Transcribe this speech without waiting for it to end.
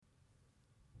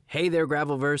Hey there,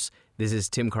 Gravelverse. This is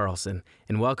Tim Carlson,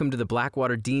 and welcome to the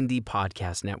Blackwater D&D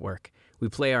Podcast Network. We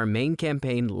play our main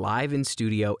campaign live in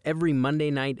studio every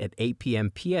Monday night at 8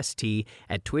 p.m. PST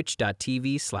at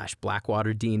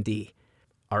twitch.tv/BlackwaterD&D.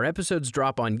 Our episodes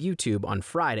drop on YouTube on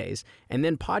Fridays, and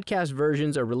then podcast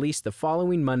versions are released the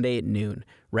following Monday at noon,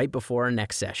 right before our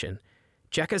next session.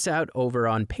 Check us out over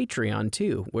on Patreon,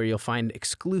 too, where you'll find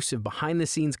exclusive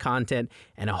behind-the-scenes content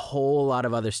and a whole lot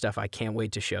of other stuff I can't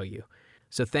wait to show you.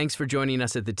 So thanks for joining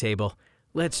us at the table.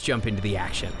 Let's jump into the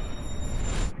action.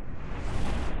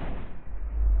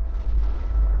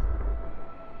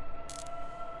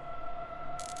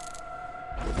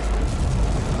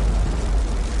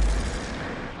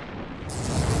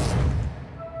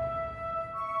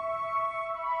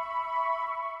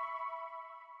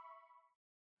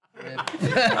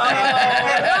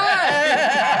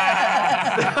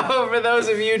 So for those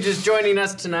of you just joining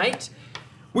us tonight,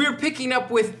 we're picking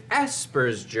up with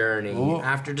Esper's journey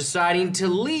after deciding to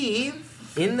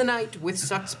leave in the night with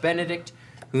Sux Benedict,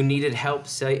 who needed help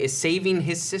saving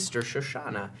his sister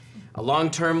Shoshana, a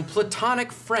long-term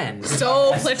platonic friend.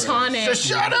 So platonic.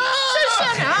 Shoshana!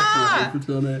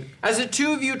 As the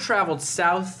two of you traveled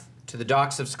south to the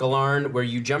docks of Skalarn, where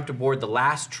you jumped aboard the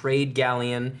last trade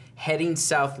galleon heading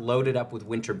south loaded up with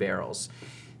winter barrels.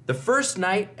 The first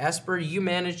night, Esper, you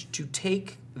managed to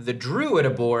take the druid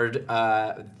aboard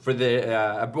aboard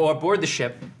the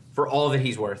ship for all that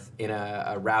he's worth in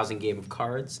a rousing game of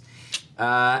cards.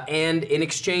 And in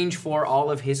exchange for all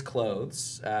of his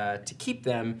clothes, to keep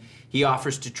them, he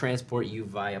offers to transport you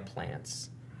via plants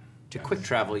to quick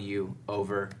travel you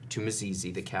over to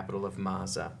Mazizi, the capital of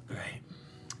Maza. Right.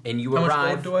 And you How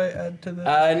arrive. much more do I add to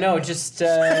that? No, just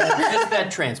that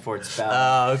transport spell.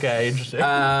 Oh, okay, interesting.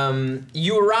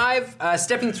 You arrive,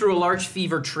 stepping through a large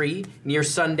fever tree near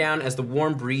sundown as the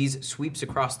warm breeze sweeps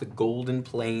across the golden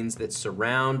plains that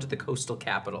surround the coastal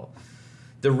capital.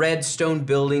 The red stone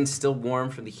buildings still warm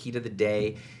from the heat of the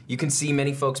day. You can see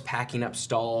many folks packing up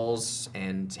stalls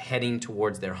and heading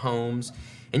towards their homes.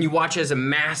 And you watch as a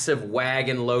massive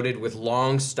wagon loaded with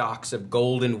long stalks of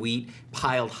golden wheat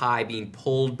piled high being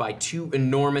pulled by two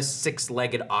enormous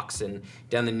six-legged oxen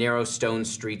down the narrow stone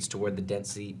streets toward the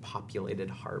densely populated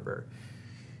harbor.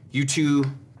 You two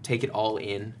take it all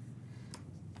in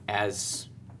as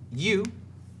you,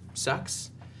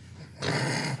 Sux,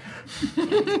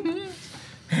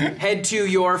 head to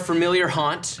your familiar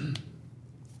haunt,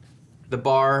 the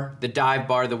bar, the dive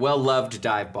bar, the well-loved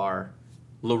dive bar,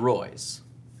 Leroy's.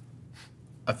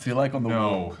 I feel like on the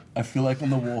walk. I feel like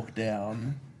on the walk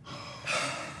down.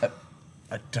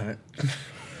 I don't.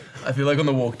 I feel like on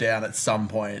the walk down at some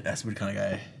point, Esper would kind of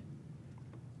go,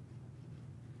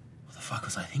 "What the fuck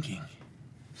was I thinking?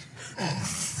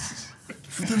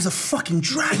 There was a fucking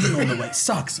dragon on the way.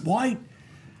 Sucks. Why?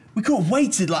 We could have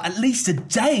waited like at least a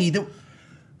day.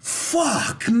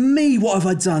 Fuck me. What have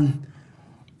I done?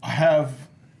 I have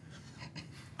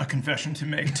a confession to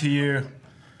make to you,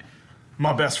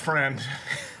 my best friend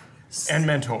and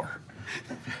mentor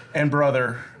and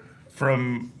brother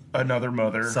from another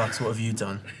mother. Sucks. What have you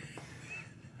done?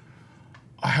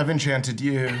 I have enchanted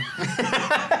you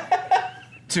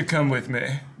to come with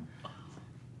me.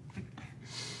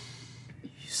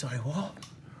 Sorry, what?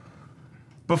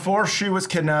 Before she was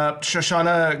kidnapped,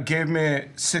 Shoshana gave me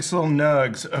 6 little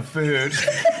nugs of food.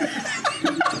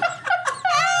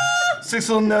 6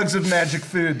 little nugs of magic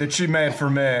food that she made for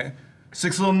me.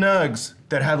 6 little nugs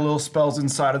that had little spells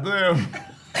inside of them.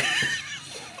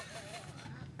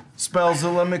 Spells that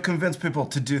let me convince people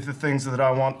to do the things that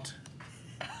I want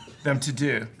them to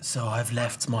do. So I've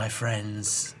left my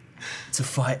friends to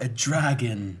fight a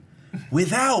dragon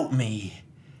without me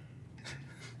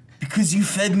because you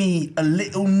fed me a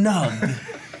little nug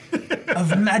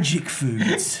of magic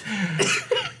food.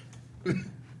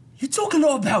 You talk a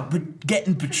lot about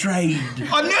getting betrayed.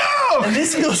 I know! And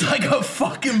this feels like a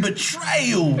fucking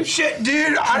betrayal. Shit,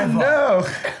 dude, I know.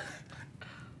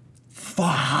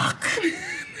 Fuck.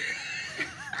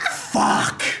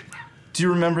 Fuck. Do you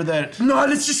remember that No,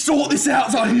 let's just sort this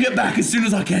out so I can get back as soon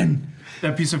as I can.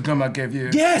 piece of gum I gave you?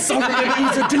 Yes, it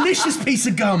was a delicious piece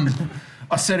of gum.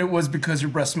 I said it was because your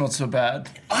breath smelled so bad.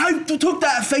 I took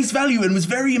that at face value and was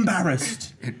very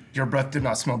embarrassed. Your breath did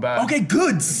not smell bad. Okay,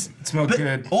 good. It smelled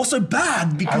good. Also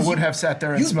bad because I would have sat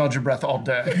there and smelled your breath all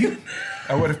day.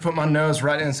 I would have put my nose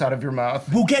right inside of your mouth.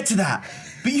 We'll get to that.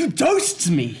 But you dosed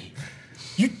me.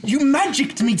 You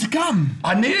magicked me to come.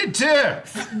 I needed to.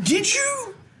 Did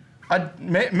you?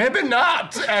 Maybe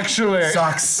not, actually.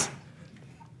 Sucks.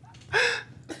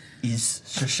 Is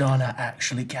Shoshana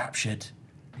actually captured?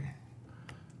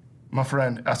 My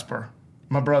friend Esper,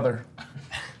 my brother,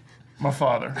 my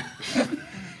father.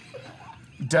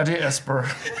 Daddy Esper.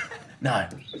 No.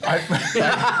 That's the line.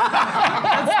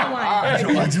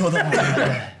 I draw the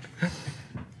line.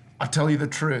 I tell you the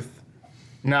truth,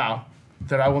 now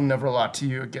that I will never lie to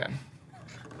you again.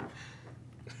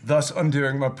 Thus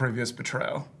undoing my previous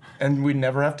betrayal. And we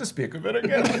never have to speak of it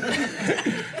again.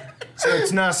 So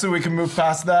it's nice so we can move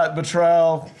past that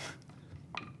betrayal.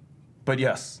 But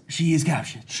yes, She is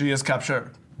captured. she is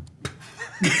captured.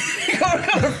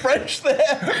 Kind of French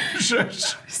there.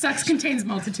 Shush. Sex contains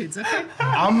multitudes, okay?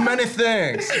 I'm many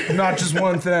things, not just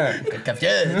one thing.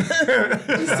 Captured.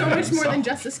 He's so much more than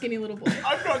just a skinny little boy.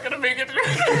 I'm not gonna make it.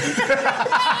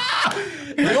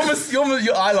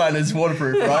 Your eyeliner's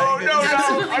waterproof, right? Oh, no,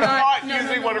 Absolutely I'm not. not No,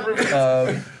 using no, one no. of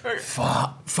your.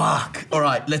 Fuck. All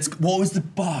right, what was the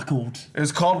bar called?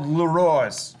 It's called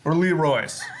Leroy's, or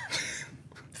Leroy's.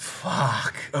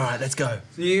 Fuck. All right, let's go.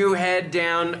 You head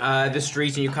down the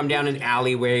streets and you come down an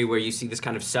alleyway where you see this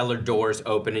kind of cellar doors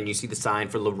open and you see the sign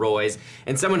for Leroy's,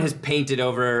 and someone has painted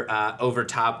over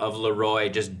top of Leroy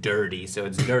just dirty, so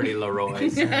it's Dirty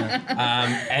Leroy's.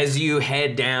 As you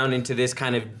head down into this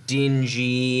kind of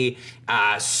dingy,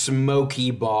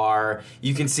 smoky bar,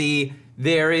 you can see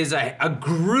there is a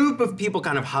group of people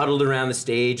kind of huddled around the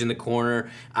stage in the corner,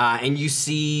 and you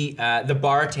see the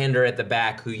bartender at the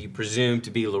back, who you presume to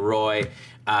be Leroy,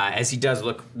 as he does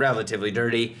look relatively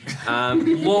dirty.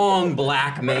 Long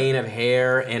black mane of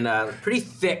hair and a pretty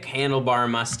thick handlebar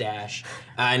mustache.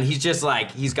 And he's just like,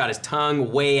 he's got his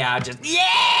tongue way out, just,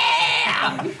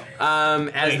 yeah!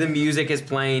 As the music is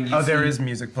playing. Oh, there is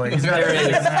music playing. There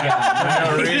is,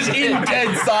 yeah. Just in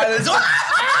dead silence.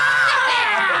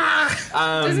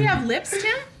 Does he have lips,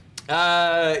 Tim?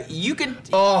 You can.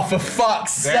 Oh, for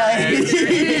fuck's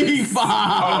sake!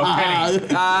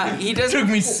 Fuck! He does. Took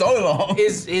me so long.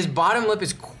 His bottom lip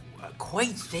is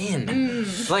quite thin,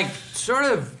 like sort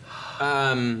of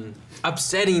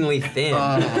upsettingly thin.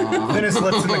 Thinnest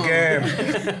lips in the game.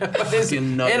 But his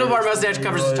handlebar mustache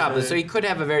covers his top lip, so he could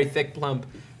have a very thick, plump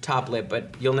top lip,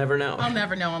 but you'll never know. I'll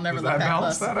never know. I'll never look That that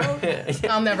balance close. that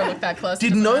out? I'll never look that close.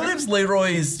 Did No Lips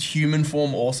Leroy's human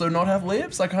form also not have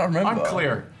lips? I can't remember.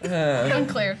 Unclear.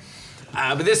 Unclear.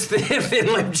 But this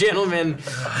thin-lipped gentleman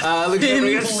looks over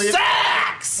and goes,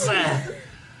 "Sucks!"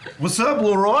 What's up,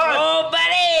 Leroy? Oh,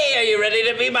 buddy, are you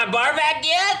ready to be my bar back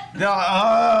yet? No,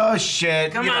 oh,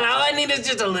 shit. Come on, all I need is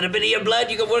just a little bit of your blood.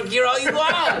 You can work here all you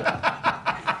want.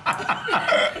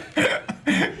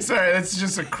 Sorry, that's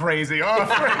just a crazy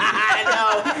offer. I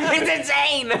know, it's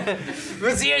insane.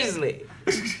 But seriously.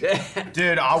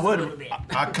 Dude,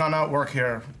 I cannot work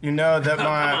here. You know that Come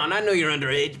my, on, I know you're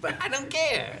underage, but I don't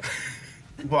care.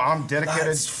 well, I'm dedicated.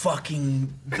 That's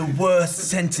fucking the worst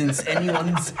sentence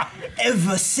anyone's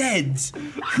ever said.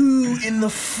 Who in the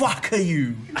fuck are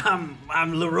you? I'm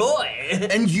Leroy.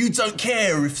 And you don't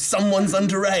care if someone's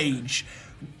underage.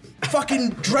 Fucking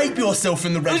drape yourself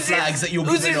in the red flags that you're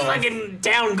Who's giving this off. fucking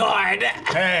town guard?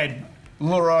 Hey,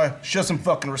 Leroy, show some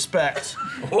fucking respect.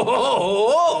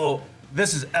 Oh,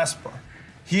 This is Esper.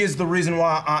 He is the reason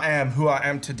why I am who I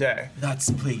am today.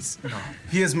 That's please. No.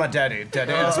 He is my daddy,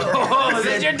 Daddy Esper. oh, is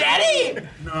that your daddy?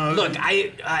 No. Look,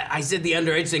 I said the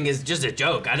underage thing is just a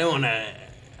joke. I don't want to.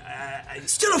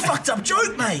 Still a fucked up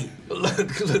joke, mate.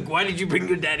 Look, why did you bring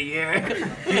your daddy here?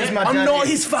 He's my I'm daddy. not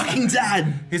his fucking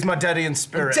dad. He's my daddy in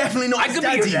spirit. Definitely not I his could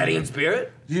daddy. be your daddy in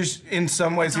spirit. In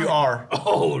some ways, you are.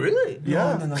 Oh, really?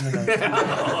 Yeah. No.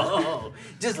 Oh,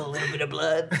 just a little bit of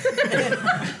blood.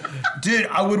 Dude,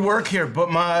 I would work here, but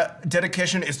my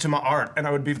dedication is to my art, and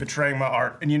I would be betraying my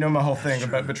art. And you know my whole thing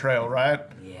about betrayal, right?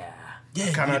 Yeah. Yeah,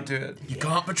 Cannot do it. you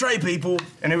can't betray people.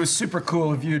 And it was super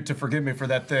cool of you to forgive me for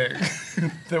that thing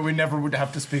that we never would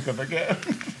have to speak of again.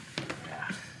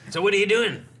 So what are you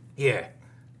doing here?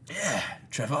 Yeah,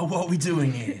 Trevor, what are we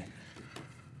doing here?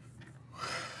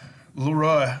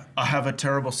 Leroy, I have a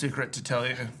terrible secret to tell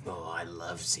you. Oh, I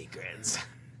love secrets.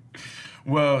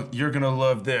 Well, you're gonna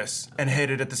love this and hate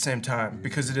it at the same time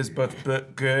because it is both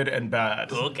good and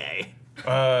bad. Okay.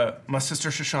 My sister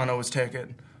Shoshana was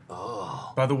taken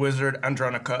by the wizard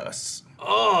Andronicus.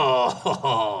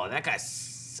 Oh, that guy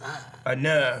sucks. I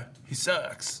know, he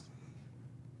sucks.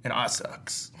 And I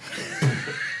sucks.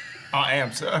 I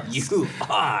am sucks. You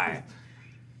are.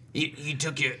 You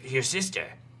took your sister.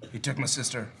 He took my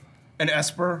sister. And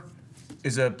Esper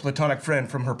is a platonic friend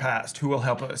from her past who will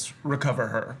help us recover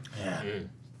her. Yeah.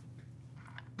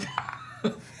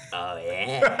 Oh,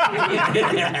 yeah.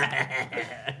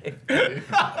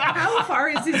 How far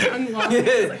is his tongue long?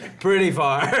 Pretty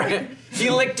far. He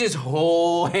licked his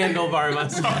whole handlebar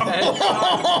mustache.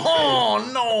 Oh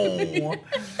no!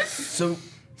 So,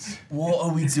 what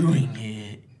are we doing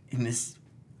here in this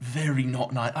very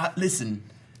not nice? Listen,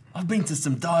 I've been to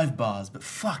some dive bars, but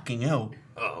fucking hell.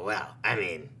 Oh, well, I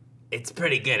mean, it's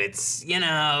pretty good. It's,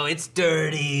 it's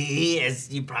dirty,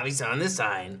 as you probably saw on the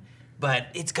sign, but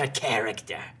it's got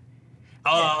character.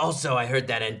 Also, I heard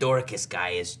that Andoricus guy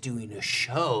is doing a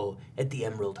show at the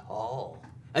Emerald Hall.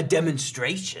 A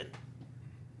demonstration.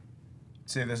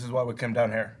 See, this is why we come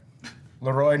down here.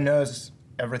 Leroy knows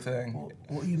everything.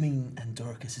 What do you mean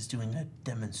Andoricus is doing a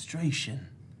demonstration?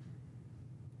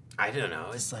 I don't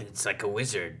know. It's like a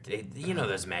wizard. You know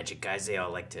those magic guys, they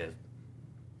all like to,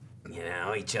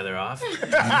 each other off. You say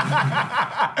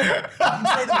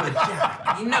the word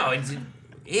Jack. No, it's,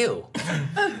 ew.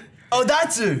 Oh,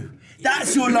 that's who.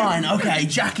 That's your line. Okay,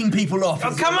 jacking people off.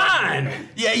 Oh, come on!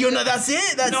 Yeah, that's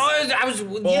it? That's... No, I was,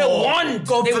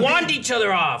 God they forbid. wand each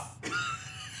other off.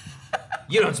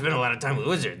 You don't spend a lot of time with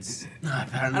wizards. No,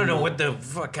 apparently I don't know not. what the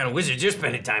fuck kind of wizards you're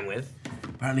spending time with.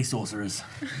 Apparently sorcerers.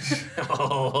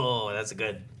 Oh, that's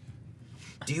good.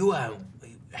 Do you have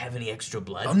any extra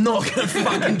blood? I'm not gonna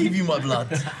fucking give you my blood.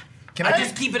 Can I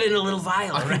just keep it in a little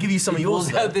vial. I can give you some of He yours,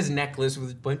 pulls though. out this necklace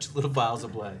with a bunch of little vials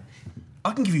of blood.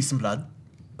 I can give you some blood.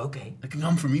 Okay. It can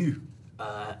come from you.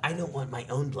 I don't want my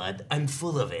own blood. I'm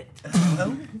full of it.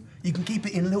 Well, you can keep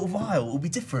it in a little vial. It'll be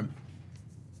different.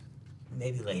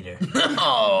 Maybe later.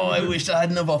 Oh, I wish I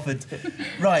hadn't have offered.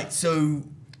 Right, so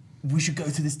we should go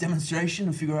to this demonstration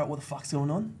and figure out what the fuck's going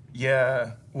on.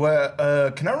 Yeah.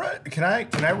 Well, can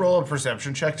I roll a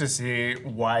perception check to see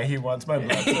why he wants my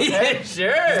blood? Yeah,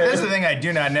 sure. There's the thing I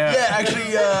do not know. Yeah,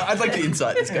 actually, I'd like to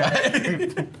insight this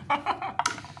guy.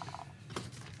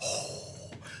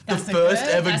 The That's a first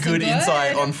good- ever that's a good good.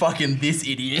 insight on fucking this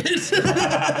idiot.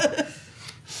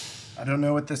 I don't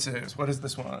know what this is. What is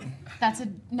this one? That's a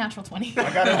natural 20.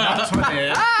 I got a nat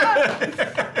 20.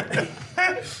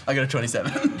 I got a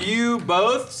 27. You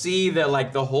both see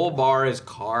that the whole bar is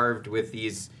carved with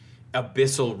these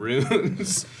abyssal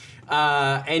runes,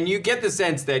 and you get the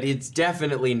sense that it's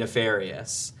definitely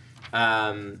nefarious.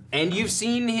 And you've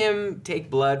seen him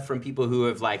take blood from people who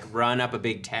have run up a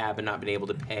big tab and not been able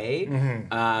to pay,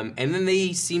 and then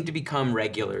they seem to become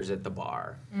regulars at the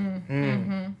bar.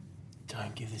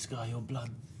 Don't give this guy your blood.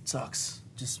 Sucks.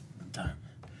 Just don't.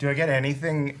 Do I get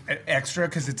anything extra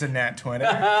because it's a nat 20?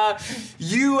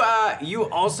 You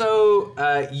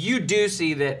also you do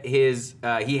see that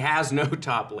he has no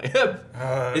top lip.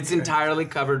 It's entirely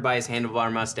covered by his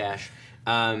handlebar mustache.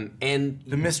 And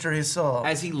The mystery is solved.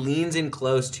 as he leans in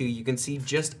close to you, can see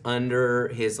just under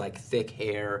his thick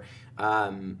hair,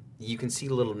 you can see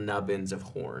little nubbins of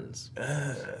horns.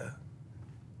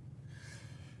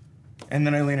 And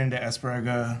then I lean into Esper. I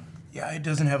go, yeah, he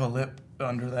doesn't have a lip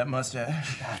under that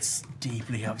mustache. That's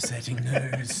deeply upsetting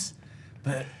news,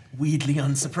 but weirdly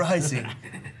unsurprising.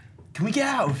 Can we get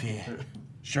out of here?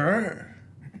 Sure.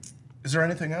 Is there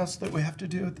anything else that we have to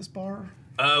do at this bar?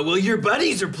 Well, your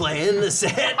buddies are playing the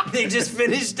set. They just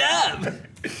finished up.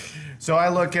 So I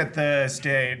look at the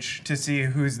stage to see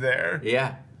who's there.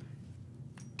 Yeah.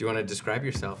 Do you want to describe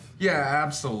yourself? Yeah,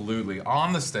 absolutely.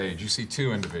 On the stage, you see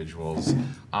two individuals.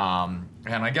 And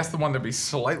I guess the one that'd be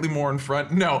slightly more in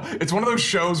front. No, it's one of those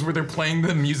shows where they're playing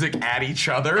the music at each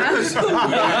other. Back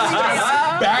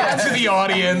to the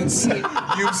audience,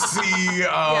 you see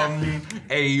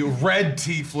a red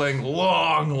tiefling,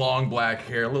 long black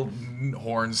hair, little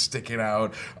horns sticking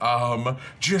out.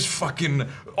 Just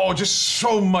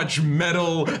so much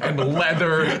metal and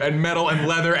leather and metal and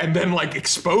leather, and then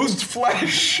exposed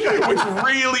flesh, which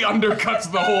really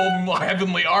undercuts the whole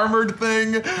heavenly armored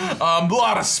thing. A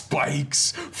lot of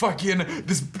spikes,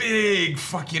 this big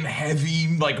heavy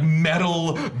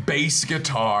metal bass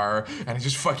guitar, and it's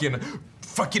just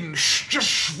just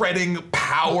shredding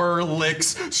power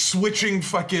licks, switching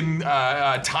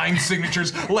time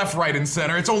signatures left, right, and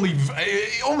center. It's only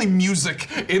music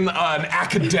in an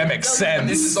academic sense.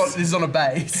 This is on a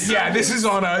bass. Yeah, this is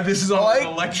on an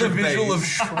electric the visual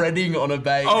bass. of shredding on a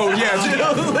bass. Oh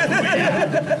yeah,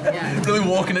 Really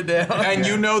walking it down. and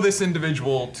you know this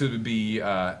individual to be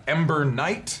Ember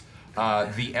Knight,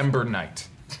 the Ember Knight.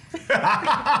 It's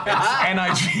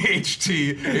Night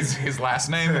is his last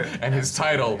name, and his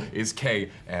title is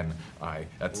KNI,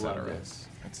 etc.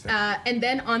 And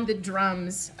then on the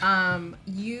drums,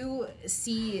 you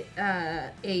see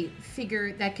a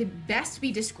figure that could best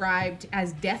be described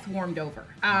as death warmed over.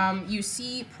 You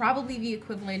see probably the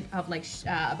equivalent of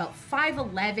about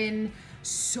 5'11",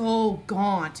 so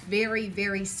gaunt, very,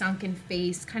 very sunken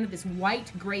face, kind of this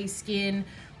white gray skin,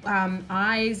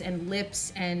 eyes and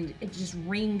lips, and it just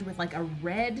ringed with a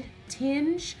red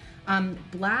tinge.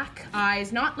 Black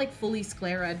eyes, not fully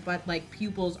sclerad, but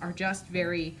pupils are just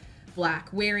very black,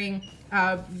 wearing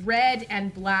red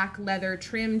and black leather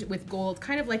trimmed with gold,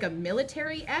 kind of like a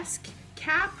military-esque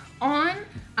cap on,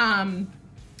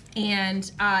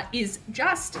 and is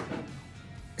just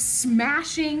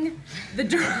smashing the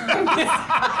drums.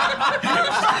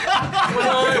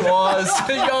 I was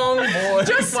a young boy.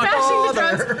 Just smashing the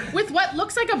drums with what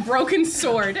looks like a broken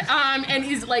sword, and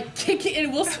is like kicking,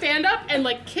 and will stand up and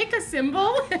like kick a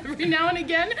cymbal every now and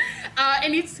again,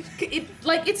 and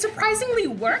it surprisingly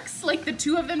works. Like the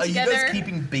two of them Are together. you guys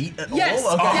keeping beat at Yes,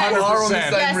 all? Okay, yes. we are on the 100%.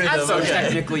 same Yes, rhythm. absolutely. So Okay.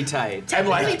 technically tight.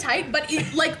 Technically tight, but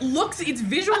it like looks, it's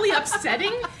visually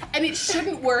upsetting, and it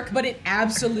shouldn't work, but it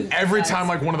absolutely Every does. time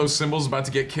like one of those symbols is about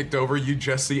to get kicked over, you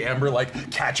just see Ember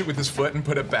like catch it with his foot and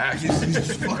put it back. It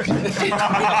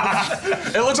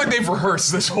looks like they've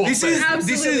rehearsed this whole This thing. is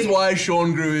Absolutely. why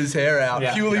Sean grew his hair out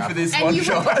Yeah. purely Yeah. for this and one you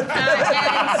shot. would,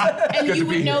 and Good you to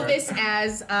be would know here. this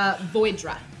as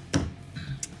Voidra.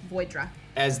 Voidra.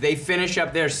 As they finish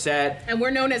up their set, And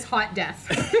we're known as Hot Death.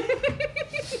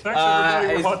 Thanks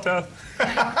everybody, is- we're Hot Death.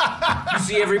 you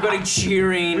see everybody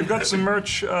cheering. We've got some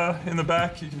merch in the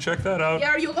back. You can check that out.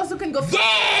 Yeah, you also can go.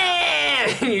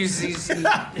 Yeah! you see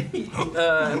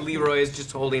Leroy is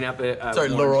just holding up a Sorry,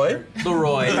 orange Leroy? shirt.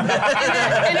 Leroy.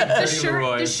 And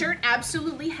Leroy. the shirt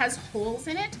absolutely has holes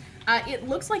in it. It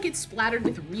looks like it's splattered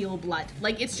with real blood.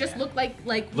 Like it's just looked like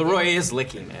Leroy is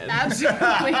licking it.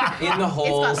 Absolutely. In the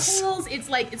holes. It's got holes. It's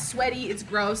like it's sweaty. It's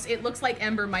gross. It looks like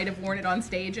Ember might have worn it on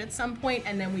stage at some point,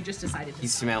 and then we just decided to.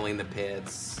 He's smelling the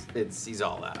pits. He's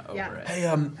all out over Yeah. it. Hey,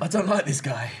 I don't like this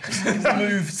guy. Let's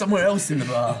move somewhere else in the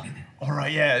bar. All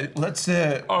right, yeah. Let's.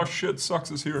 Oh shit,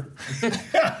 Sucks is here.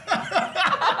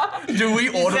 Do we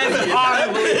order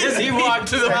As he walked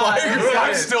to the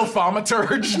I'm still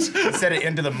thaumaturged. set it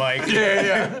into the mic.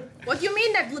 Yeah. What do you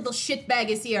mean that little shitbag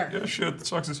is here? Yeah, shit,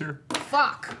 Sucks is here.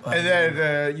 Fuck. And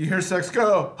then you hear Sex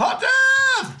go, Hot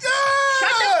Death!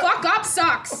 Shut the fuck up,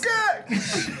 Socks.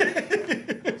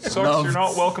 Sucks, Love. you're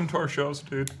not welcome to our shows,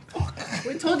 dude.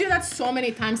 We told you that so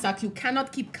many times, Socks. You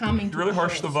cannot keep coming. You really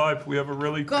harsh the vibe. We have a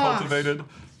really Gosh. cultivated,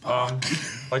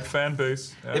 like fan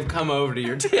base. Yeah. They've come over to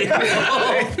your table.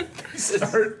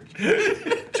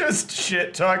 Just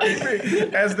shit talking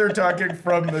as they're talking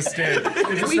from the stage. They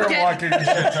just We start get- walking and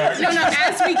shit talking. No,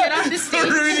 as we get off the stage,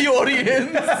 through the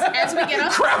audience? as we get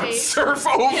off Crowd the stage, surf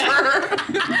over.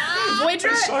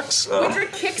 Voidra, Sucks.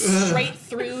 Voidra kicks straight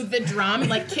through the drum,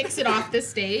 like kicks it off the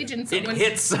stage, and It someone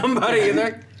hits somebody and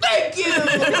they're like, thank you!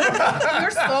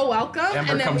 You're so welcome.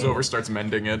 Ember and then comes we, over, starts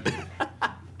mending it.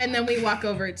 and then we walk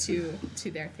over to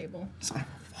their table.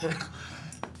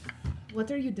 What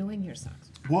are you doing here, Socks?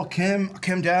 Well, Kim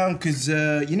came down because,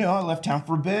 I left town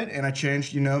for a bit and I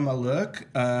changed, my look.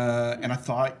 And I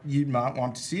thought you might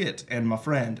want to see it. And my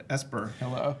friend, Esper,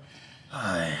 hello.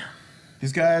 Hi.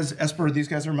 These guys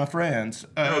are my friends.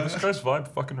 Yo, this guy's vibe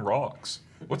fucking rocks.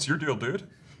 What's your deal, dude?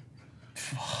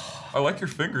 I like your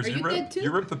fingers. Are you good, too?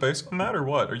 You rip the bass on that or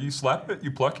what? Are you slap it? You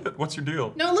pluck it? What's your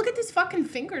deal? No, look at these fucking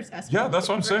fingers, Esper. Yeah, that's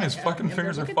what I'm saying. His fucking Yeah,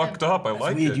 fingers are look at fucked them. up. I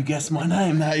like Weird, it. you guessed my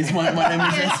name. That is my name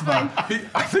is Yeah, it's Esper. fine.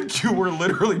 I think you were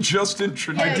literally just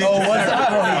introduced. Yeah, Oh, what's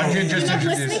that? I did You're just not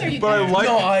introduce listening, or you But I don't? like,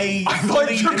 No, I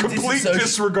like your am complete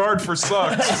disregard for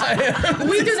Sucks.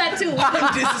 We do that too.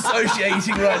 I'm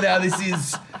disassociating right now. This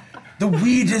is the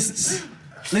weirdest.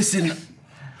 Listen,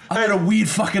 I had a weird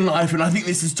fucking life, and I think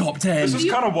this is top 10. This is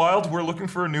kind of wild. We're looking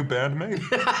for a new bandmate.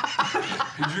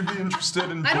 Would you be interested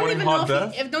in I don't joining even know Hot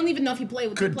Death? if don't even know if you play.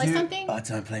 Would you Could play you- something? I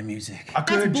don't play music. I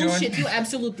could That's have bullshit. joined. You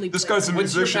absolutely. This play. guy's a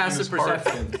What's your musician in passive his heart.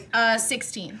 perception?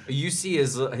 16. You see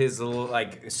his little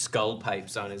like skull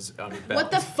pipes on his belt. What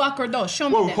the fuck are those? Show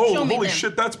me Whoa, them. Show me holy them.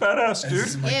 shit, that's badass, This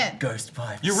is dude. my Yeah. ghost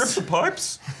pipes. You rip the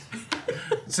pipes?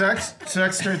 Sex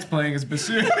starts playing his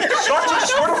bassoon. Sucks, I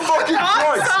swear to fucking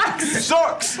Christ.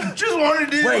 Sucks. Just wanted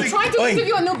to. Wait. Trying to Wait. give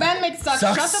you a new bandmate, Sucks.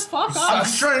 Sucks. Shut the fuck I up.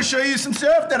 was trying to show you some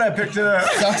stuff that I picked up.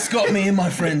 Sucks got me and my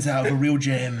friends out of a real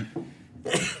jam.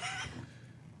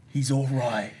 He's all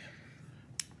right.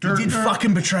 He did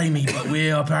fucking betray me, but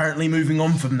we're apparently moving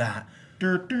on from that.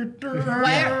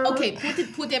 Okay,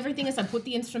 put everything aside. Put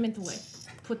the instrument away.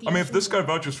 Put the I mean, if this instrument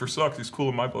guy vouches for Sucks, he's cool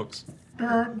in my books.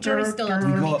 away. Jury's still out for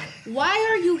me. What? Why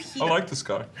are you here? I like this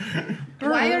guy.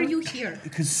 Why are you here?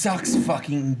 Because Sucks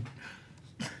fucking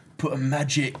put a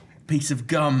magic piece of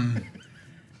gum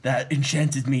that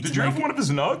enchanted me Did to you make have one of his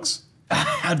nugs? I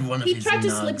had one of He his tried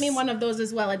to slip nugs. me one of those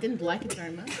as well. I didn't like it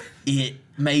very much. It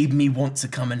made me want to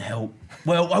come and help.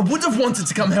 Well, I would have wanted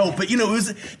to come help, but there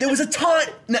was a time.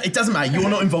 No, it doesn't matter. You're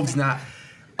not involved in that.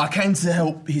 I came to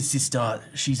help his sister.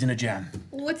 She's in a jam.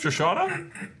 What's Shoshana?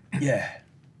 Yeah.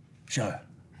 Sure.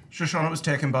 Shoshana was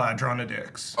taken by Adrona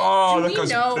Dix. Oh, Do that we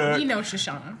guy's know? a dick. We know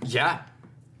Shoshana. Yeah.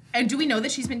 And do we know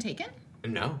that she's been taken?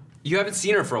 No. You haven't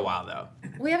seen her for a while, though.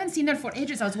 We haven't seen her for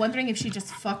ages. I was wondering if she just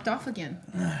fucked off again.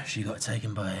 She got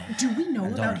taken by. Do we know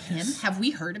about him? Darkness. Have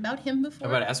we heard about him before?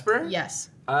 About Esper? Yes.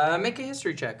 Make a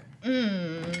history check. Are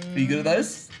you good at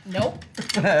those? Nope.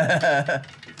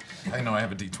 I know I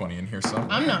have a D20 in here somewhere.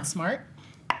 I'm not smart.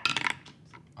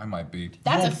 I might be.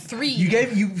 That's a 3.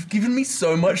 You've given me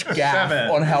so much gaff 7.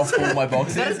 on how full my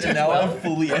box is, and now I'm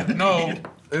fully empty. No,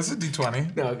 it's a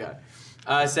D20. No, okay.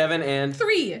 7 and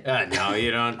 3. no,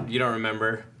 you don't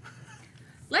remember.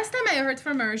 Last time I heard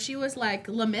from her, she was like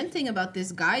lamenting about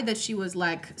this guy that she was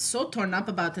like so torn up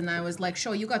about, and I was like,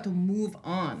 "Sure, you got to move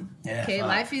on. Yeah, okay, fuck.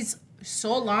 life is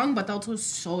so long, but also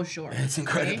so short. It's okay?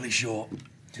 incredibly short.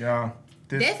 Yeah.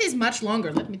 Death is much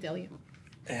longer. Let me tell you.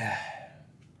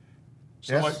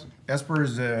 Esper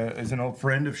is an old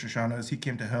friend of Shoshana's. He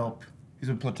came to help. He's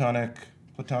a platonic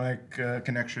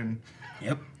connection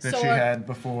Yep. that So, she had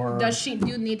before. Do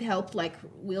you need help? Like,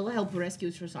 we'll help rescue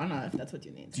Shoshana if that's what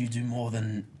you need. Do you do more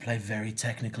than play very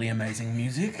technically amazing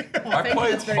music? Oh, I thank you,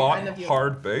 play that's very kind of you.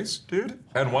 hard bass, dude.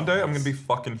 And one day I'm gonna be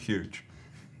fucking huge.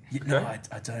 No, Okay.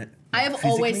 I don't. I have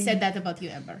always Physically? said that about you,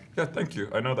 Ember. Yeah, thank you.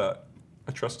 I know that.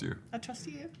 I trust you. I trust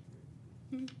you.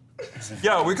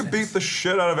 Yeah, we could beat the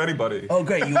shit out of anybody. Oh,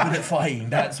 great, you're good at fighting.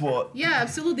 That's what. Yeah,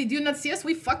 absolutely. Do you not see us?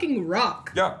 We fucking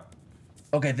rock. Yeah.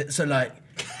 Okay, so like,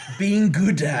 being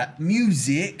good at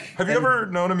music. Have you ever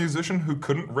known a musician who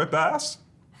couldn't rip ass?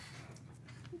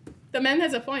 The man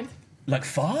has a point. Like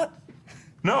fart?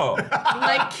 No.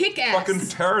 Like kick ass. Fucking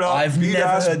tear it up, I've beat never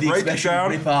ass, heard the break it expression down,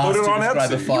 rip ass put it to on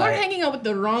describe a Etsy. fight. You're hanging out with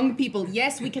the wrong people.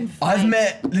 Yes, we can fight.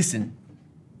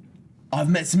 I've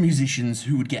met some musicians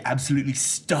who would get absolutely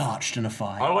starched in a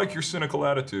fight. I like your cynical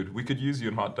attitude. We could use you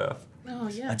in Hot Death. Oh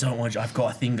yeah. I don't want you. I've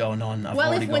got a thing going on. I've Well,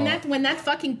 already if got. when that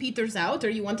fucking peters out, or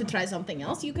you want to try something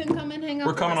else, you can come and hang out.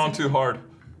 We're with coming us on and- too hard.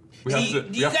 We have to. Do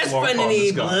we you have to guys long find con any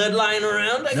this guy. blood lying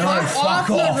around? No, Fuck off,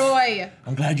 off. Leroy.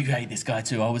 I'm glad you hate this guy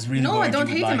too. I was really No, I worried don't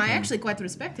you would hate him. like I actually quite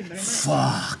respect him very much.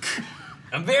 Fuck.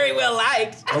 I'm very well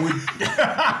liked. I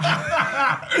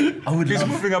would He's love.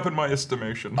 moving up in my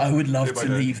estimation. I would love day by to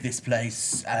day. leave this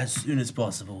place as soon as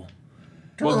possible.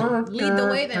 Well, lead the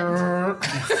way then.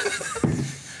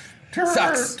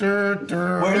 Sucks. Where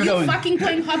are you You going? fucking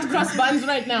playing hot cross buns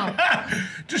right now.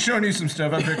 Just showing you some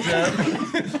stuff I picked up.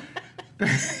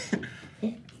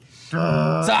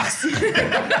 Sucks.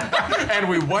 And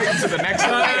we wipe to the next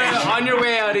one. On your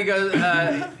way out, he goes,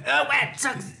 wait,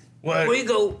 sucks. What? We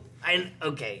go.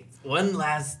 Okay, one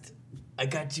last. I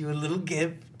got you a little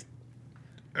gift.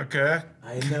 Okay.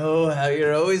 I know how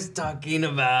you're always talking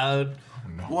about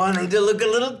wanting to look a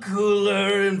little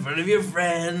cooler in front of your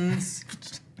friends.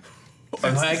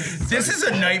 This is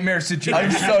a nightmare situation.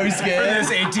 I'm so For scared. this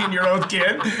 18-year-old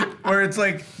kid, where it's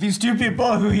like these two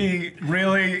people who he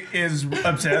really is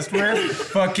obsessed with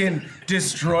fucking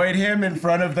destroyed him in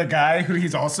front of the guy who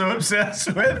he's also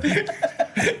obsessed with.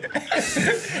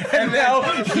 And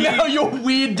Now your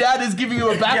weird dad is giving you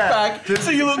a backpack,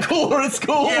 so you look cooler at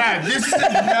school. yeah, this is a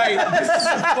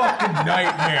fucking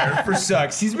nightmare for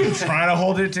Sucks. He's been trying to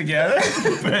hold it together,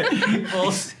 but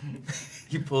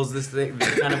He pulls this thing,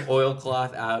 this kind of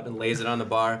oilcloth out and lays it on the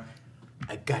bar.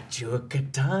 I got you a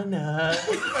katana.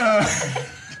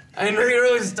 I know you're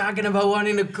always talking about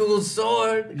wanting a cool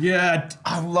sword. yeah,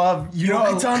 I love you Your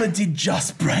know. katana did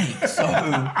just break, so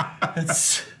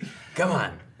it's. Come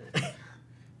on.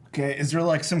 Okay, is there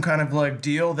like some kind of like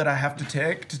deal that I have to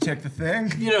take the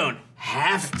thing? You don't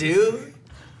have to.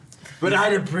 But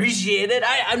I'd appreciate it.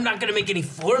 I'm not gonna make any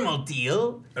formal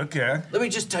deal. Okay. Let me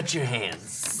just touch your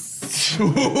hands.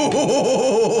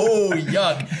 Oh,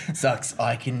 yuck. Sucks.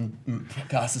 I can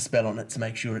cast a spell on it to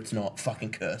make sure it's not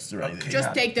fucking cursed or anything.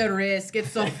 Just take the risk.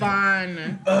 It's so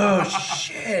fun. Oh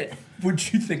shit!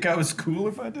 Would you think I was cool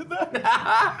if I did that?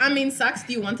 I mean, Sucks,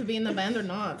 do you want to be in the band or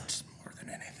not? More than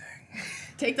anything.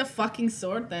 Take the fucking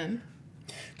sword then.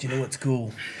 Do you know what's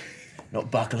cool? Not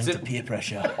buckling Is to it- peer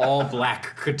pressure. All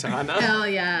black katana. Hell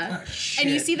yeah. shit.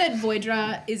 And you see that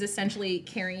Voidra is essentially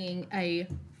carrying a,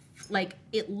 like,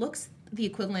 it looks the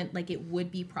equivalent, like it would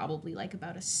be probably like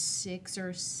about a 6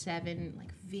 or 7, like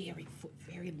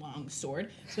very long sword,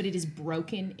 but it is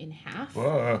broken in half.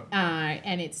 Whoa.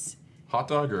 And it's Hot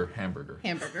dog or hamburger?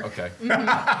 hamburger. Okay.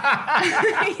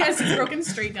 Yes, it's broken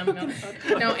straight down the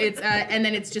middle. No, it's, and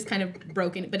then it's just kind of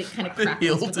broken, but it kind of crackles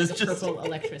hilt with is like just- purple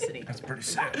electricity. That's pretty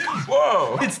sick.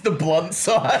 Whoa! It's the blunt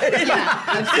side. Yeah,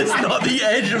 absolutely. It's not the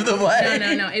edge of the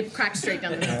blade. No, it cracks straight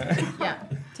down the middle. Yeah.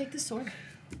 Take the sword.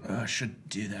 I should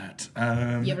do that.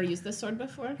 You ever used this sword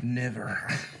before? Never.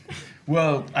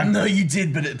 Well, I No, you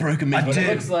did, but it broke I immediately. did.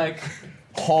 Looks like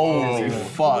Holy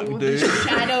fuck, The dude.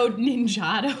 shadowed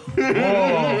ninjato.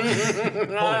 Holy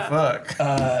fuck.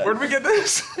 Where'd we get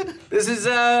this? This is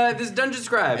Dungeon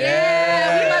Scribe.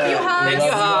 Yeah, we love you, Hans. Thank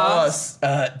you,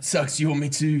 Hans. Sux, you want me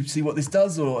to see what this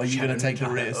does, or are you going to take the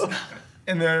risk?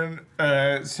 And then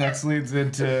Sux leads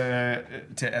into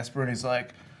Esper and he's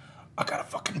like, I gotta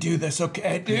fucking do this,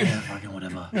 okay, dude? Yeah, fucking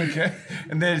whatever. Okay.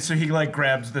 And then so he like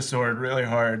grabs the sword really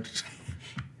hard.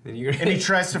 Then you're And he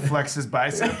tries to flex his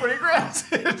bicep when he grabs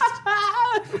it.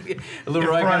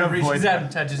 Leroy in front kind of of reaches Void. out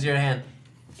and touches your hand.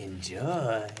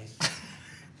 Enjoy.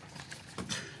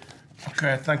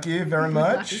 Okay, thank you very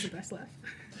Laugh is much. the best laugh.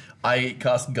 I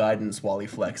cast guidance while he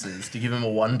flexes to give him a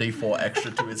 1d4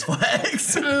 extra to his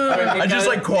flex. I just,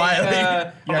 like, quietly-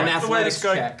 an The way athletics this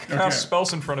guy check. casts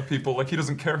spells in front of people, like he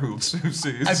doesn't care who sees.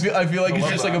 I feel like it's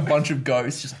love just like a that. bunch of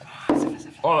ghosts. Just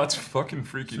Oh, that's fucking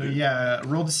freaky, So dude. yeah,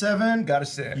 rolled a 7, got a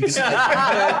 6. you can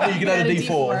add a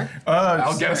d4.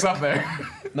 I'll get us up there.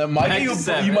 No, might get you,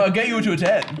 Seven. you might get you to a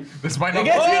 10. This might not It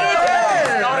gets you to a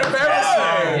 10! not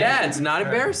embarrassing. Yeah, it's not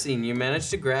embarrassing. You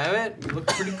managed to grab it. You look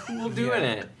pretty cool doing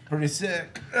it. Pretty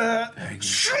sick. Did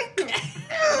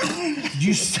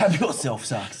you stab yourself,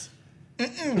 Sux?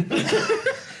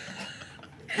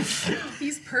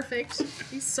 He's perfect.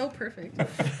 He's so perfect.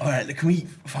 Alright, can we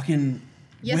fucking...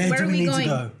 Yes, where where do are we we need going? to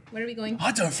go? Where are we going?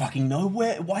 I don't fucking know.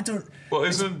 Why don't... Well,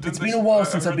 isn't it's been a while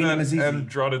since I've been in Azizi. Azizi.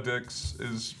 Androdadix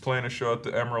is playing a show at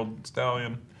the Emerald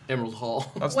Stallion. Emerald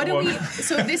Hall. That's What the do one. we?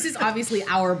 So this is obviously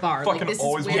our bar. Fucking Like this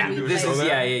always is where wanted we to do a This show play. is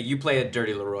there. you play at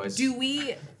Dirty Leroy's. Do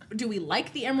we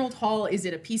like the Emerald Hall? Is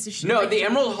it a piece of shit? No, Like, the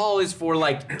Emerald Hall is for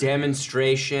like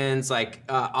demonstrations. Like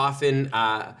often,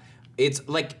 it's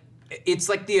like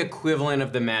the equivalent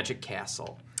of the Magic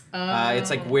Castle. It's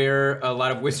like where a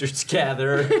lot of wizards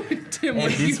gather. Tim, If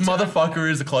what this motherfucker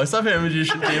is a close-up hand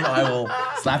magician, Tim, I will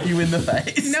slap you in the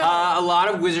face. No. A lot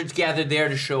of wizards gathered there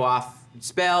to show off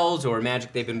spells or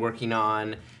magic they've been working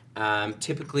on.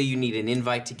 Typically, you need an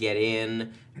invite to get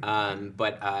in.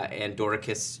 But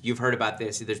Andoricus, you've heard about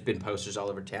this. There's been posters all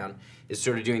over town. Is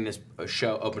sort of doing this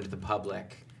show open to the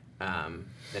public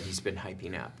that he's been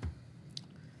hyping up.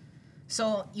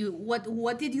 So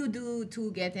what did you do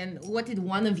to get in? What did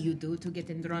one of you do to get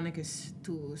Andronicus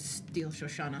to steal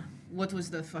Shoshana? What was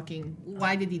the fucking?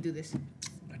 Why did he do this?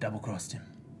 I double-crossed him.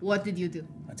 What did you do?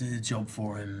 I did a job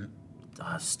for him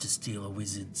to steal a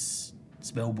wizard's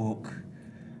spell book.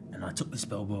 And I took the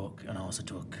spell book, and I also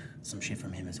took some shit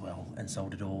from him as well, and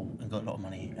sold it all, and got a lot of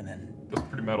money, and then That's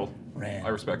pretty metal. ran. I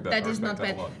respect that. That I is not respect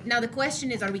that bad. a lot. Now the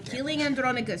question is, are we killing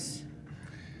Andronicus?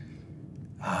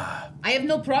 I have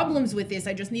no problems with this.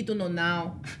 I just need to know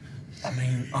now. I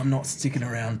mean, I'm not sticking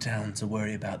around town to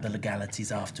worry about the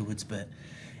legalities afterwards, but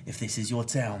if this is your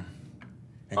town,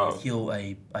 and Oh. you kill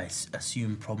I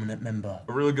assume, prominent member,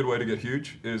 A really good way to get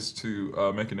huge is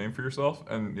to make a name for yourself,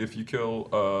 and if you kill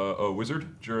a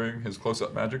wizard during his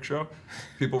close-up magic show,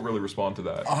 people really respond to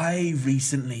that. I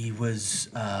recently was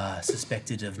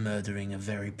suspected of murdering a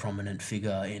very prominent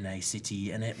figure in a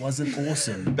city, and it wasn't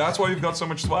awesome. That's why you've got so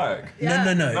much swag.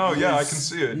 No. No, it yeah, I was- can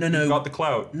see it. No. You've got the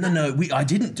clout. No, I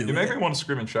didn't do You it. make me want to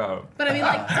scream and shout. But I mean,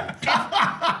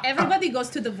 like, everybody goes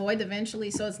to the void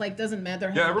eventually, so it's like doesn't matter.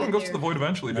 How Yeah, you everyone get goes to the there. void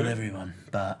eventually, Not dude. everyone,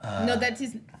 but No, that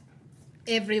is.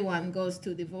 Everyone goes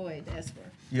to the void, Esper.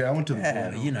 Yeah, I went to the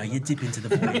yeah, void. you know, you dip into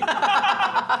the void.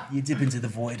 You dip into the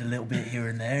void a little bit here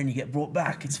and there, and you get brought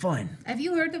back. It's fine. Have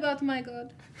you heard about my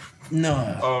god?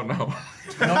 No, Oh no.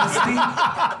 and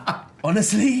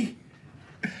honestly,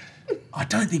 I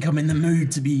don't think I'm in the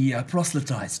mood to be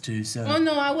proselytized to. So, Oh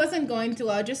no, I wasn't going to.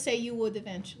 I'll just say you would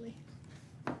eventually.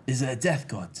 is it a death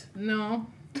god? No,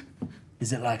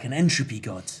 Is it like an entropy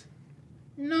god?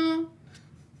 no.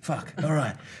 Fuck. All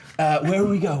right. Where are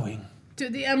we going? To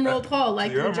the Emerald Hall, like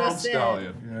The you Emerald just said.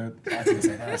 Stallion. I was gonna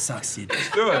say that sucks, dude. Do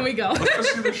it. There we go. Let's go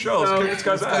see the show. Let's kick this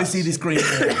guy's Go ass. see this green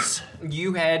horse.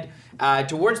 You head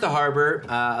towards the harbor,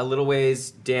 a little ways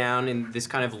down in this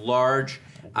kind of large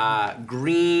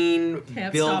green Can't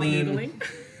stop building. noodling.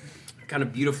 Kind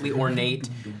of beautifully ornate.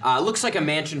 Looks like a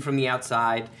mansion from the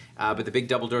outside, but the big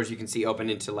double doors you can see open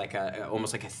into like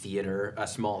almost like a theater, a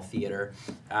small theater.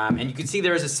 And you can see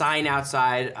there is a sign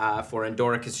outside for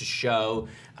Andoricus' show,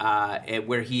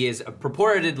 where he is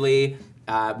purportedly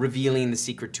revealing the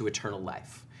secret to eternal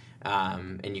life.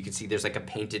 And you can see there's like a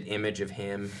painted image of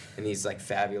him in these like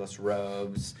fabulous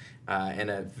robes and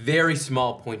a very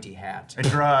small pointy hat. I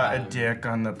draw a dick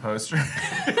on the poster.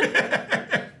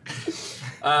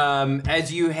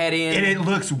 As you head in, And it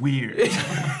looks weird.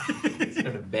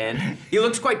 Ben. He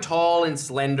looks quite tall and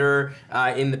slender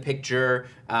in the picture,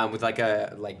 with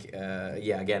a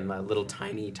little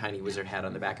tiny wizard hat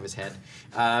on the back of his head.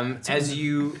 As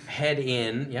you head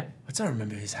in, yeah. I don't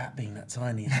remember his hat being that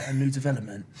tiny. Is that a new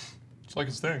development? It's like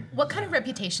his thing. What kind of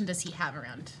reputation does he have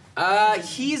around?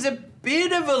 He's a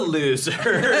bit of a loser. He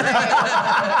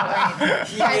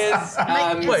is.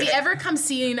 Has he ever come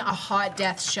seeing a hot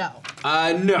death show?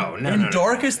 No.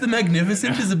 Dorcas the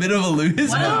Magnificent is a bit of a loser.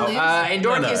 What a loser.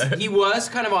 Andoricus, he was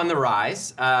kind of on the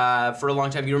rise for a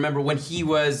long time. You remember when he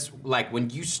was, when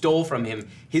you stole from him,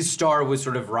 his star was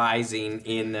sort of rising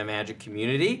in the magic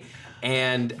community.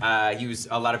 And a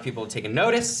lot of people had taken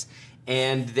notice.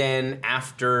 And then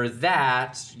after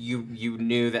that, you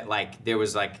knew that there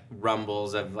was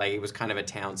rumbles of it was kind of a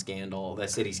town scandal, the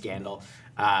city scandal,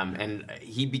 and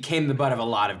he became the butt of a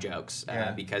lot of jokes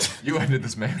because You ended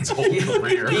this man's whole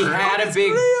career. he had a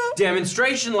big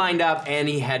demonstration lined up and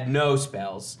he had no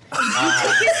spells.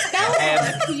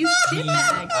 You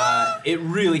shitbag. It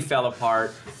really fell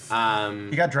apart.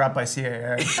 He got dropped by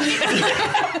CAA.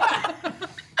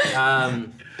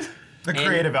 The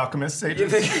creative alchemist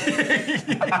sages.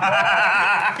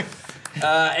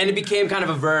 And it became kind of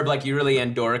a verb, you really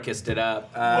Andoricus'd it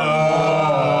up.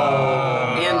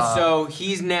 And so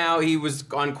he was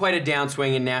on quite a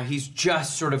downswing, and now he's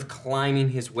just sort of climbing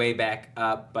his way back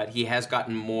up, but he has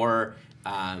gotten more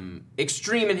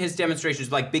extreme in his demonstrations,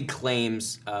 big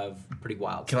claims of pretty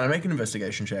wild. Can I make an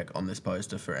investigation check on this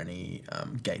poster for any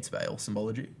Gates Veil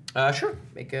symbology? Sure.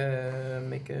 Make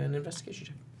an investigation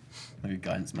check. Maybe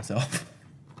guidance myself.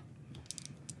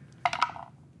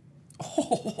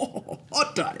 Oh,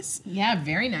 hot dice. Yeah,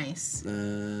 very nice.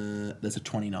 There's a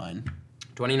 29.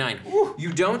 29.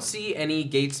 You don't see any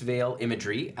Gates Veil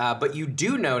imagery, but you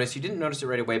do notice, you didn't notice it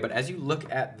right away, but as you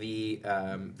look at the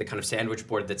kind of sandwich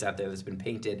board that's out there that's been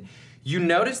painted, you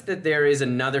notice that there is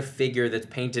another figure that's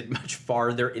painted much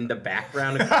farther in the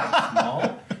background and quite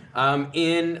small,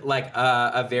 in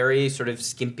a very sort of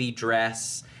skimpy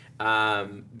dress.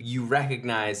 You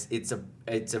recognize it's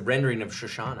a rendering of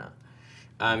Shoshana.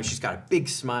 She's got a big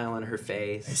smile on her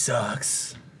face. It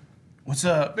sucks. What's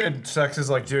up? And Sucks is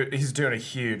dude, he's doing a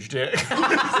huge dick.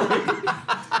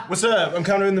 What's up? I'm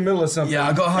kind of in the middle of something. Yeah,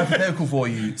 I got a hypothetical for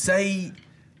you. Say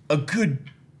a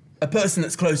person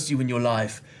that's close to you in your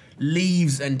life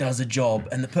leaves and does a job,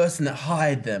 and the person that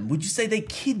hired them, would you say they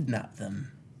kidnapped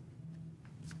them?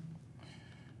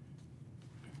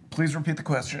 Please repeat the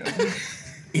question.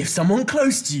 If someone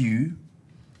close to you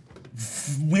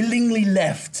willingly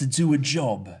left to do a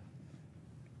job,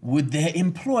 would their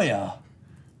employer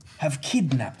have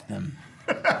kidnapped them?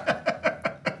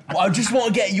 Well, I just want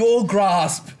to get your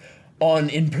grasp on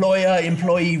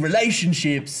employer-employee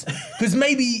relationships, because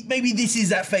maybe this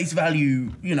is at face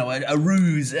value, a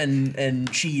ruse,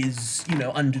 and she is,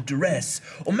 under duress,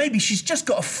 or maybe she's just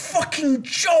got a fucking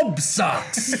job,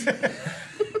 Sucks.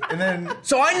 And then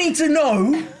So I need to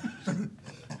know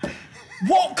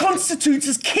what constitutes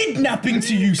as kidnapping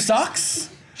to you, Sucks.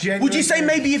 Would you say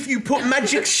maybe if you put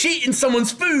magic shit in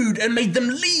someone's food and made them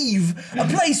leave a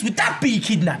place, would that be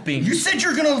kidnapping? you said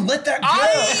you're gonna let that go.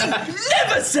 I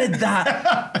never said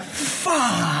that. Fuck.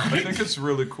 I think it's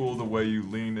really cool the way you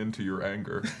lean into your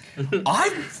anger.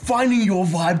 I'm finding your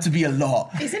vibe to be a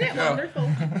lot. Isn't it wonderful?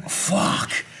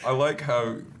 Fuck. I like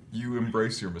how you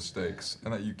embrace your mistakes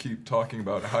and that you keep talking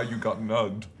about how you got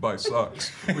nugged by Sucks,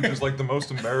 which is the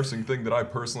most embarrassing thing that I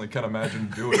personally can imagine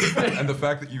doing. And the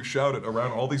fact that you shout it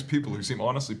around all these people who seem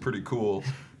honestly pretty cool,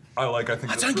 I think I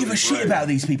that's don't give really a shit brave. about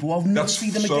these people. I'll never That's see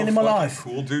them so again in my fucking life.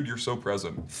 Cool, dude. You're so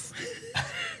present.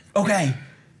 Okay.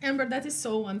 Amber, that is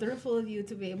so wonderful of you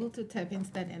to be able to tap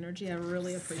into that energy. I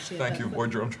really appreciate Thank that. you,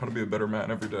 Voyager. I'm trying to be a better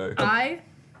man every day.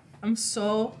 I'm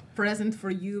so present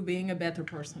for you being a better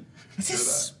person. Is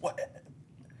this what?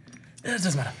 It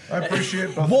doesn't matter. I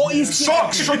appreciate both. What is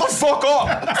Sucks? Shut the fuck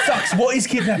up. Sucks? What is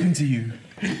kidnapping to you?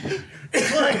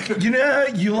 It's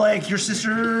your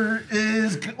sister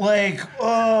is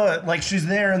she's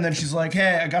there, and then she's like,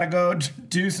 hey, I gotta go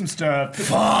do some stuff.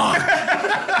 Fuck.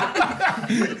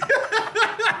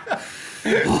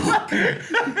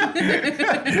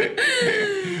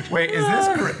 Wait, is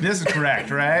this is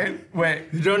correct, right? Wait.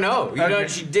 You don't know. You Okay. know,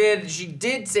 she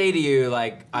did say to you,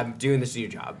 I'm doing this new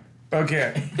job.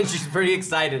 Okay. And she's pretty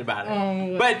excited about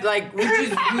it. But, which is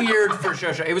weird for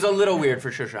Shoshana. It was a little weird for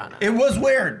Shoshana. It was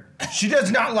weird. She does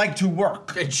not like to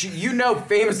work. And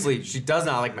famously, she does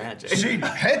not like magic. She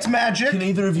hates magic. Can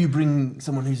either of you bring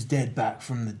someone who's dead back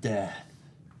from the dead?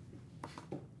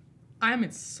 I'm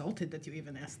insulted that you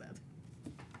even asked that.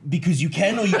 because you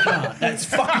can or you can't. That's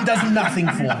fucking does nothing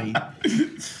for me.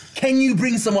 Can you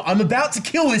bring someone? I'm about to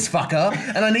kill this fucker,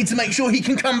 and I need to make sure he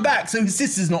can come back so his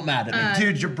sister's not mad at me.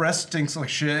 Dude, your breast stinks like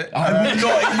shit. I will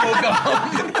not eat your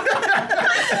gum.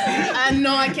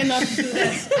 No, I cannot do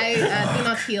that. I do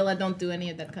not heal. I don't do any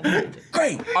of that kind of magic.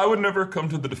 Great. I would never come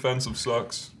to the defense of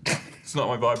Sucks. It's not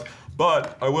my vibe.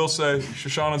 But I will say,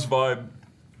 Shoshana's vibe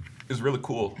is really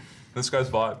cool. This guy's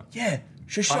vibe Yeah, kind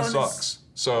Shoshana of sucks.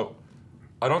 So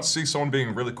I don't see someone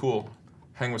being really cool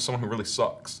hang with someone who really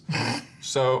sucks.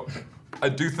 So I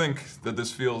do think that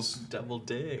this feels Double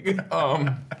dig.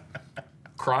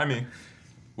 crimey,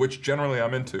 which generally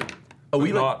I'm into. Are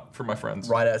we, but like, not for my friends.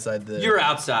 right outside the. You're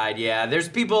outside, yeah. There's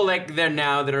people like there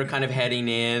now that are kind of heading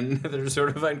in. They're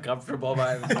sort of uncomfortable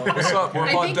by themselves. What's up? We're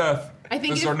I on think- death. I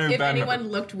think This is our new if band anyone member.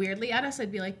 looked weirdly at us,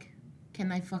 I'd be like,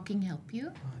 "Can I fucking help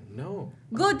you?" No.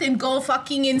 Good, then go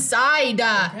fucking inside.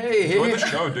 Hey, Enjoy the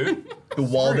show, dude.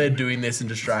 While they're doing this and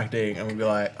distracting, I'm gonna be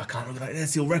like, I can't look like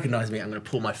this. He'll recognize me. I'm gonna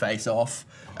pull my face off,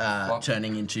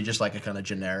 turning into just like a kind of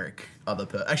generic other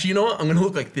person. Actually, you know what? I'm gonna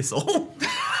look like Thistle.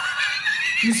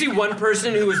 You see one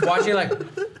person who was watching like,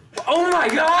 oh my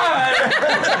god!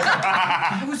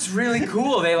 That was really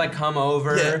cool. They like come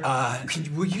over. Yeah,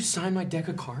 Will you sign my deck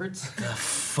of cards? The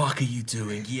fuck are you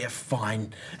doing? Yeah,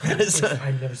 fine.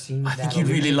 I've never seen I think you'd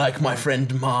really like my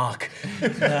friend Mark.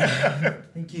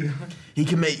 Thank you. He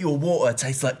can make your water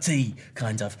taste like tea,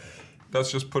 kind of.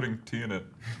 That's just putting tea in it.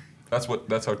 That's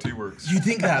how tea works. You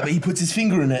think that, but he puts his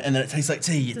finger in it and then it tastes like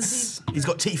tea. He's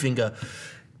got tea finger.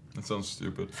 That sounds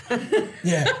stupid.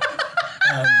 Yeah.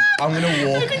 I'm gonna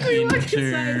walk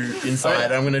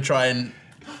inside. I'm gonna try and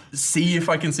see if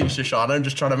I can see Shoshana and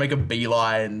just try to make a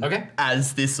beeline Okay.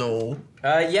 as Thistle.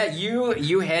 Yeah,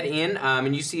 you head in,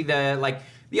 and you see the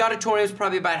auditorium is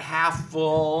probably about half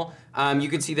full. You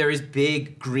can see there is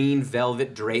big green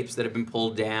velvet drapes that have been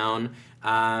pulled down,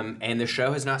 and the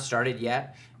show has not started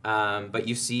yet. But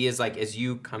you see as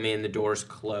you come in, the doors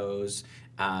close,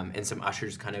 and some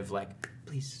ushers kind of like,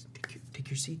 please take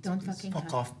your seats. Don't please." fucking Fuck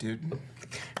touch. off, dude.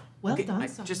 Well Okay, done, I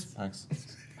son. just Thanks.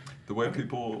 The way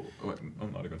people. Oh, wait,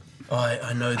 I'm not even.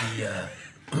 I know the.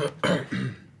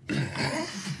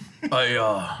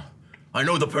 I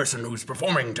know the person who's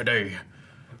performing today.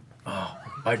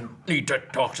 I need to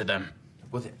talk to them.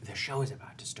 well, the show is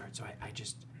about to start, so I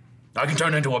just I can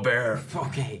turn into a bear.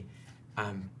 okay.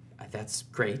 That's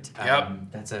great.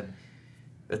 Yep.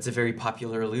 That's a very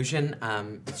popular illusion.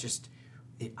 It's just.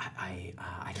 I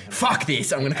don't know. Fuck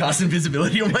this! I'm gonna cast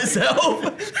invisibility on myself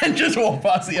and just walk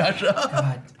past the usher.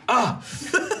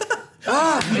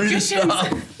 Magicians.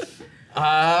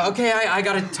 Okay, I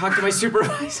gotta talk to my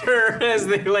supervisor as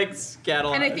they like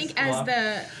scattle. And I think as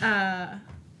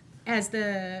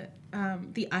the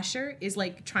usher is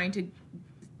like trying to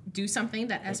do something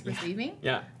that Esper's leaving.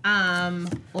 Yeah.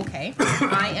 Okay.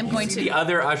 I am going The to.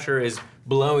 other usher is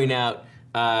blowing out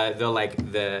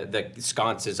the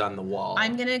sconces on the wall.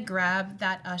 I'm gonna grab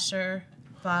that usher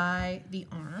by the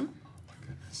arm.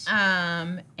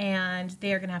 And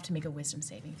they are gonna have to make a wisdom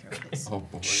saving throw. Please. Oh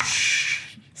boy.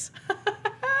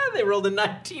 They rolled a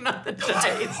 19 on the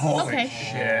dice. Okay.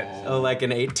 Shit. Oh, like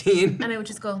an 18. And I would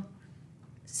just go,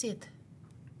 Sid,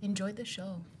 enjoy the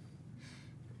show.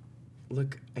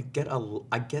 Look, I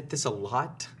get this a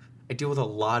lot. I deal with a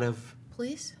lot of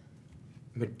Please?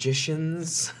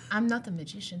 magicians. I'm not a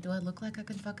magician. Do I look like I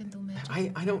can fucking do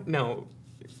magic? I don't know.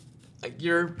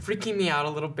 You're freaking me out a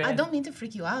little bit. I don't mean to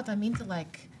freak you out. I mean to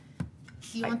like,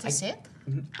 you want to I- sit?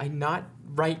 I'm not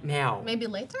right now. Maybe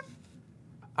later?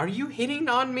 Are you hitting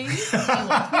on me? You want me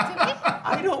to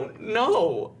I don't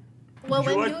know. be? Well,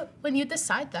 Would you when you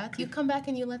decide that, you come back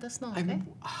and you let us know, okay?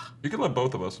 You can let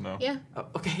both of us know. Yeah.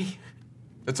 Okay.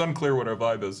 It's unclear what our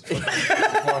vibe is.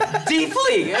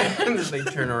 Deeply! And then they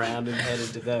turn around and head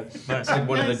into like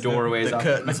one of the doorways. The off-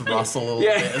 curtains rustle a little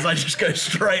Yeah. bit as I just go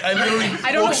straight. I literally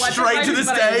I don't walk know what straight the to the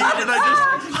fuck, stage but and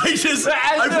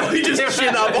I probably just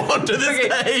chin up onto the Okay,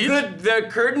 stage. the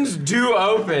curtains do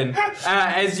open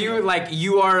as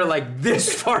you are like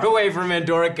this far away from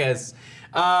Andoricus,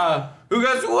 who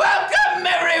goes, "Welcome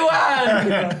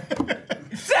everyone!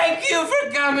 Thank you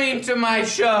for coming to my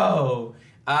show."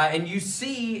 And you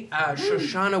see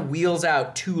Shoshana wheels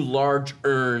out two large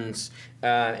urns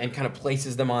and kind of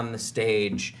places them on the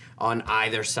stage on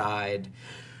either side.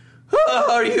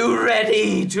 Are you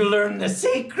ready to learn the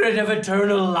secret of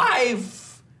eternal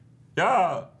life?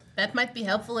 Yeah. That might be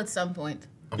helpful at some point.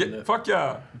 Yeah. Fuck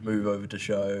yeah. Move over to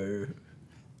show.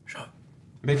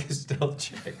 Make a stealth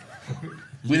check.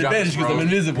 With got advantage this, because I'm bro.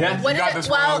 invisible. Yeah. What got is this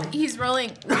it? While wrong. he's rolling,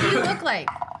 what do you look like?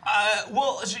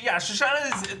 Shoshana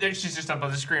is there. She's just up on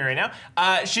the screen right now.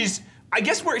 She's I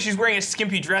guess she's wearing a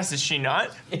skimpy dress, is she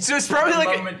not? So it's probably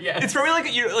like it's probably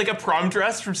like a prom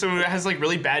dress from someone who has like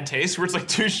really bad taste, where it's like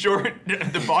too short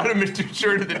at the bottom and too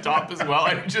short at the top as well,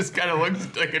 and it just kind of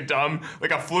looks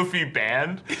like a fluffy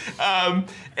band.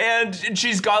 And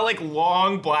she's got like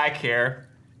long black hair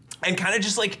and kind of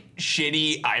just like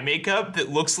shitty eye makeup that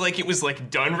looks like it was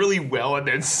like done really well and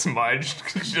then smudged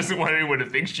because she doesn't want anyone to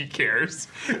think she cares.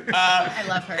 I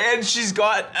love her. And she's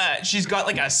got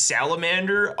like a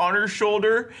salamander on her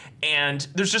shoulder, and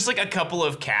there's just like a couple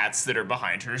of cats that are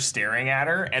behind her staring at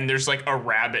her, and there's like a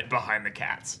rabbit behind the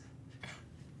cats.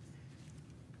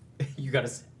 You got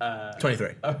a 23.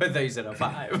 I thought you said a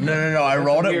 5. No. I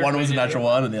rolled it. weird One was a way to natural do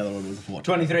it. 1, and the other one was a 4.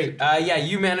 23. Yeah,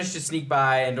 you managed to sneak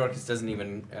by, and Dorcas doesn't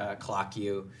even clock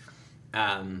you.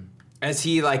 As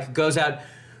he like goes out.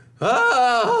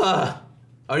 Ah,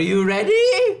 are you ready?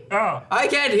 Yeah. I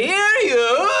can't hear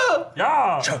you.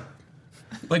 Yeah.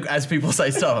 Like as people say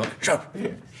stuff.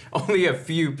 Only a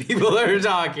few people are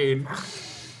talking.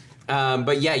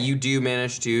 But yeah, you do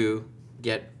manage to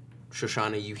get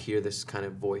Shoshana. You hear this kind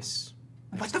of voice.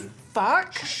 What the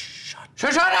fuck?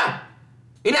 Shoshana!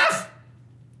 Enough!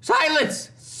 Silence!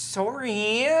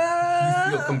 Sorry.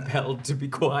 You feel compelled to be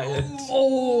quiet.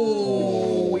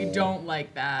 Oh, we don't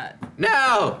like that.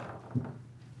 Now,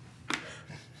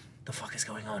 The fuck is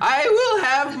going on? I will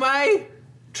have my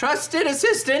trusted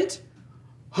assistant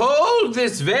hold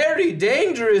this very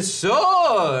dangerous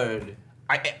sword.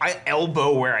 I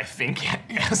elbow where I think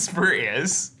Esper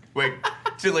is, like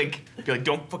to like be like,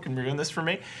 don't fucking ruin this for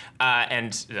me,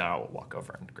 and then I'll walk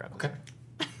over and grab it.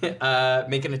 Okay.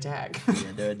 Make an attack. Do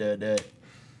it.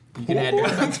 You can add your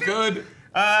That's good.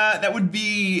 That would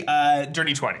be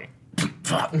dirty 20.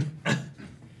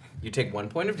 You take 1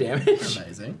 point of damage.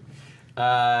 Amazing.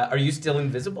 Are you still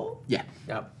invisible? Yeah.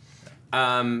 Yep.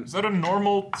 Is that a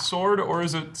normal sword or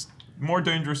is it more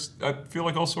dangerous? I feel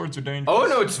like all swords are dangerous. Oh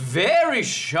no, it's very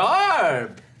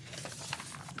sharp.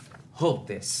 Hold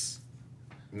this.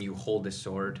 And you hold the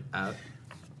sword out.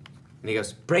 And he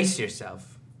goes, brace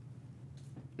yourself.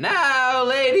 Now,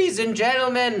 ladies and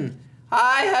gentlemen,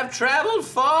 I have traveled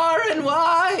far and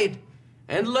wide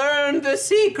and learned the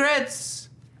secrets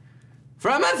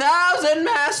from 1,000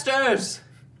 masters.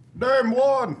 Name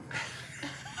one.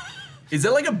 Is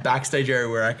there like a backstage area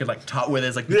where I could like where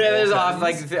there's like Yeah, there's more off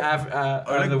like curtains?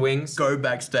 on the wings. Go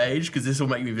backstage because this will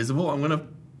make me visible. I'm gonna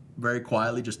very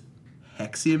quietly just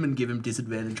hex him and give him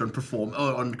disadvantage on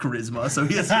on charisma, so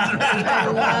he has disadvantage. I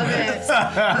love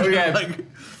it. Okay. Like,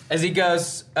 As he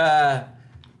goes, I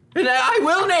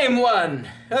will name one.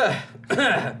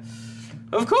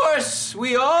 Of course,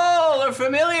 we all are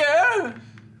familiar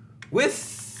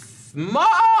with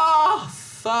Martha.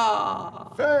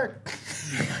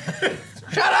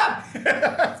 Shut up!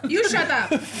 You shut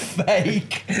up.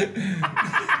 fake.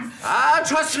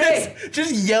 Trust me.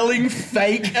 Just yelling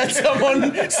fake at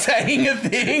someone saying a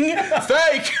thing.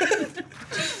 Fake.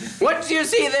 Once you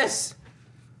see this,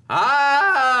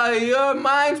 your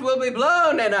minds will be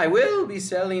blown, and I will be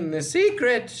selling the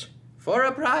secret for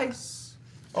a price.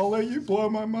 I'll let you blow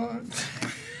my mind.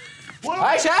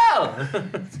 I shall.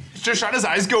 Shoshana's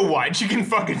eyes go wide. She can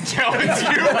fucking tell it's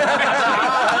you.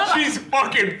 She's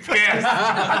fucking pissed.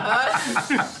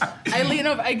 I lean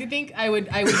over. I think I would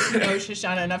know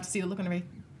Shoshana enough to see the look on her face.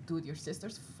 Dude, your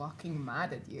sister's fucking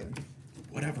mad at you.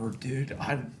 Whatever, dude.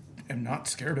 I am not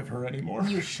scared of her anymore.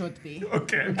 You should be.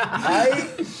 Okay.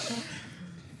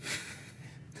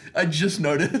 I just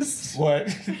noticed.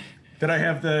 What? Did I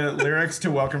have the lyrics to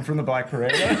Welcome from the Black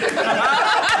Parade?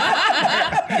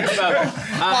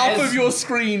 Half of your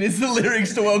screen is the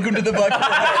lyrics to Welcome to the Black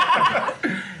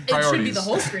Parade. It should be the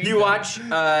whole screen. You watch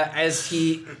as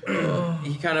he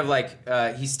kind of like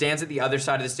he stands at the other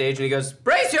side of the stage and he goes,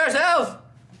 "Brace yourself!"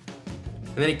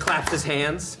 And then he claps his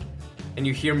hands, and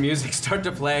you hear music start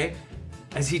to play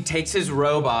as he takes his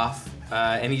robe off,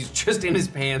 and he's just in his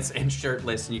pants and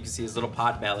shirtless, and you can see his little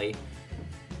pot belly.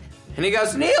 And he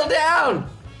goes, "Kneel down!"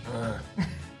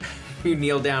 You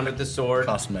kneel down with the sword,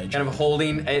 Custom mage. kind of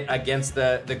holding it against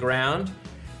the ground.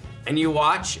 And you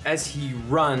watch as he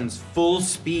runs full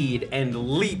speed and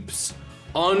leaps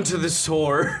onto the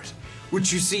sword,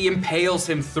 which you see impales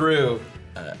him through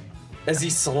as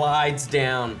he slides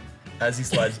down. As he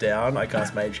slides down, I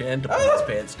cast Mage Hand to pull his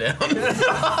pants down.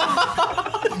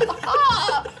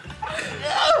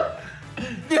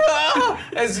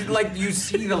 As like you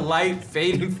see the light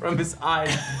fading from his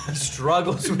eyes, he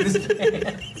struggles with his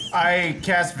hands. I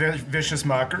cast Vicious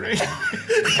Mockery.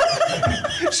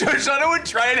 Shoshana would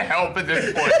try and help at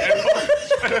this point.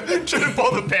 Trying to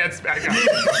pull the pants back up.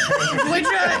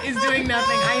 Voidra is doing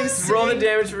nothing. I am sitting, Roll the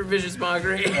damage for vicious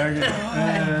mockery.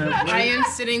 I am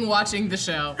sitting watching the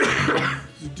show.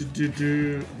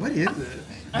 What is it?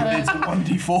 It's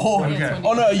 1d4. Okay.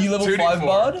 Oh no, are you level 5 2d4.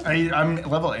 bard? I'm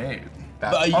level 8.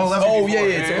 But are you, level oh 2d4. yeah,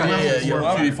 yeah,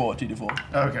 Yeah. yeah.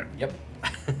 2d4. Okay. Yep.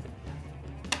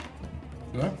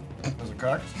 Those are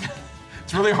cocked.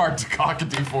 It's really hard to cock a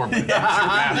D4, but But you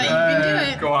can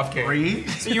do it. Go off, Kate. 3.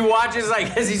 So you watch as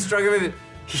like as he's struggling with it,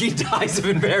 he dies of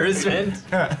embarrassment.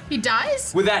 He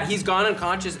dies? With that, he's gone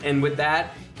unconscious, and with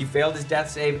that, he failed his death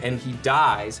save and he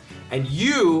dies. And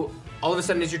you, all of a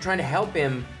sudden, as you're trying to help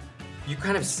him, you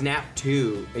kind of snap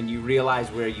to and you realize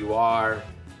where you are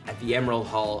at the Emerald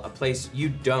Hall, a place you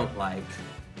don't like,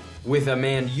 with a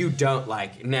man you don't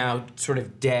like, now sort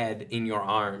of dead in your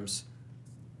arms.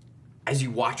 As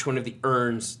you watch one of the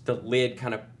urns, the lid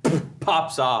kind of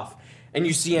pops off, and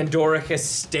you see Andoricus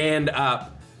stand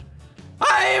up.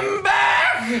 I'm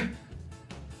back!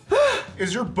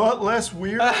 Is your butt less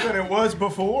weird than it was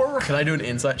before? Can I do an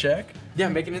insight check? Yeah,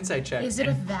 make an insight check. Is it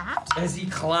a that? As he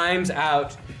climbs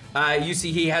out, you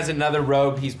see he has another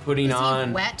robe he's putting Is on.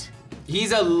 he wet?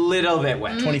 He's a little bit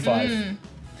wet. 25.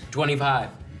 25.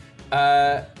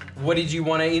 What did you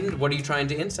want to? What are you trying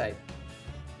to insight?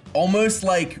 Almost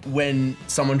like when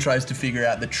someone tries to figure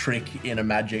out the trick in a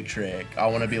magic trick, I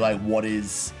want to be like, what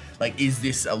is, like, is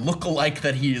this a lookalike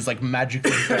that he is like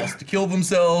magically forced to kill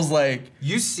themselves? Like,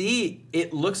 You see,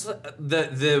 it looks like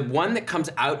the one that comes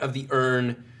out of the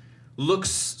urn looks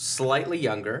slightly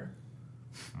younger,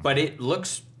 but it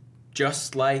looks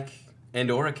just like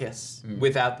Andoricus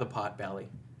without the pot belly.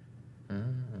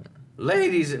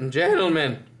 Ladies and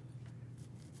gentlemen,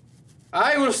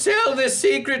 I will sell this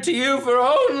secret to you for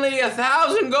only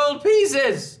 1,000 gold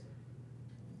pieces.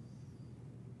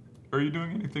 Are you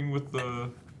doing anything with the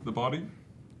body?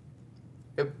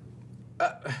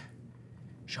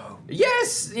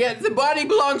 Yes, yeah, the body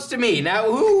belongs to me.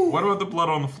 Now, who? What about the blood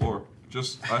on the floor?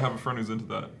 Just, I have a friend who's into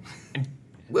that.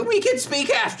 Well, we can speak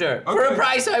after. For a Okay.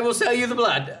 price, I will sell you the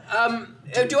blood.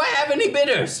 Do I have any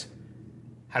bidders?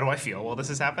 How do I feel while this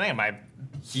is happening? Am I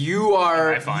You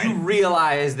are. Am I fine? You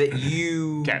realize that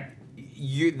you. okay?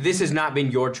 This has not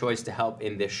been your choice to help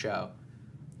in this show,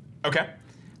 Okay.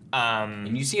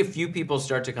 and you see a few people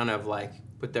start to kind of like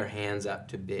put their hands up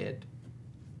to bid.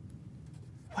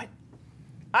 What?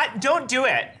 Don't do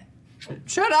it.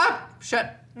 Shut up!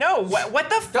 Shut. No. What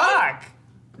the fuck?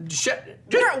 Shut.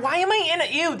 Why am I in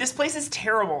it? Ew, this place is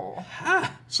terrible.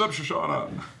 Sup,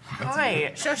 Shoshana?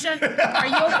 Hi.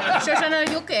 Shoshana, are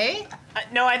you okay?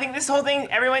 No, I think this whole thing,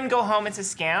 everyone go home, it's a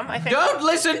scam. I think. Don't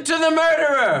listen to the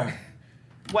murderer.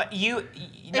 What,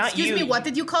 not Excuse you. me, what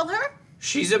did you call her?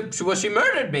 She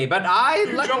murdered me, but I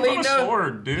Jump luckily on a know.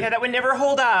 sword, dude. Yeah, that would never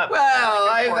hold up. Well,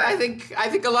 I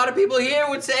think a lot of people here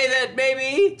would say that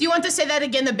maybe. Do you want to say that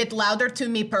again a bit louder to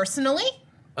me personally?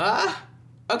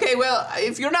 Okay, well,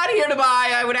 if you're not here to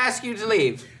buy, I would ask you to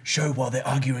leave. show while they're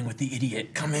arguing with the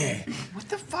idiot. Come here. What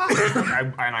the fuck?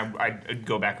 I'd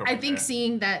go back over I think there.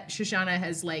 seeing that Shoshana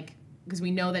has like, because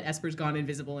we know that Esper's gone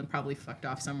invisible and probably fucked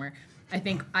off somewhere. I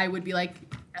think I would be like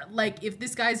if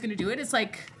this guy's gonna do it, it's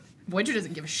like Voyager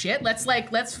doesn't give a shit. Let's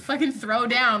fucking throw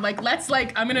down. I'm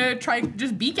gonna try and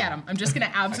just beak at him. I'm just gonna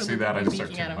I absolutely see that, I be just start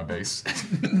beaking at taking my him. base.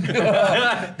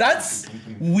 That's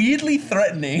weirdly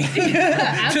threatening.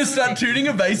 To start tuning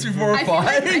a base before a I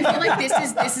feel fight. like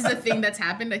this is a thing that's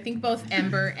happened. I think both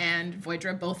Ember and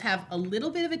Voidra both have a little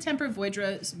bit of a temper.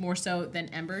 Voidra more so than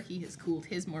Ember. He has cooled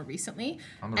his more recently.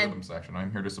 On the rhythm section,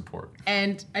 I'm here to support.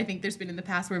 And I think there's been in the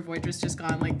past where Voidra's just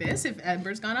gone like this if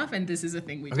Ember's gone off, and this is a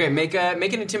thing we do. Okay, make an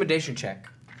intimidation check.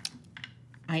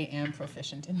 I am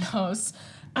proficient in those.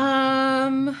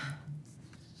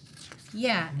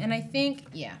 Yeah, and I think,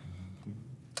 yeah.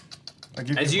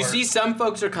 As you see, some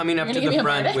folks are coming up You're to gonna the give me a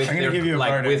front bardic? with I'm gonna give you their a like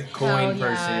bardic. with coin Hell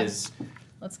yeah. purses,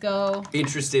 Let's go.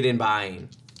 interested in buying.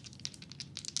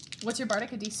 What's your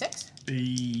bardic, a D6?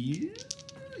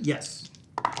 Yes.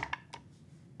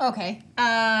 Okay,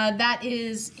 that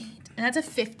is 8, and that's a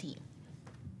 15.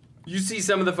 You see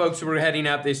some of the folks who are heading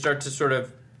up, they start to sort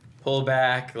of pull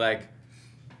back, like,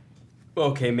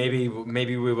 okay, maybe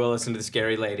we will listen to the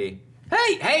scary lady.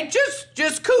 Hey,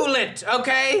 just cool it,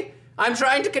 okay? I'm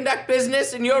trying to conduct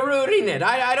business and you're ruining it.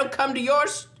 I don't come to your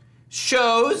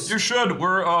shows. You should.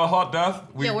 We're Hot Death.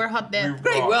 Yeah, we're Hot Death.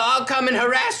 Great, well, I'll come and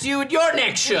harass you at your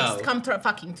next show. Please come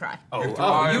fucking try.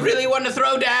 Oh, you really want to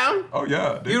throw down? Oh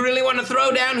yeah, dude. You really want to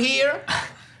throw down here?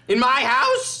 In my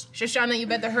house? Shoshana, you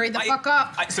better hurry the fuck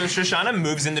up. So Shoshana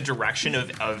moves in the direction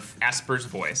of Esper's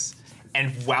voice,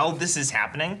 and while this is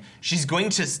happening, she's going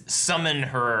to summon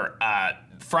her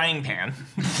frying pan,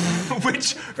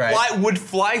 which would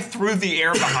fly through the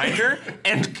air behind her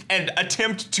and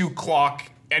attempt to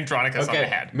clock Andronicus on the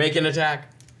head. Make an attack.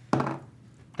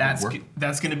 That's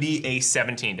going to be a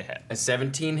 17 to hit. A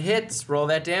 17 hits. Roll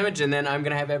that damage, and then I'm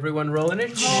gonna have everyone roll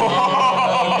initiative.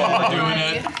 We're doing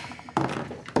it.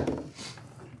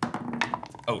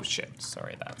 Oh shit!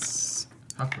 Sorry, that's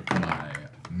How can I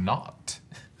not?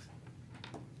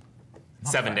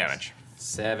 7 damage.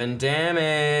 7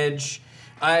 damage.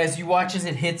 As you watch as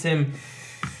it hits him.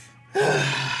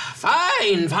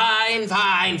 Fine.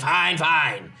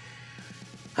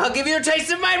 I'll give you a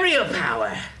taste of my real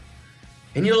power.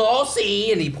 And you'll all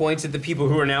see, and he points at the people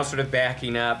who are now sort of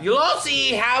backing up, you'll all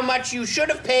see how much you should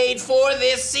have paid for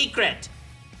this secret.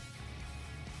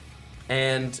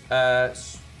 And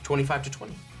 25 to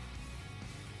 20.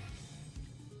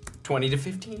 20 to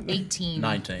 15. 18.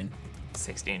 19.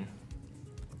 16.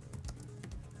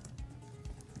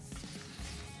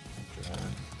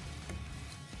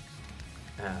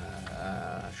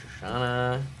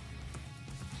 Shoshana.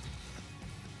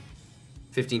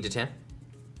 15 to 10.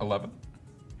 11.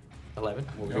 11.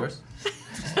 What was yours?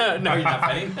 No, you're not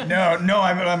fighting. No,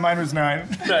 mine was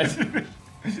 9. Nice. All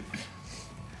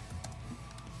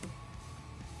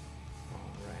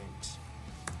right.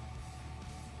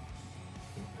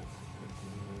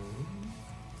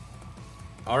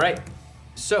 All right.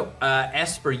 So,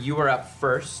 Esper, you are up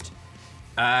first.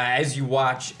 As you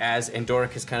watch as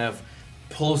Andoricus kind of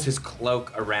pulls his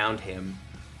cloak around him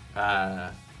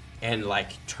and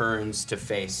like turns to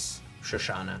face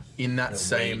Shoshana. In that The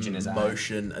same rage in his eye.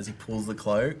 motion as he pulls the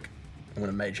cloak, I'm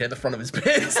gonna mage hand the front of his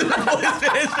pants and pull his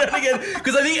pants down again.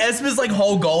 Because I think Esper's like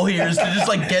whole goal here is to just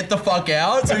like get the fuck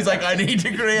out. So he's like, I need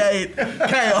to create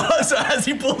chaos. So as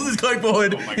he pulls his cloak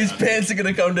forward, his pants are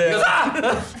gonna come down.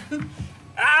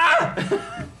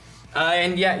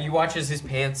 And yeah, you watch as his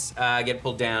pants get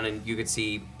pulled down, and you could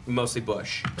see mostly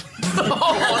bush.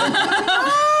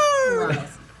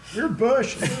 You're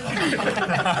Bush.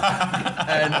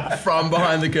 And from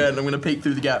behind the curtain, I'm gonna peek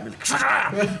through the gap, and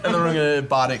then I'm gonna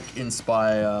bardic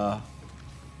inspire.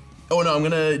 Oh no, I'm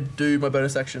gonna do my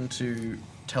bonus action to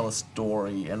tell a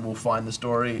story, and we'll find the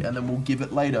story, and then we'll give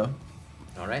it later.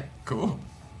 All right. Cool.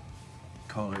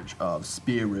 College of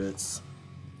Spirits.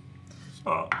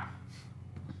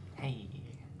 Hey.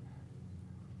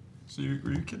 So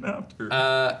were you kidnapped? Or?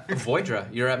 Voidra,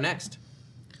 you're up next.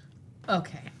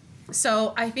 Okay.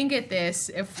 So I think at this,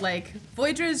 if like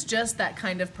Voidra is just that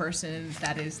kind of person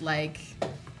that is like,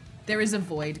 there is a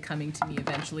void coming to me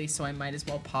eventually, so I might as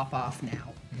well pop off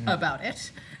now about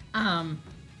it. And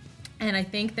I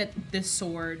think that the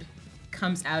sword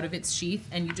comes out of its sheath,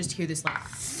 and you just hear this like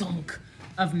thunk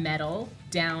of metal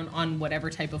down on whatever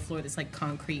type of floor, this like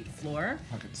concrete floor.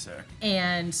 Fucking sick.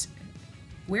 And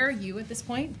where are you at this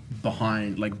point?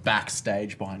 Behind, like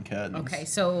backstage behind curtains. Okay,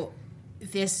 so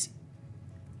this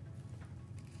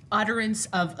utterance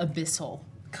of abyssal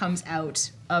comes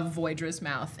out of Voidra's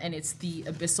mouth, and it's the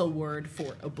abyssal word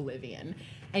for oblivion.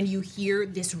 And you hear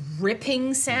this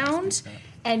ripping sound,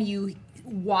 and you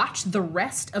watch the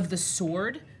rest of the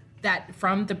sword that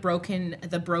from the broken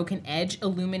edge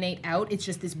illuminate out. It's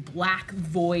just this black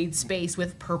void space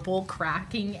with purple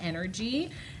cracking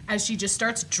energy as she just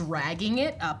starts dragging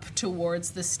it up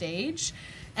towards the stage.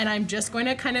 And I'm just going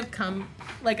to kind of come,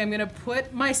 like I'm going to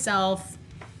put myself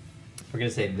We're gonna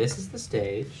say this is the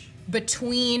stage.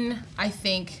 between, I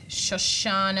think,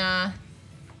 Shoshana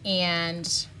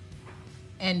and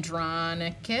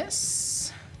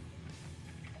Andronicus.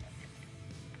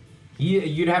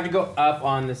 You'd have to go up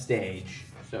on the stage,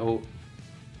 so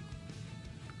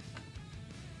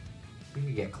you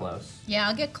could get close. Yeah,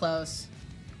 I'll get close.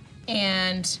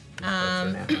 And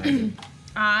Closer now, right?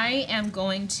 I am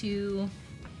going to...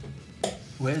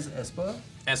 Where's Esper?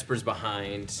 Esper's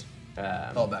behind.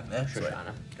 Oh, back there. Sweet.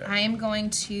 Shoshana. I'm going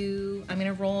to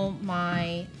roll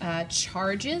my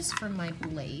charges for my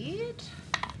blade.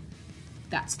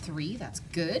 That's 3. That's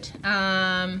good.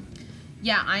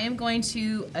 Yeah, I am going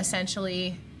to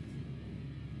essentially,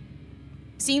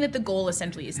 seeing that the goal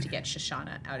essentially is to get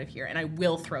Shoshana out of here, and I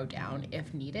will throw down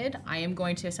if needed, I am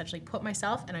going to essentially put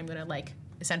myself, and I'm going to like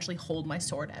essentially hold my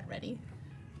sword at ready.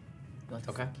 Let's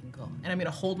Okay. fucking go. And I'm going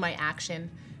to hold my action.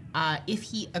 If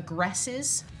he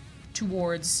aggresses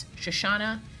towards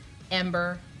Shoshana,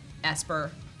 Ember, Esper,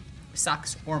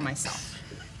 Sucks, or myself.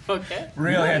 Okay.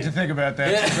 Really had to think about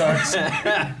that.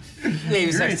 Sucks.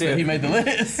 Maybe sex He too. made the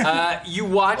list. You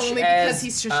watch Only as because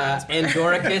he's Shoshana's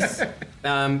Andoricus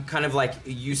kind of like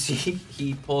you see,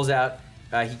 he pulls out.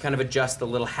 He kind of adjusts the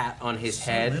little hat on his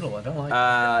head. Little, I don't like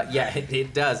Yeah,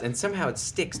 it does, and somehow it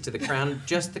sticks to the crown,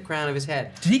 just the crown of his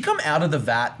head. Did he come out of the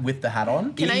vat with the hat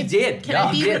on? Can He I did. Can Yeah,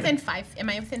 I he be did. within 5? Am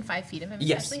I within 5 feet of him?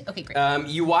 Yes. Essentially? Okay, great.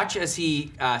 You watch as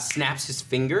he snaps his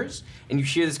fingers, and you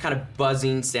hear this kind of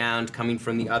buzzing sound coming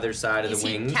from the other side of Is the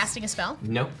he wings. casting a spell?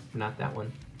 Nope, not that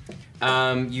one.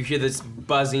 You hear this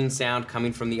buzzing sound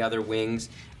coming from the other wings,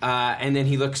 and then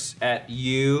he looks at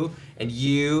you, and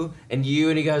you, and you,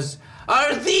 and he goes,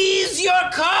 "Are these your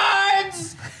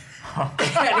cards?"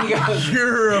 And he goes,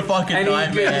 You're a fucking and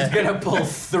nightmare. he's gonna pull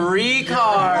 3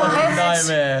 cards Fucking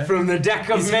nightmare. from the deck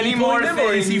of Is many he more pulling them,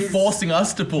 things. or is he forcing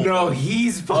us to pull? No,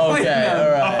 he's pulling Okay, them.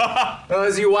 alright.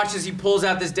 As you watch as he pulls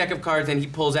out this deck of cards, and he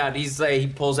pulls out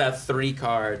 3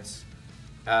 cards.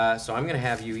 So I'm gonna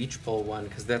have you each pull one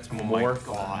because that's more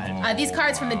fun. These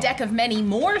cards from the deck of many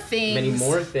more things. Many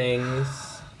more things.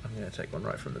 I'm gonna take one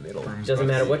right from the middle. Doesn't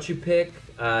matter what you pick.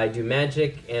 I do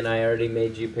magic, and I already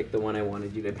made you pick the one I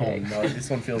wanted you to Oh pick. no, this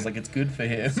one feels like it's good for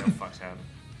him. Fucked up.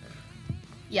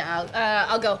 Yeah,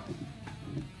 I'll go.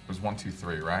 It was 1, 2,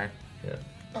 3, right?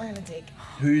 I'm gonna take.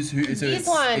 Who? So These it's,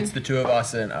 ones. it's the two of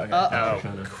us and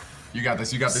okay. You got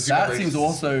this. You got this. You got That this. seems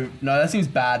also that seems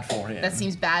bad for him. That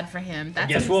seems bad for him.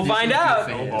 That's Guess we'll find out.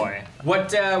 Oh Boy.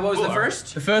 What was the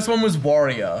first? The first one was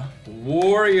warrior.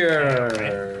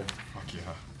 Warrior. Fuck yeah.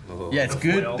 Yeah, it's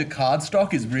good. foil. The card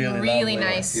stock is really really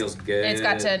lovely. nice. Feels good. And it's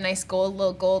got a nice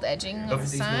little gold edging on the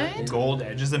side. Gold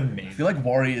edge is I amazing. feel like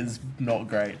warrior's not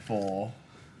great for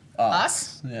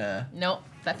Us? Yeah. Nope,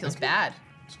 that feels bad.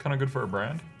 It's kind of good for a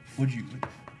brand. Would you?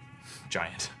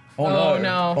 Giant. Oh, Oh, no.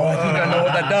 no. Oh, I think I know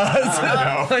what that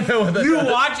does. I know what that You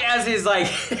does. watch as his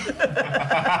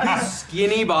his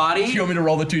skinny body. Do you want me to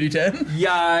roll the 2d10?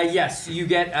 Yeah, yes, you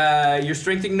get your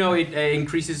strength. No, it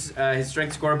increases his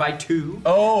strength score by 2.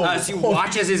 Oh. So you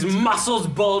watch as his muscles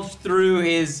bulge through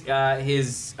his. But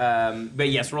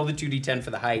yes, roll the 2d10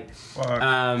 for the height.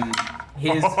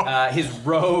 His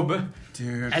robe,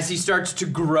 Dude. as he starts to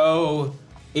grow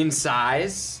in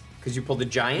size, because you pulled the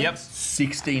giant. Yep.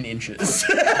 16 inches.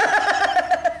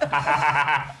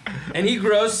 And he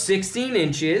grows 16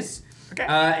 inches. Okay.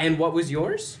 And what was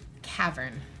yours?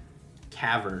 Cavern.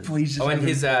 Cavern. Please just and have him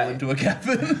his fall into a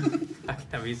cavern.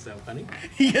 that'd be so funny.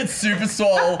 He gets super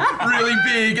swole, really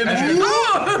big, and then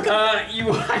You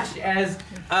watch as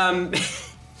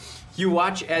you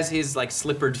watch as his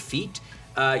slippered feet.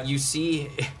 You see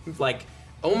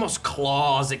almost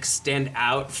claws extend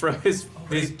out from his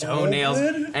toenails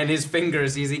open? and his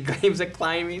fingers as he claims a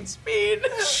climbing speed.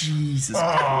 Jesus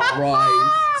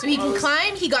Christ. So he can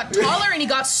climb, he got taller, and he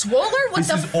got swoller? What This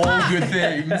the is fuck? all good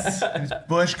things.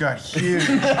 Bush got huge.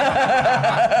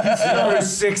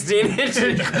 16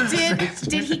 inches.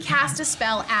 Did he cast a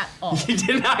spell at all? He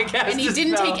did not cast. And he a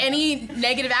didn't spell. take any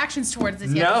negative actions towards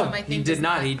this yet. so No, my he thing did does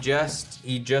not. He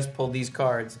just pulled these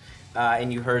cards,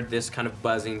 and you heard this kind of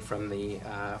buzzing from the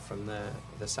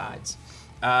sides.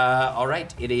 All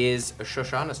right, it is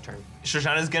Shoshana's turn.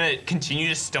 Shoshana's gonna continue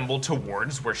to stumble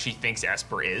towards where she thinks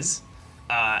Esper is,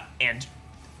 and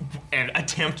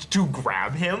attempt to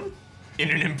grab him in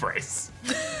an embrace.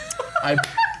 I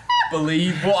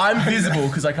believe. Well, I'm visible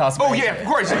because I cast. Oh Mage yeah, Hand. of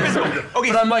course. Okay.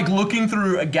 But I'm looking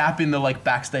through a gap in the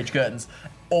backstage curtains,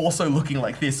 also looking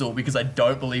like Thistle because I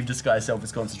don't believe disguise self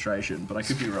is concentration, but I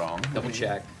could be wrong. Double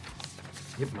check.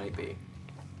 It might be.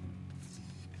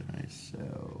 Okay, so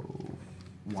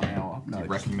 1 hour. No, He it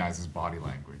just, recognizes body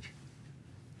language.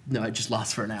 no, it just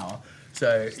lasts for an hour.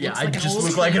 So yeah, looks I like an just old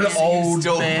look like an man. old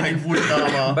Still man in like- wooden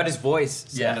armor. But his voice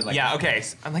Yeah. sounded like Yeah. Okay.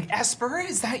 So I'm like, Esper,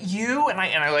 is that you? And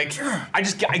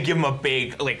I give him a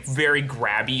big, very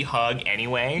grabby hug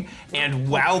anyway. And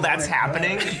while that's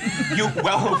happening, a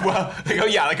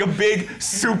big,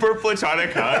 super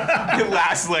platonic hug. It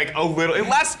lasts a little. It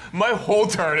lasts my whole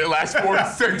turn. It lasts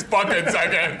 6 fucking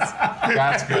seconds.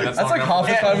 That's good. That's, That's long half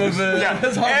the enough. time of the. Yeah,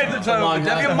 That's half the time long of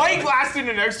the time. It might last in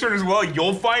the next turn as well.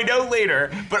 You'll find out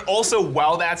later. But also,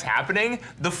 while that's happening,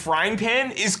 the frying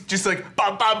pan is just ba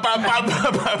ba ba ba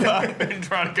ba ba ba,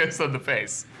 Andronicus on the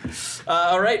face.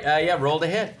 all right, roll to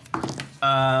hit.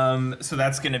 So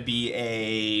that's gonna be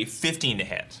a 15 to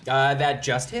hit. That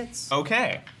just hits.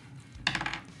 Okay.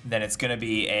 Then it's gonna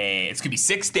be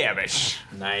 6 damage.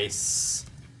 Nice.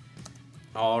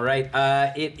 All right.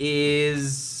 It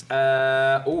is.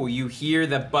 You hear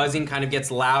the buzzing kind of gets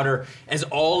louder as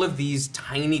all of these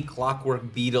tiny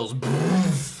clockwork beetles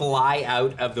fly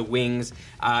out of the wings,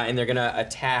 and they're gonna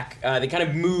attack. They kind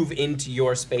of move into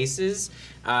your spaces,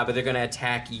 but they're gonna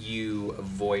attack you,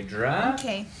 Voidra.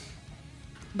 Okay.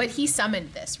 But he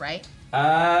summoned this, right?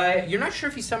 You're not sure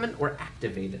if he summoned or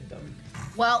activated them.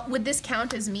 Well, would this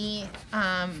count as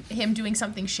him doing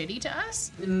something shitty to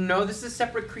us? No, this is a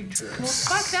separate creature. Well,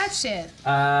 fuck that shit.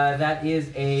 That is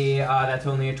that's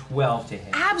only a 12 to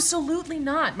hit. Absolutely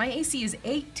not. My AC is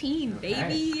 18,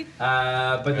 baby.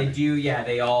 But they do,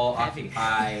 they all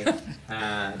occupy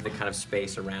the kind of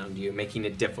space around you, making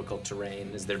it difficult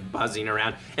terrain as they're buzzing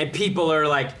around. And people are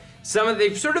like,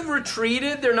 they've sort of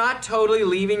retreated. They're not totally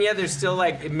leaving yet. They're still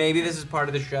like, maybe this is part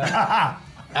of the show.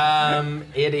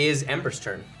 It is Ember's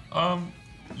turn.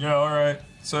 Yeah, alright.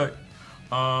 Sick.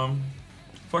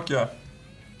 Fuck yeah.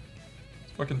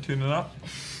 Fucking tune it up.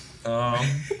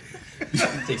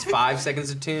 It takes 5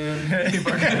 seconds to tune.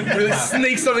 Really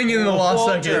sneak something in the last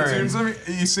second. Tunes him,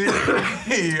 you see,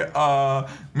 he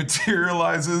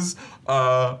materializes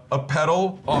a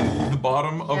pedal off the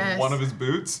bottom of one of his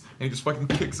boots, and he just fucking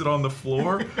kicks it on the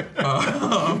floor,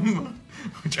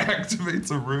 which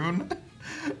activates a rune.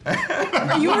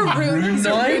 Your rune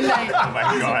knight. Oh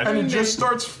my god. And he just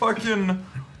starts fucking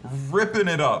ripping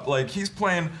it up. Like he's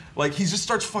playing, like he just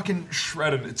starts fucking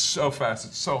shredding. It's so fast,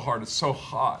 it's so hard, it's so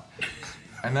hot.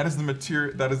 And that is the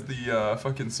material, that is the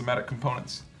fucking somatic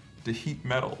components to heat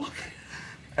metal.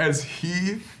 As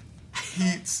he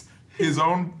heats his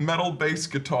own metal bass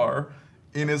guitar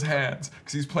in his hands,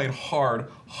 because he's playing hard,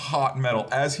 hot metal.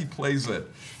 As he plays it,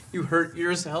 You hurt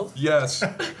yourself? yes,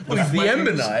 The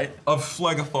Ember Knight. of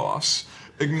Phlegothos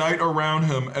ignite around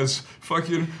him as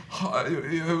fucking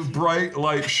bright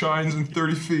light shines in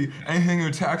 30 feet. Anything who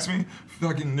attacks me,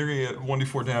 fucking they're gonna get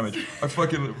 1d4 damage. I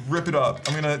fucking rip it up.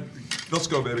 Let's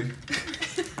go, baby.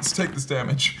 Let's take this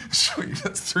damage. Sweet,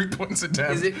 that's 3 points of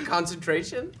damage. Is it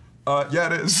concentration? Yeah,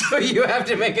 it is. So you have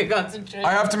to make a concentration.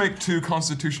 I have to make 2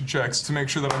 constitution checks to make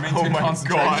sure that I maintain my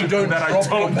concentration. God. That I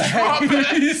don't drop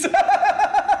it.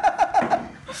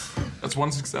 That's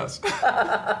 1 success.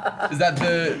 Is that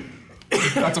the...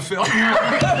 That's a failure.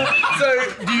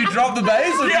 So, do you drop the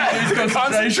base or do you lose The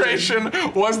concentration?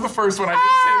 concentration was the first one. I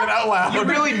didn't say that out loud. You're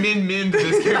really min to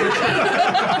this character.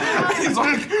 He's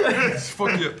like,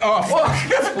 fuck you. Oh, fuck.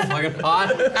 Fucking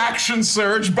hot. Action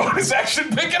surge, bonus action,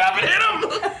 pick it up and hit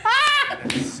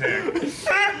him. Sick.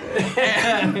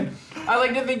 I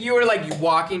like to think you were like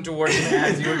walking towards him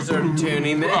as you were sort of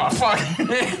tuning it. Oh, fuck.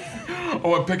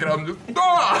 Oh, I pick it up and just,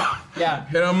 Yeah.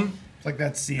 hit him. It's like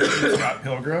that scene from Scott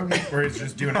Pilgrim where he's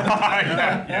just doing it.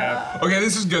 Yeah. Okay,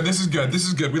 this is good.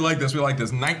 We like this.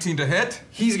 19 to hit.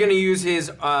 He's gonna use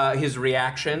his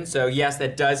reaction. So yes,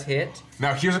 that does hit.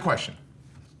 Now, here's a question.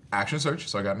 Action search,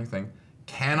 so I got anything.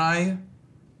 Can I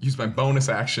use my bonus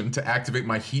action to activate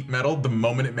my heat metal the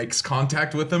moment it makes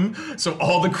contact with him? So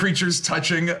all the creatures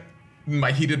touching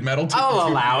my heated metal take I'll the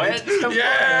 2 allow damage? it.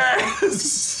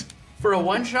 Yes! For a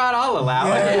one shot, I'll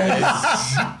allow it.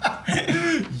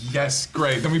 Yes,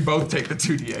 great. Then we both take the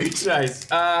 2d8. Nice.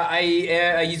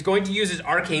 He's going to use his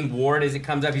arcane ward as it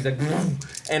comes up. He's like,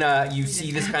 and you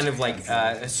see this kind of like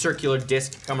a circular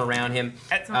disc come around him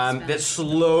that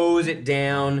slows it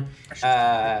down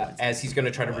as he's going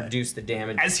to try to reduce the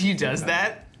damage. As he does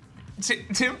that,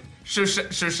 Tim,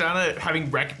 Shoshana,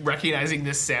 recognizing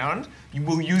this sound, you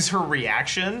will use her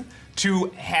reaction to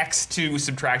hex to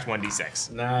subtract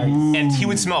 1d6. Nice. And he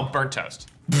would smell burnt toast.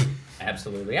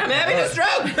 Absolutely. I'm having a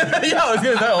stroke. Yeah, I was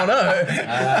gonna say, oh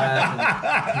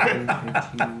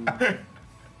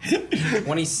no.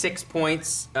 26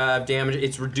 points of damage.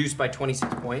 It's reduced by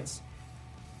 26 points.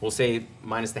 We'll say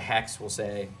minus the hex. We'll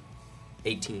say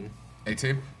 18.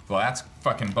 18? Well, that's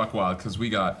fucking buck wild because we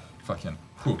got fucking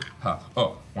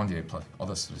 1d8 plus all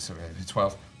this is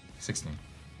 12, 16,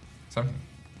 17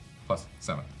 plus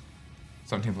 7.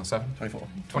 17 plus 7?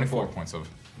 24 points of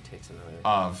He takes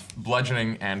another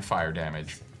bludgeoning and fire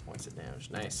damage. points of damage.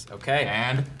 Nice. Okay.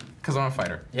 And because I'm a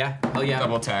fighter, Yeah. Oh yeah.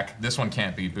 double attack. This one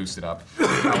can't be boosted up.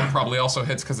 That one probably also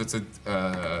hits because it's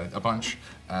a bunch.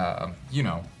 You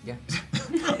know. Yeah.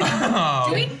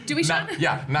 Do we Sean?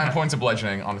 Yeah, 9 points of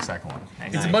bludgeoning on the second one.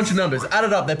 It's a bunch of numbers.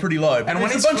 Added up, they're pretty low. And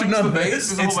when it's he a bunch of swings the numbers.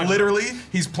 bass, it's literally,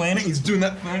 he's playing it, he's doing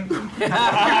that thing.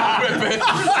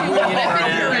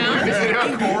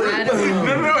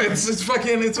 No, it's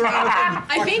fucking, it's around.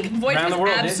 I think Void Around was the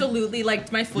world, dude. absolutely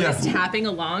like my foot is Yeah. tapping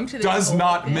along to this. Does whole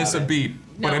not thing. miss a beat,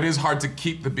 but No. it is hard to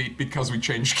keep the beat because we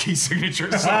change key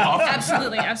signatures so often.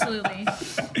 Absolutely, absolutely.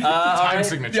 Time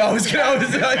signature. Yeah, I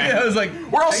was like,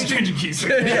 We're also changing keys.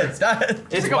 yes, that.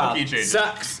 It's a couple wild. key changes.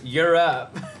 Sucks. You're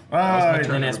up.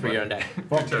 And Esper, you're on deck.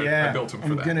 Fuck yeah. I built him for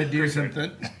I'm that. gonna do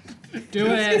something. Do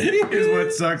it. Here's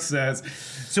what Sucks says.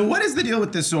 So what is the deal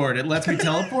with the sword? It lets me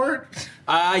teleport?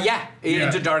 Yeah.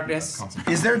 Into darkness.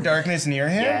 Is there darkness near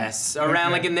him? Yes.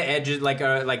 Around like in the edges, You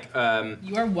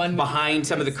are one. behind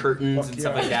some of the curtains and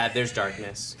stuff like that. There's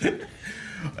darkness.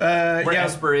 Where yeah.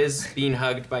 Esper is being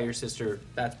hugged by your sister.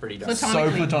 That's pretty dark.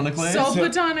 So platonically. So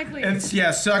platonically. And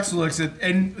Sux looks at,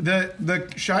 and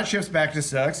the shot shifts back to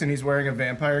Sux, and he's wearing a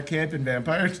vampire cape and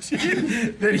vampire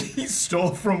teeth that he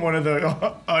stole from one of the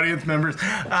audience members.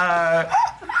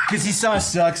 Because he saw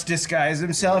Sux disguise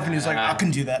himself, and he was like, I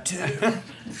can do that too.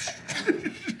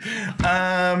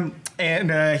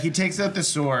 And he takes out the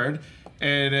sword,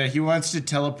 and he wants to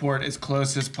teleport as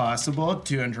close as possible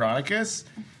to Andronicus.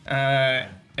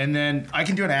 And then I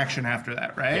can do an action after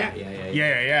that, right?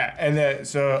 Yeah. And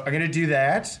so I'm gonna do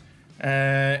that,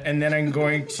 and then I'm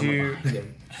going to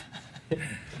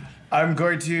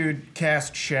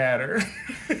cast Shatter.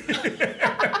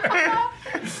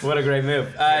 What a great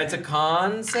move. It's a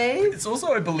con save. It's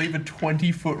also, I believe, a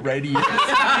 20-foot radius.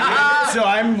 So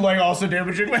I'm like also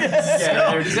damaging myself.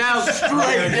 Yeah, there's now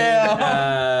Straight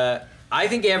down. I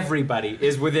think everybody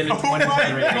is within a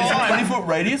 20-foot radius. Is it 20-foot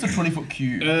radius or 20-foot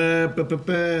cube?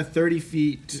 30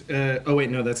 feet. Oh wait,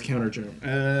 no, that's counter germ.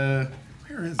 Where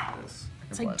is this?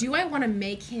 It's like, do I want to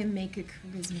make him make a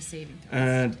charisma saving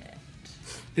throw?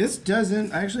 This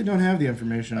doesn't. I actually don't have the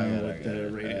information on what the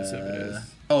radius of it is.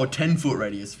 Oh, 10-foot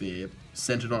radius sphere,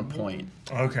 centered on a point.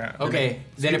 Okay. Okay,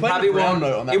 then you it played probably the brown won't.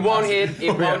 note on that It won't pass. hit.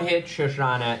 It won't hit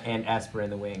Shoshana and Esper in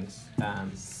the wings,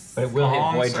 but it will hit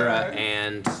Con Voidra save.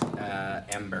 and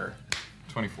Ember.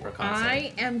 24. For a con save.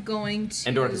 I am going to.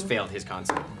 Andoricus failed his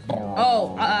concept.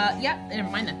 Oh, yeah. Never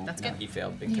mind then. That's good. He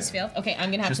failed. Big He's time. failed. Okay,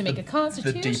 I'm gonna have Just to make a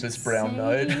Constitution. the deepest brown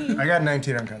node. save. I got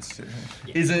 19 on Constitution.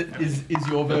 Is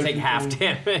your version? Take half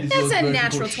damage. is That's yours a version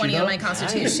natural called 20 on my Shiva?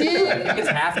 Constitution. I think it's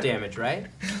half damage, right?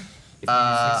 If you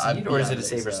succeed, or is it a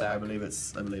save or I save? believe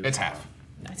it's. It's half.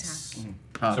 That's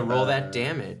So roll that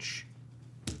damage.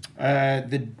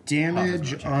 The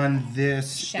damage on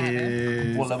this Shatter.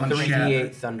 is What level?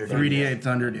 3d8 thunder damage. 3d8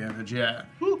 thunder damage. Yeah.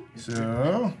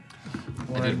 So.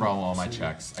 I did roll all my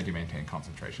checks. I do maintain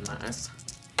concentration. Nice.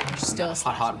 still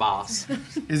Hot boss.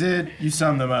 Is it? You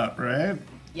sum them up, right?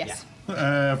 Yes.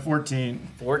 14.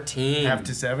 14. Half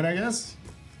to 7, I guess.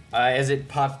 As it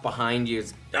pops behind you,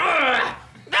 it's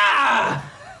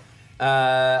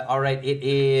all right, it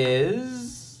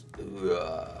is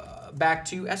back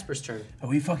to Esper's turn. Are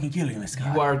we fucking killing this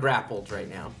guy? You are grappled right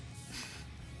now,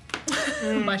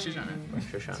 By Shoshana.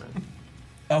 Shoshana.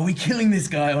 Are we killing this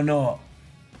guy or not?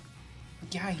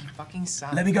 Yeah, he fucking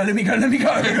sucks. Let me go. I'd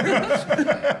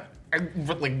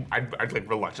like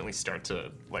reluctantly start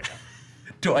to like.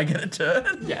 Do I get a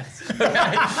turn? Yes.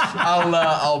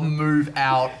 I'll move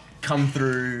out, come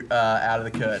through out of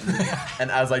the curtain,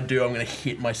 and as I do, I'm gonna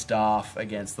hit my staff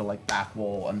against the back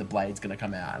wall, and the blade's gonna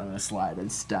come out, and I'm gonna slide and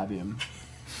stab him.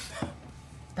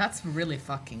 That's really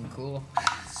fucking cool.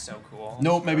 So cool.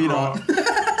 Nope, maybe not.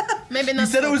 Maybe You not.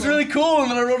 said so it was cool. really cool,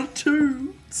 and then I rolled a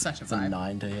 2. Such a It's a vibe.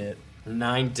 9 to hit.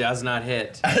 9 does not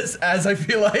hit. As I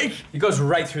feel like, It goes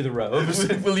right through the robes.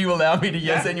 will you allow me to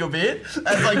yes in your bit?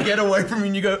 As I get away from you,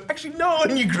 and you go, actually no,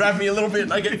 and you grab me a little bit,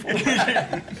 and I get pulled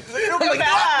back. I'm like,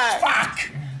 fuck!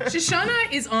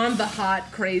 Shoshana is on the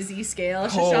hot, crazy scale.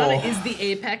 Shoshana Oh. is the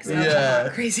apex of the Yeah.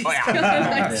 hot, crazy Oh, yeah.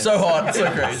 scale. So hot, so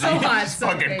crazy. So hot, so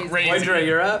Fucking crazy. crazy. Voidra,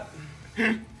 you're up.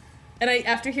 And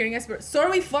after hearing Esper, so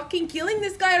are we fucking killing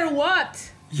this guy or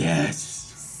what? Yes.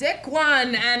 Sick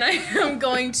one. And I am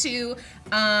going to,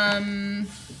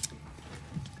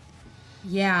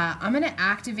 yeah, I'm gonna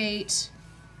activate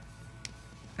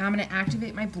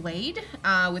my blade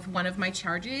with one of my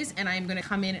charges, and I'm gonna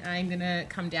come in and I'm gonna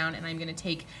come down and I'm gonna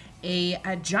take a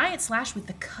giant slash with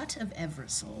the Cut of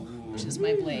Eversoul, which is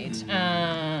my blade.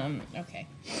 Okay.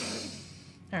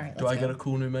 All right. Do I get a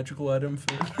cool new magical item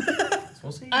for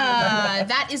We'll see.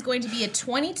 That is going to be a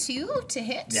 22 to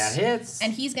hit. That hits.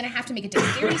 And he's gonna have to make a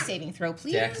dexterity saving throw,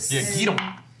 please. Dex. Yeah, get him.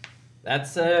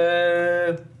 That's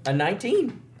a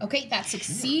 19. Okay, that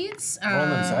succeeds. Roll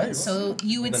them saves. So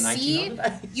you would the 19 see, on the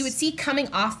dice. you would see coming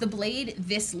off the blade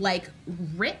this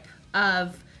rip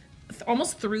of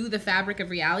almost through the fabric of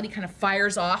reality, kind of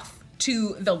fires off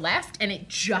to the left, and it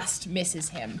just misses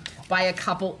him by a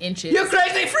couple inches. You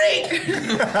crazy freak!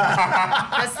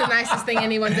 That's the nicest thing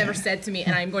anyone's ever said to me,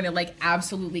 and I'm going to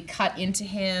absolutely cut into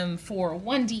him for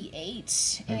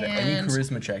 1d8 any and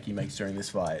charisma check he makes during this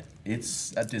fight?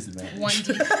 It's at disadvantage.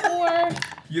 1d4.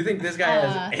 You think this guy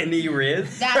has any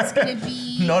riz? That's going to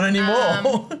be Not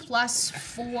anymore. plus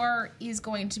 4 is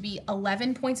going to be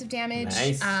 11 points of damage.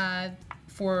 Nice.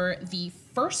 For the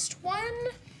first one,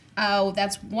 oh,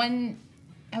 that's one.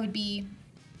 That would be.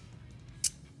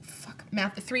 Fuck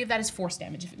math. The 3 of that is force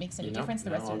damage. If it makes any difference, the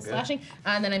rest all of it is good. slashing.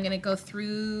 And then I'm going to go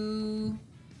through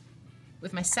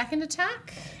with my second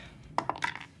attack.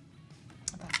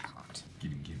 That's cocked.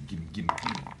 Get him.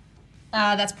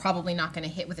 That's probably not going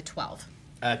to hit with a 12.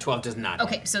 12 does not.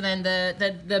 Okay, so then the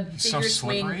So bigger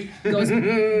swing slippery. goes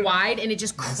wide and it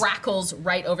just crackles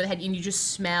right over the head, and you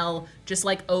just smell just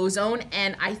like ozone.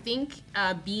 And I think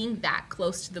being that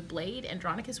close to the blade,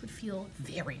 Andronicus would feel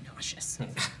very nauseous.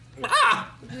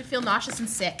 He would feel nauseous and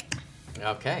sick.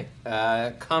 Okay.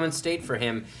 Common state for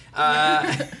him.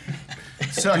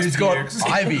 Sucks, He's got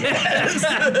Peter. IBS.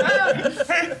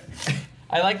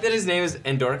 I like that his name is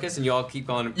Andoricus, and you all keep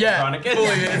calling him Yeah, Andronicus. fully,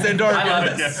 it's Andoricus. I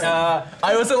love it.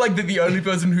 I also like that the only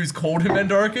person who's called him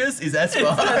Andoricus is Esper.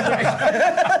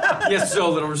 He has so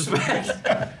little respect.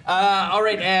 All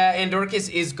right, Andoricus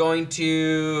is going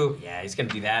to. Yeah, he's going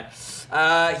to do that.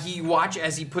 He watch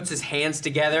as he puts his hands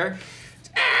together,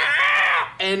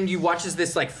 and you watch as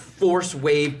this like force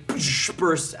wave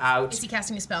bursts out. Is he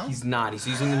casting a spell? He's not. He's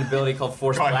using an ability called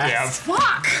Force God Blast.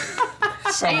 Fuck!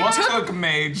 Someone took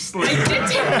Mage Sleep. Did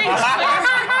take me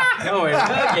Oh, wait,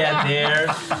 we'll get there.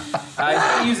 He's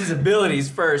going to use his abilities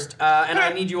first, and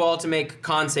I need you all to make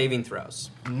con saving throws.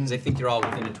 Because I think you're all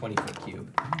within a 20-foot cube.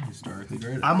 Historically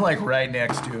great. I'm like right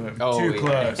next to him. Too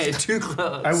yeah. close. Too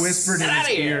close. I whispered in Get his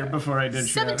outta here. ear before I did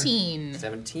shatter. 17.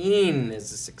 17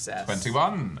 is a success.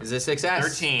 21. Is a success.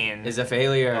 13. Is a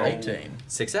failure. 18.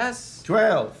 Success.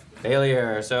 12.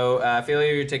 Failure. So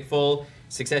failure, you take full.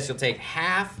 Success, you'll take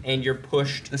half, and you're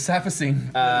pushed. The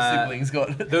Sapacine siblings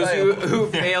got Those who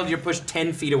failed, you're pushed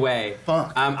 10 feet away.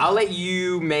 Fuck. I'll let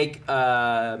you make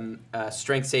a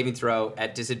strength saving throw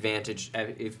at disadvantage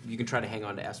if you can try to hang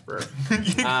on to Esper.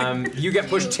 You get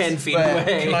pushed 10 feet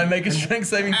away. Can I make a strength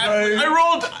saving throw?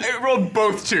 I rolled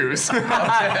both twos.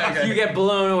 Okay. You get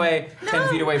blown away 10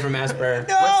 feet away from Esper.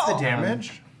 What's the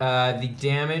damage? The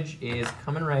damage is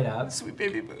coming right up. Sweet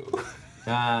baby boo.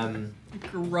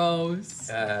 Gross.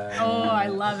 Oh, I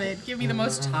love it. Give me the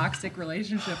most toxic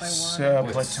relationship I want. So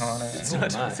platonic. It's not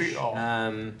toxic at all.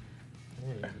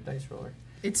 Dice roller.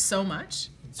 It's so much.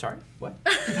 Sorry, what?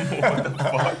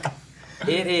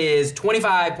 It is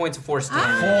 25 points of force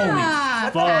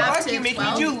damage. Fuck, you make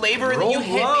me do labor and then Roll you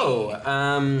hit me.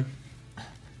 low.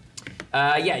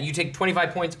 Yeah, you take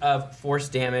 25 points of force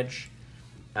damage,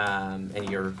 and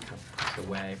you're pushed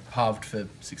away. Halved for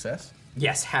success.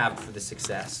 Yes, halved for the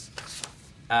success.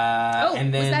 Oh,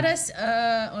 and then, was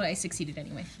that I succeeded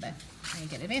anyway, but I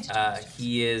get advantage.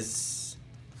 he is.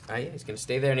 Yeah, he's gonna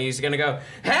stay there, and he's gonna go.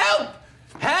 Help!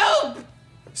 Help!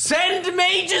 Send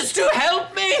mages to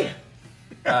help me!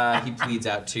 He pleads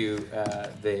out to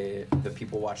the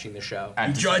people watching the show.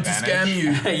 At He tried to scam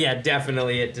you. Yeah,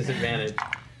 definitely at disadvantage.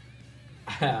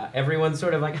 Everyone's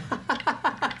sort of like,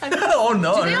 Oh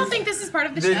no. Do they all think this is part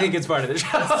of the they show? think it's part of the show.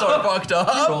 so fucked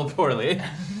up. Rolled poorly.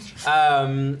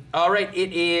 All right,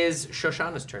 it is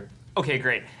Shoshana's turn. Okay,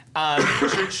 great.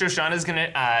 Shoshana's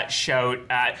gonna shout,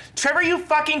 Trevor, you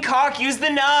fucking cock, use the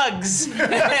nugs!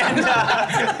 and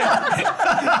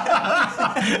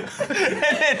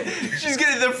she's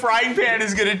gonna, the frying pan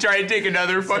is gonna try and take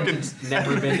another fucking,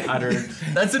 Never been uttered.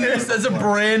 That's a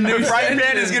brand new the frying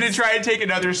pan sentence. is gonna try and take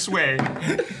another swing.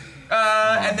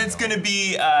 And that's gonna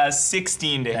be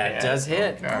 16 to hit. That does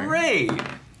hit. Great.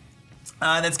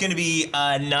 That's going to be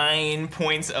 9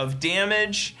 points of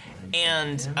damage,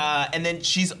 and then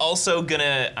she's also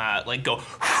gonna like go,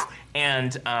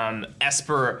 and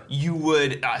Esper, you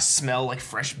would smell like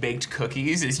fresh baked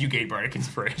cookies as you gain bardic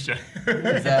inspiration.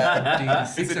 Is that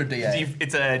D6 or D8?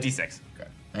 It's a D6.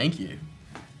 Thank you.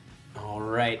 All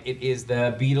right, it is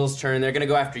the Beatles' turn. They're gonna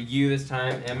go after you this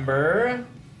time, Ember.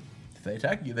 If they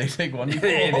attack you, they take 1d4.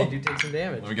 they do take some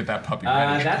damage. Let me get that puppy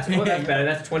ready. That's better.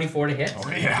 That's 24 to hit.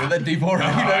 Yeah. With that D4,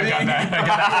 I got that. I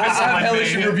got Let's have that.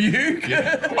 hellish rebuke.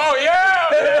 Oh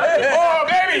yeah! Oh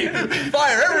baby!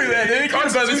 Fire everywhere, dude.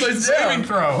 Constitution saving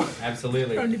throw.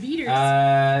 Absolutely. From the beaters.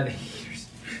 The heaters.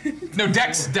 No,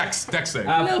 Dex save.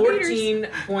 14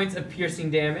 points of piercing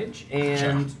damage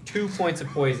and 2 points of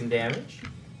poison damage.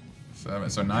 7,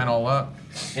 so 9 all up.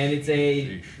 And it's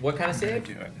a what kind of save?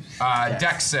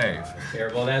 Dex save.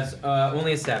 Terrible. That's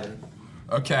only a 7.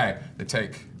 Okay, they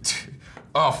take.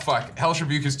 Oh fuck! Hellish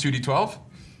Rebuke is 2d12.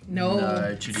 no.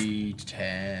 No,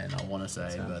 2d10, I want to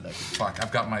say, but that could... Fuck!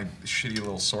 I've got my shitty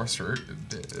little sorcerer.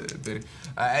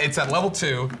 It's at level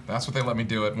 2. That's what they let me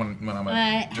do it when I'm a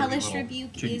dirty Hellish little-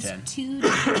 Rebuke is 2d10.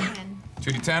 2d10.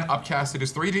 2d10. Upcasted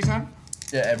is 3d10.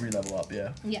 Yeah, every level up,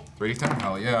 yeah. Yeah. 3d10.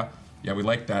 Hell yeah. Yeah, we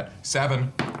like that.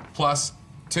 7 plus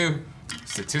 2.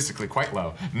 Statistically quite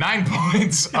low. 9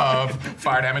 points of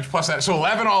fire damage plus that. So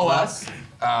 11 all Plus?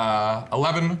 up.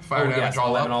 11 fire damage yes, all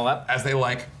 11 up. all up. As they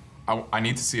like, I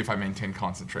need to see if I maintain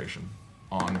concentration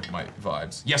on my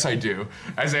vibes. Yes, I do.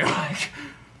 As they like,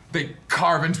 they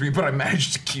carve into me, but I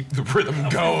managed to keep the rhythm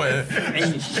going.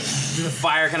 And the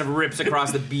fire kind of rips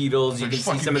across the beetles. You can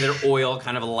see some of their oil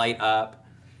kind of light up.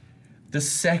 The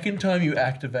second time you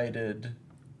activated,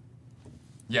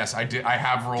 Yes, I did. I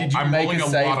have rolled. did you I'm make rolling a a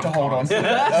save lot to of hold on cons. to it?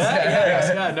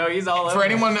 Yeah, no, he's all over. For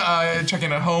anyone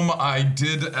checking at home, I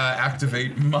did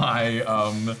activate my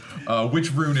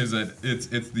which rune is it? It's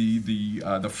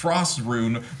the frost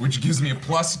rune, which gives me a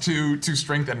 +2 to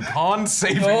strength and con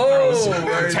saving throws for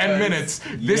very 10 nice. minutes.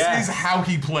 This Yes. is how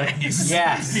he plays.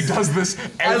 Yes. He does this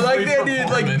I every like the idea,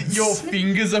 like performance. your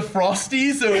fingers are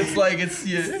frosty, so it's like it's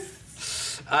you.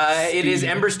 It is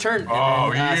Ember's turn.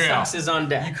 Oh, and, yeah. Sux is on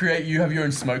deck. You have your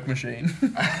own smoke machine.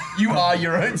 You are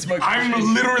your own smoke machine.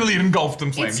 I'm literally engulfed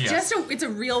in flame. It's Yes. it's a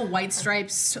real White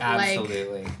Stripes like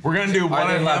Absolutely. We're gonna do one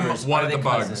they of lovers? them, one Are of they the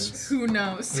bugs. cousins? who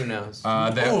knows. Who knows?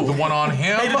 The one on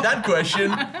him. Hated that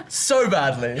question so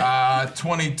badly.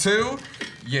 22.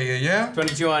 Yeah.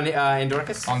 22 on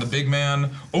Endorcus. On the big man.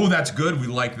 Oh, that's good. We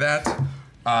like that.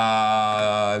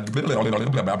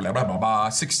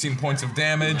 16 points of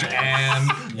damage,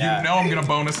 and Yeah. you know I'm gonna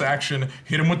bonus action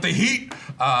hit him with the heat.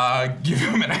 Give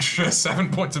him an extra 7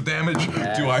 points of damage.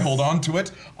 Do I hold on to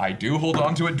it? I do hold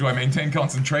on to it. Do I maintain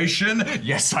concentration?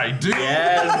 Yes, I do.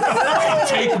 I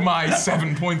take my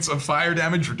 7 points of fire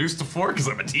damage reduced to 4 because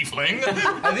I'm a tiefling.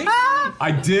 I think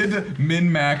I did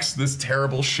min-max this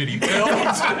terrible shitty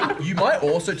build. you might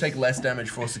also take less damage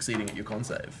for succeeding at your con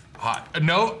save.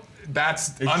 No,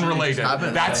 that's unrelated.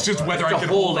 happen. That's just whether I To can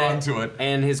hold on it to it.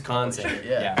 and his con save.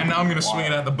 Yeah. And now I'm gonna swing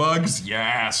it at the bugs.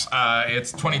 Yes.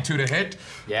 It's 22 to hit.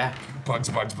 Yeah. Bugs.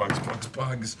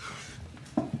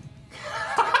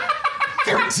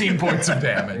 13 points of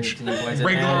damage. 13 points of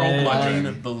Regular old damage. bludgeon.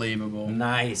 Unbelievable.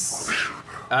 Nice.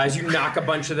 As you knock a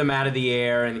bunch of them out of the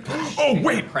air and Oh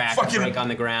wait, crack fucking. break on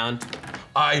the ground.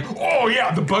 Oh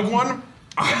yeah, the bug one.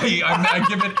 I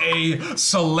give it a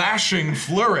slashing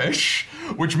flourish,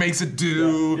 which makes it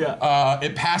do.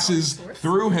 It passes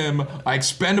through him. I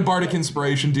expend a bardic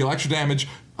inspiration, deal extra damage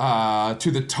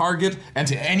to the target and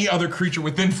to any other creature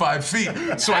within 5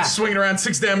 feet. So I swing it around,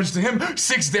 6 damage to him,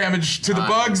 6 damage to the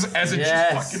bugs as it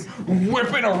Yes. just fucking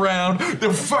whipping around.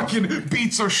 The fucking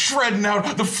beats are shredding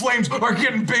out. The flames are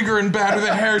getting bigger and badder.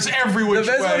 The hair's every The which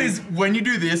best one way. is when you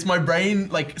do this, my brain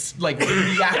like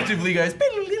reactively goes,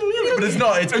 but it's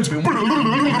not. It's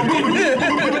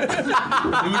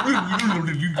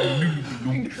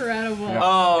Incredible.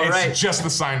 Oh, It's right. just the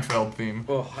Seinfeld theme.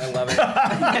 Oh, I love it.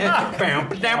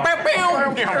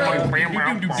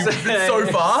 so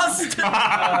fast.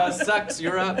 Sucks,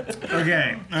 you're up.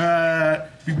 Okay.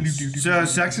 So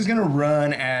Sex is gonna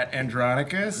run at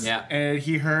Andronicus. Yeah. And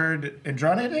he heard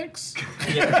Andronix?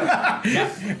 Yeah.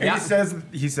 And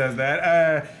he says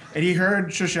that. And he heard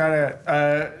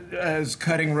Shoshana's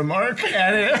cutting remark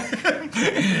at it.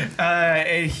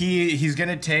 And he's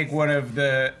gonna take one of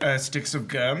the sticks of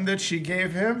gum that she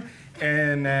gave him,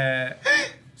 and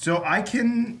so I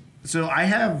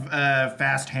have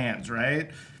fast hands, right?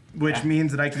 Which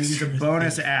means that I can use a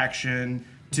bonus action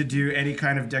to do any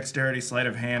kind of dexterity sleight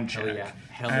of hand check.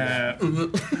 Hell yeah.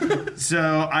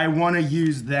 So I want to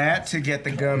use that to get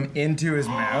the gum into his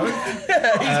mouth. He's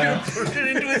gonna push it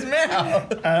into his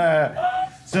mouth.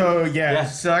 So yeah, Yeah.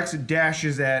 Sucks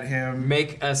dashes at him.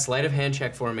 Make a sleight of hand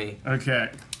check for me. Okay.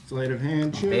 Sleight of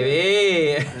hand check.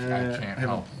 Baby. I can't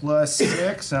help.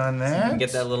 +6 on that.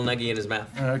 Get that little nuggie in his mouth.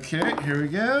 Okay, here we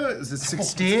go. Is it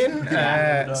 16?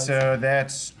 So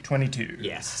that's 22.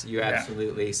 Yes, you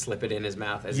absolutely slip it in his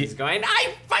mouth as Ye- he's going,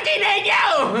 I fucking hate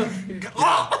you!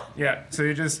 Yeah, so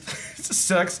he just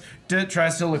Sucks,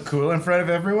 tries to look cool in front of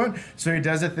everyone. So he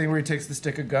does a thing where he takes the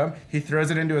stick of gum, he throws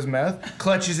it into his mouth,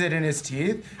 clutches it in his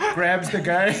teeth, grabs the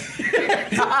guy,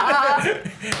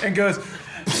 and goes,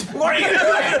 "What are you doing?"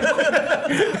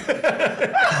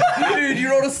 Dude, you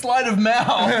rolled a sleight of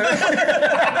mouth.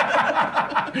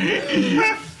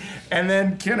 And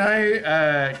then can I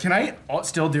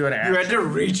still do an You action? had to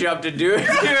reach up to do it.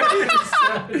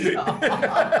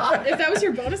 If that was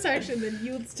your bonus action, then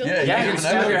you would still. Yeah, Yeah, you you can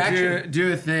still have have your it. action.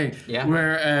 Do a thing. Yeah.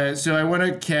 Where so I want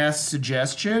to cast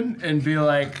suggestion and be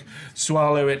like,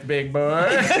 swallow it, big boy.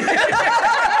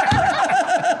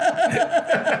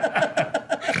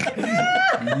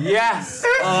 Yes!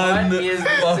 What is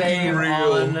the save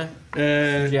on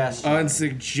suggestion? On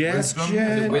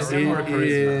suggestion, Wisdom or it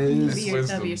charisma? is-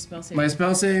 That'll be your spell save. my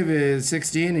spell save is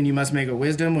 16, and you must make a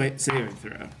wisdom saving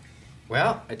throw.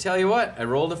 Well, I tell you what, I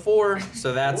rolled a 4,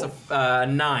 so that's a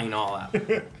 9 all out.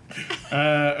 Okay.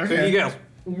 There you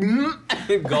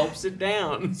go. Gulps it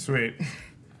down. Sweet.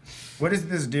 What does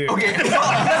this do? Okay,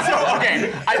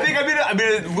 I think I'm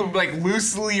gonna like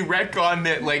loosely retcon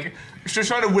that like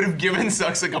Shoshana would have given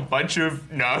Sucks like a bunch of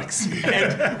nugs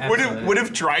and would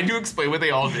have tried to explain what they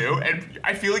all do, and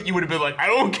I feel like you would have been like, I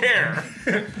don't care.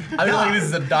 I feel like this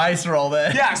is a dice roll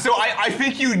there. Yeah, so I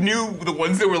think you knew the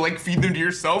ones that were like feed them to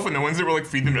yourself and the ones that were like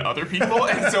feed them to other people,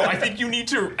 and so I think you need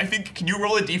to. Can you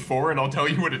roll a d4 and I'll tell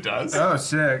you what it does? Oh,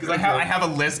 sick. Because I have a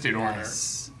list in order.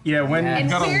 Yeah, when And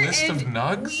got a where- list of and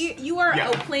nugs? You are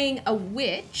Yeah. playing a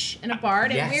witch and a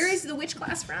bard, Yes. and where is the witch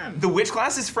class from? The witch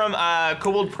class is from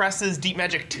Kobold Press's Deep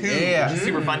Magic 2, which is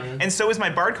super fun. And so is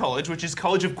my Bard College, which is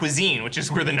College of Cuisine, which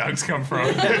is where the nugs come from.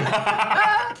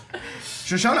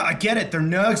 Shoshana, I get it. They're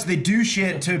nugs. They do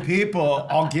shit to people.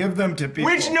 I'll give them to people.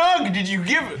 Which nug did you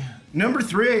give? Number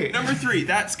 3. Number 3,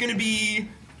 that's gonna be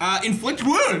inflict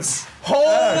wounds.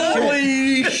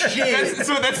 Holy shit!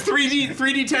 That's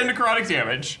 3d10 necrotic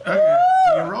damage. Okay.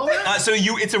 Do you roll it? So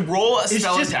it's a roll a It's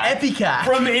spell just attack. Epicac.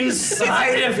 From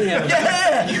inside of him.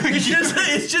 Yeah!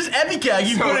 It's just Epicac.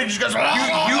 You put it, it just goes.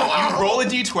 You roll a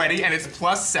d20 and it's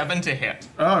 +7 to hit.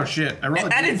 Oh, shit. I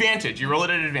rolled At advantage. You roll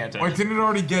it at advantage. Wait, didn't it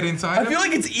already get inside I him? feel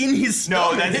like it's in his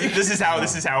No, stomach. this is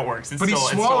how it works. It's But he still,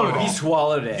 swallowed it's He still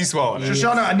swallowed it. He swallowed it.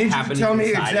 Shoshana, I need you to Happened tell me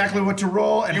inside exactly him. what to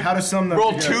roll and how to sum them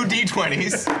Roll together. 2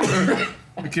 d20s.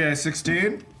 Okay,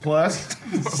 16 plus.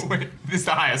 Wait, this is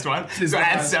the highest one. is So the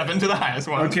add highest. 7 to the highest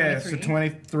one. Okay, so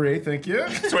 23. Thank you.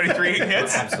 23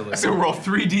 hits. Absolutely. So roll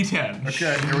 3 d10.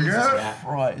 Okay, here we go.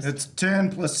 Christ. It's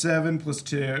 10 plus 7 plus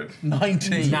 2.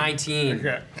 19. 19.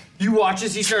 Okay. You watch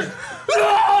as he starts,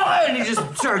 "Ah!" and he just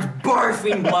starts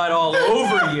barfing blood all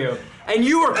over you. And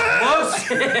you were close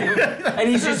to him, and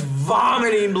he's just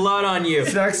vomiting blood on you.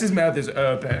 Sax's mouth is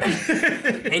open.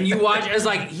 And you watch as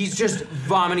like he's just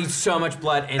vomiting so much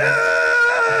blood, and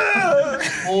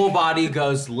his whole body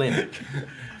goes limp.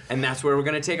 And that's where we're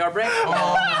gonna take our break. Can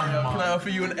I offer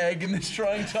you an egg in this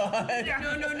trying time?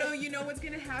 No, you know what's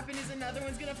gonna happen is another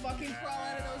one's gonna fucking crawl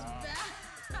out of those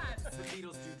bats.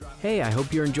 Hey, I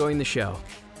hope you're enjoying the show.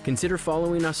 Consider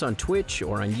following us on Twitch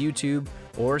or on YouTube,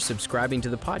 or subscribing to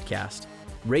the podcast.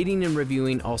 Rating and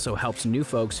reviewing also helps new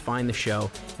folks find the show,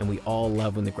 and we all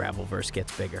love when the Gravelverse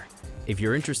gets bigger. If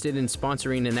you're interested in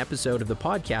sponsoring an episode of the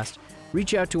podcast,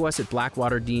 reach out to us at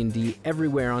Blackwater D&D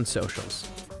everywhere on socials.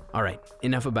 All right,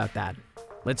 enough about that.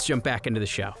 Let's jump back into the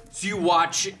show. So you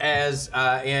watch as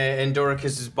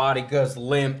Andoricus's body goes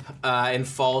limp and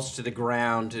falls to the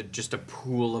ground, just a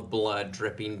pool of blood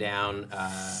dripping down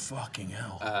Fucking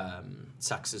hell.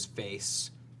 Sucks' face.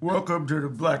 Welcome to the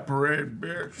Black Parade,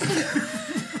 bitch.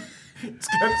 It's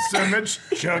got so much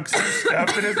chunks of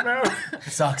stuff in his mouth.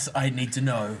 Sucks, I need to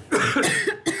know.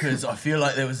 Because I feel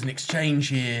like there was an exchange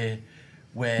here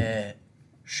where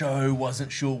Sho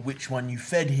wasn't sure which one you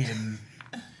fed him.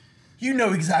 You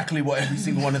know exactly what every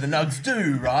single one of the nugs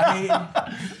do, right?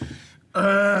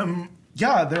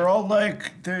 Yeah, they're all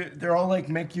like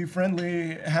make you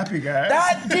friendly, happy guys.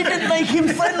 That didn't make him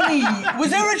friendly. Was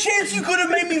there a chance you could have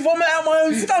made me vomit out my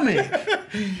own stomach?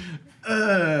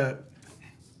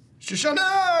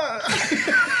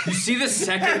 Shoshana! You see the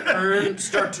second urn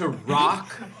start to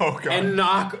rock and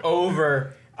knock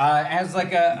over as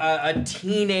like a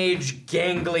teenage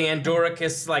gangly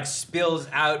Andoricus like spills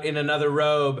out in another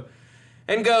robe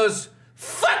and goes,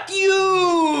 "Fuck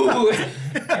you!"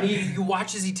 And you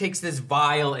watch as he takes this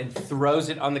vial and throws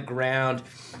it on the ground,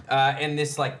 and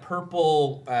this like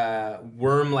purple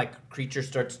worm-like creature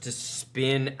starts to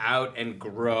spin out and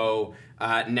grow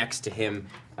next to him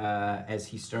as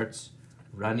he starts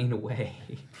running away.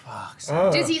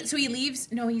 Does he? So he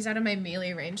leaves? No, he's out of my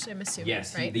melee range. I'm assuming.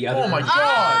 Yes, right? the other Oh my urn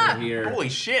God. over here. Holy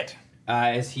shit.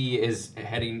 As he is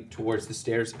heading towards the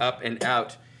stairs up and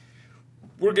out.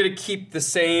 We're gonna keep the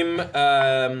same.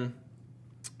 We're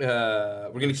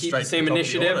gonna keep Straight the same to the top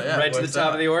of the initiative order, yeah, right to the where's top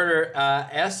that? of the order.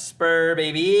 Esper,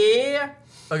 baby.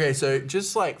 Okay, so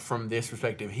just like from this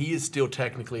perspective, he is still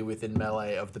technically within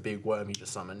melee of the big worm he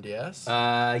just summoned, yes?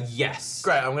 Yes.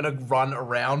 Great, I'm gonna run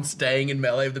around staying in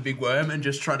melee of the big worm and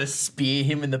just try to spear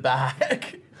him in the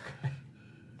back.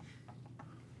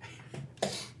 Oh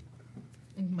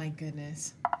my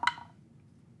goodness.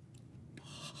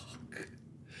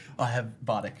 I have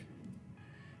Bardic.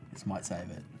 This might save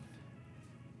it.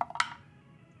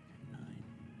 9.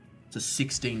 It's a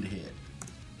 16 to hit.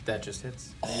 That just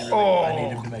hits. I need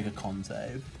him to make a con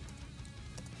save.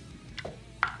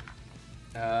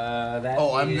 That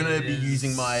Oh, I'm gonna be is-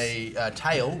 using my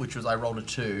tail, which was I rolled a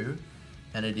 2,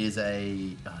 and it is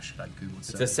a. Oh, should I Google it?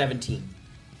 It's a 17.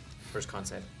 First con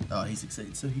save. Oh, he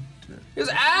succeeds, so he. He goes,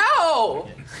 ow!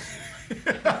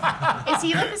 Is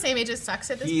he like the same age as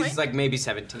Sucks at this He's point? like maybe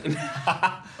 17.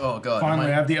 Oh god.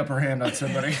 Finally, I have the upper hand on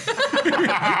somebody.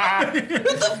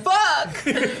 Fuck!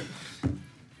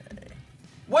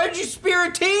 Why did you spear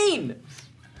a teen?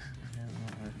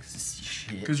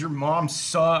 Shit. Because your mom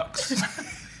sucks.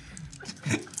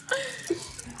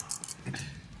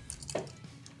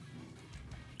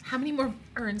 How many more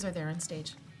urns are there on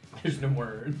stage? There's no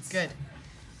words. Good.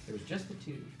 There was just the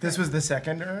 2. This was the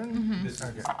second urn? This is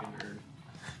the second urn.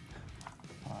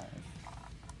 5,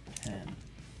 10,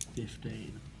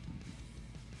 15,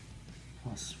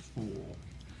 plus 4.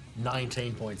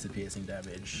 19 points of piercing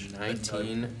damage.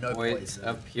 19 No points poison.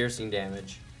 of piercing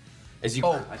damage. As you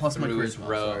Oh, cut plus my through his charisma,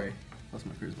 robe. sorry. Plus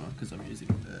my charisma, because I'm using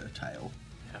the tail.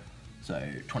 Yeah. So,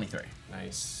 23.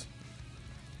 Nice.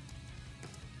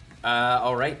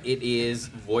 All right, it is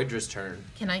Voidra's turn.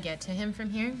 Can I get to him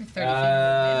from here with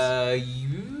 30 feet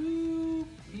You,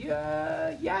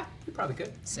 yeah, you probably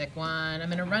could. Sick one. I'm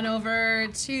gonna run over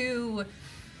to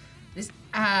this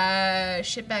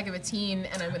shitbag of a teen,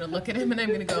 and I'm gonna look at him, and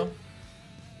I'm gonna go,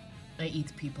 I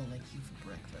eat people like you for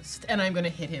breakfast. And I'm gonna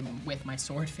hit him with my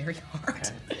sword very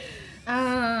hard.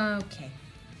 Okay.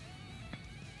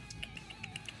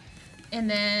 And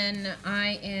then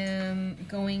I am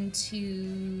going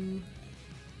to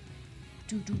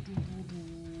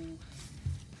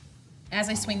As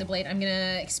I swing the blade, I'm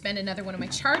gonna expend another one of my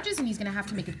charges, and he's gonna have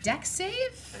to make a dex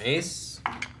save. Nice.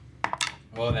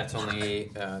 Well, that's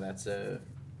only that's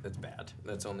bad.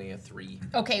 That's only a 3.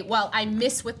 Okay, well, I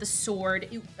miss with the sword.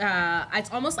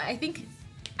 It's almost like I think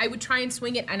I would try and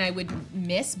swing it and I would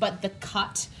miss, but the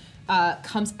cut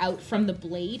comes out from the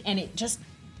blade and it just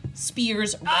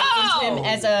spears right into him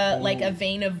as a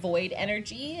vein of void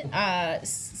energy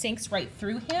sinks right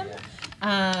through him.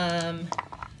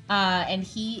 And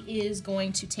he is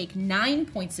going to take 9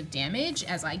 points of damage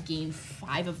as I gain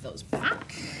 5 of those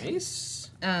back. Nice.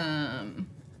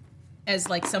 As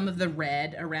like some of the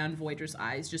red around Voidra's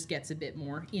eyes just gets a bit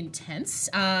more intense.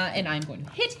 And I'm going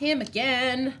to hit him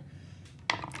again.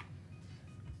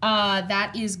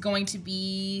 That is going to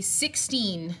be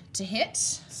 16 to hit.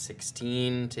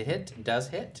 16 to hit. Does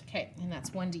hit. Okay, and that's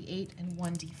 1d8 and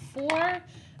 1d4.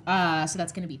 So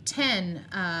that's going to be 10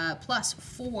 plus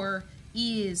 4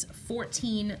 is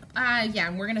 14. Yeah,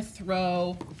 and we're gonna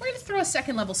throw a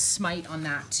second level smite on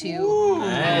that too.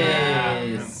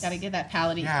 Nice. Gotta get that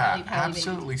paladin. Yeah, paladin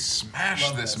absolutely smash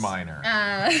this miner.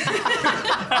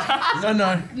 No.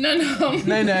 No.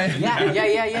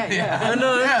 Yeah.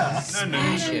 No.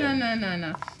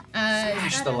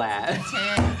 Smash the lad.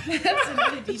 That's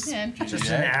another d10. Just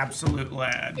an absolute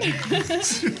lad.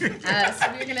 So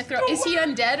we're gonna throw. Is he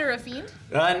undead or a fiend?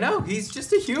 No, he's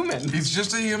just a human. He's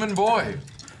just a human boy.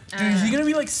 Dude, is he gonna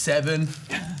be like 7?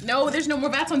 No, there's no more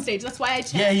bats on stage. That's why I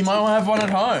checked. Yeah, he might want to have one at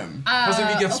home. Plus, if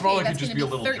he gets smaller, it that's could just gonna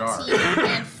be a little jar. 13 and Might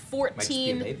just be a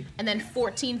 14, baby. and then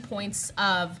 14 points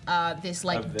of this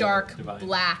like Of the dark divine.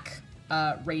 black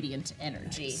radiant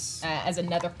energy as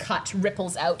another cut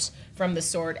ripples out from the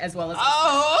sword as well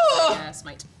as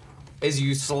smite. As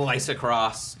you slice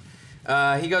across,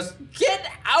 he goes, "Get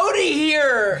out of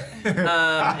here!"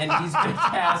 And he's gonna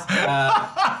cast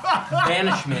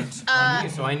banishment on you.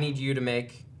 So I need you to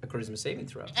make a charisma saving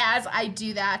throw. As I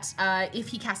do that, if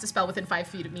he casts a spell within 5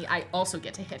 feet of me, I also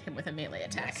get to hit him with a melee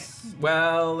attack.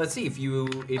 Well, let's see if you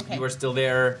Okay. are still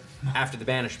there after the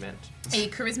banishment, A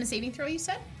charisma saving throw, you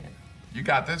said? You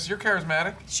got this. You're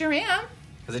charismatic. Sure am.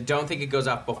 because I don't think it goes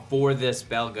off before this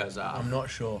spell goes off. I'm not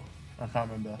sure. I can't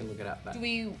remember. I can look it up. But. Do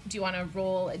you want to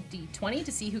roll a d20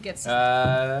 to see who gets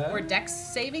or dex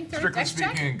saving throw? Strictly Dex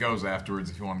check? speaking, it goes afterwards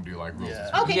if you want to do like rules.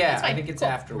 Yeah. Okay, yeah, that's fine. I think it's Cool.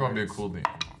 We're afterwards. going to do a cool deal.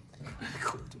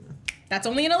 That's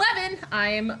only an 11.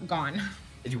 I'm gone.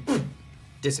 As you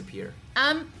disappear.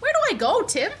 Where do I go,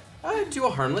 Tim? To a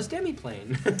harmless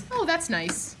demiplane. Oh, that's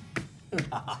nice.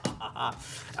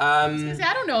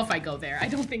 I don't know if I go there. I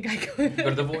don't think I could. Go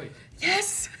to the void.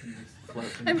 Yes,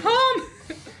 I'm home.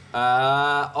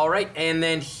 All right, and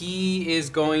then he is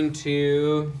going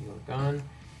to. You're gone.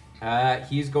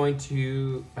 He's going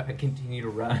to continue to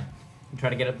run and try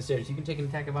to get up the stairs. You can take an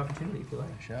attack of opportunity if you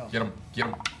like. Shall. Get him. Get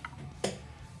him.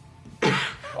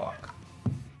 Fuck.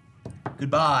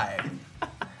 Goodbye.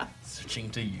 Switching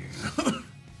to you.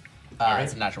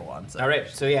 It's a natural one. So. All right,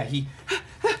 so yeah, he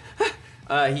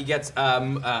gets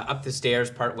up the stairs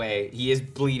part way. He is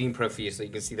bleeding profusely.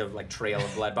 You can see the trail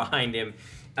of blood behind him.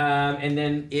 And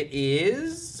then it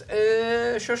is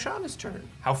Shoshana's turn.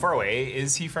 How far away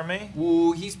is he from me?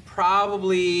 Ooh, he's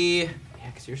probably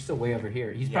because you're still way over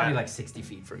here. He's probably Yeah. like 60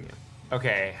 feet from you.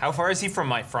 Okay, how far is he from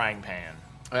my frying pan?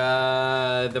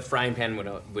 The frying pan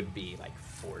would be like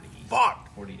 40.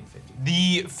 fuck. 40 to 50.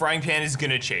 The frying pan is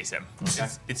gonna chase him.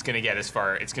 It's gonna get as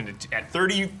far. It's gonna at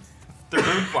 30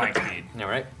 flying speed. All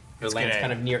right. It lands gonna-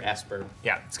 kind of near Esper.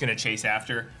 Yeah, it's gonna chase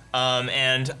after. And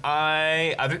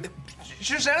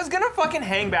Shoshana's gonna fucking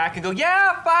hang back and go,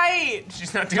 yeah, fight!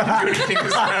 She's not gonna do anything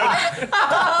this round.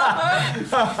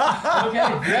 Okay,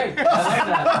 great. I love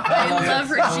that. I love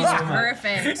her. She's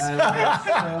perfect.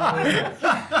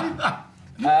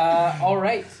 All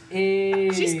right.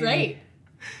 She's great.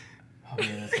 Oh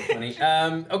man, that's so funny.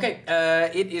 Okay,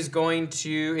 it is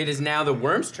now the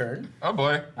worm's turn. Oh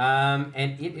boy. And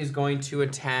it is going to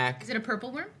attack Is it a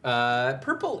purple worm?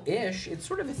 purple-ish. It's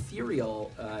sort of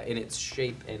ethereal in its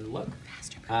shape and look.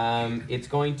 It's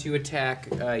going to attack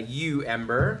you,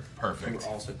 Ember. Perfect.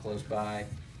 You're also close by.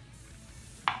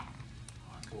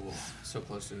 Oh, so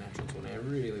close to natural 20. I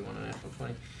really want a natural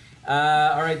 20.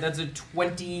 All right, that's a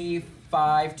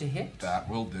 25 to hit. That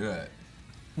will do it.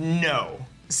 No.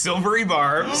 Silvery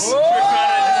barbs.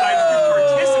 Shoshana decides to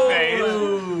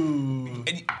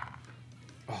participate.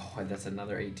 Oh, and that's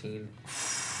another 18.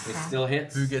 It still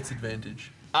hits. Who gets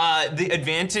advantage? The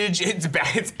advantage, it's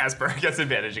Esper gets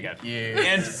advantage again.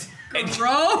 Yeah. And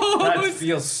That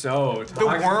feels so the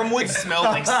worm would smell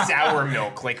like sour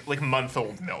milk, like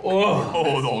month-old milk.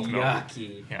 Old milk.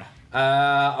 yucky. Yeah.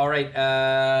 All right,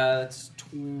 that's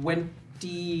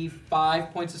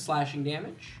 25 points of slashing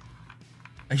damage.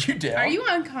 Are you down? Are you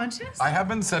unconscious? I have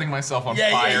been setting myself on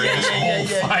Yeah, fire yeah, this yeah, whole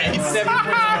yeah, fight. 7 points of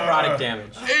necrotic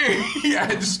damage.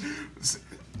 Yeah, it's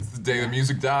the day the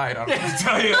music died. I don't know what to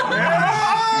tell you.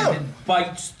 And it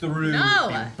bites through. No.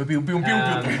 I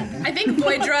think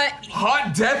Voidra.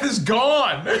 Hot Death is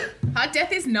gone. Hot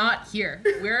Death is not here.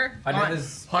 We're Hot on. Death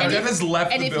is- Hot And Death if- has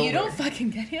left And the if building. you don't fucking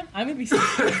get him, I'm gonna be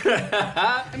stuck.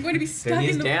 I'm going to be stuck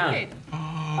he's in the down. void.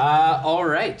 All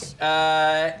right.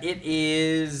 It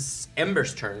is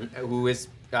Ember's turn, who is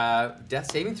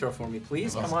death saving throw for me,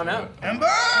 please. Come on out. Over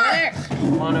there.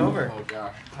 Come on over. Oh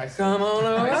gosh. Come on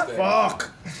over.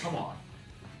 Fuck. Come on.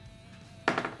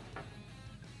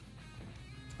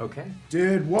 Okay.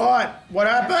 Dude, what? What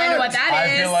happened? I know what that I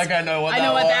is. feel like I know what I that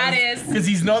know what was. that is. Because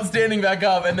he's not standing back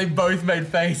up and they both made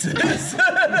faces.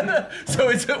 So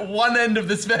it's at one end of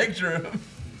the spectrum.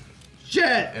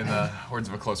 Shit. In the words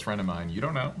of a close friend of mine, you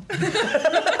don't know.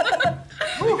 I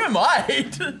think I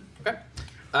might. Okay.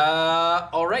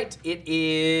 All right. It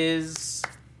is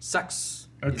Sucks.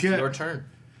 It's Okay. your turn.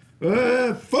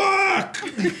 Fuck!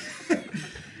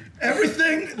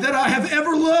 Everything that I have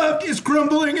ever loved is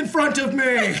crumbling in front of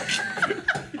me.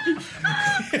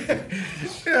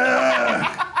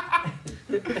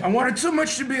 I wanted so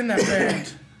much to be in that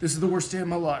band. This is the worst day of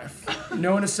my life.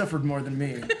 No one has suffered more than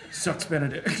me. Sucks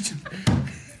Benedict.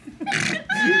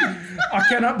 I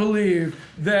cannot believe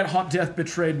that Hot Death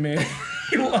betrayed me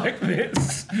like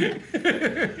this.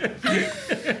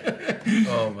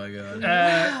 Oh my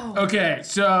god. Okay,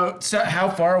 so how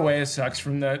far away is Sucks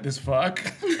from this fuck?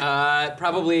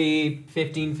 Probably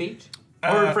 15 feet.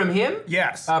 Or from him?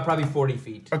 Yes. Probably 40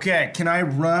 feet. Okay, can I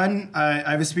run? I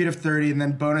have a speed of 30 and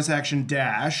then bonus action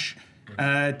dash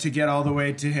to get all the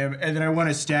way to him. And then I want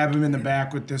to stab him in the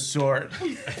back with this sword.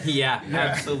 Yeah,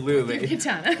 absolutely.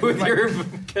 Katana. With your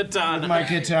katana. My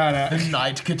katana.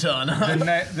 Knight katana.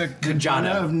 The katana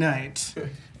of night.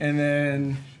 And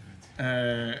then...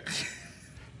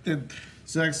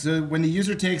 So when the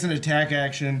user takes an attack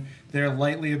action, they're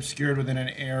lightly obscured within an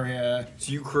area.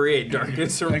 So you create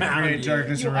darkness around I create you.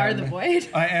 darkness You around are the me. void.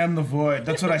 I am the void.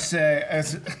 That's what I say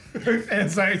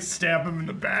as I stab him in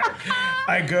the back.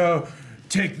 I go,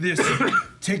 take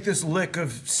this lick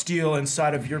of steel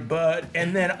inside of your bud,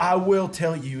 and then I will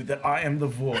tell you that I am the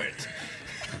void.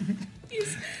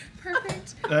 He's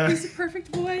perfect. He's a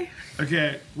perfect boy.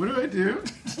 Okay, what do I do?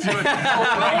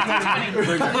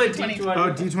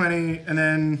 D20. D20, and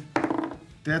then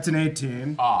that's an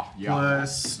 18. Ah, yeah.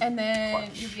 Plus And then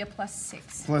you'd be a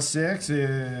 +6. 6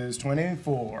 is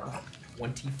 24.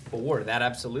 24. That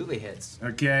absolutely hits.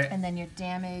 Okay. And then your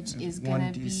damage is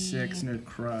gonna 1d6 be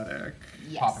necrotic.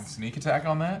 yes. Pop and sneak attack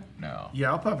on that? No. Yeah,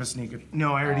 I'll pop a sneak.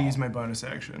 No, I already used my bonus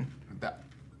action.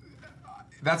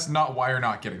 That's not why you're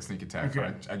not getting sneak attack.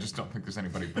 Okay. I just don't think there's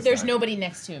anybody. There's beside. nobody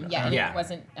next to him. Yeah, and Yeah. it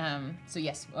wasn't. So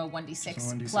yes, 1d6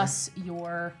 So 1d6. plus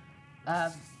your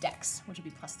dex, which would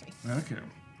be +3. Okay. Here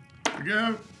we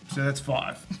go. So that's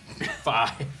 5.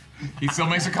 5. He still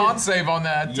makes a con save on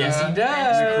that. Yes, he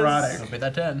does. Necrotic. With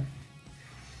that 10.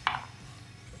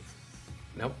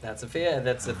 Nope, that's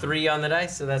a 3 on the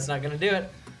dice, so that's not gonna do it.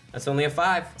 That's only a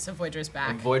 5. So Voidra's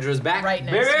back. Voidra's back. Right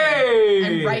next to Baby!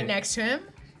 him. I'm right next to him,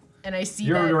 and I see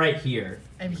You're that. right here.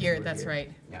 I'm here. That's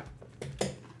right. Yeah.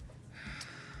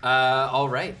 All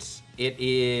right. It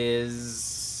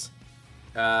is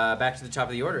back to the top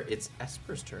of the order. It's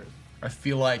Esper's turn. I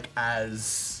feel like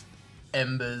as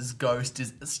Ember's ghost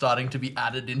is starting to be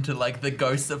added into like the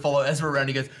ghosts that follow Esper around,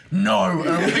 he goes, no! And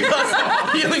I'm going to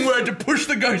cast healing word to push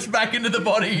the ghost back into the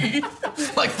body.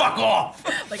 Like, fuck off!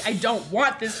 Like, I don't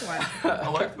want this one. I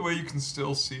like the way you can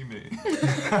still see me.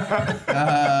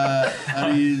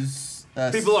 That is...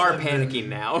 People are panicking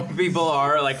now. People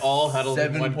are like all huddled in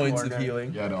 7 one points corner. of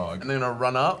healing. Yeah, dog. And I'm going to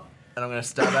run up, and I'm going to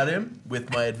stab at him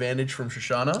with my advantage from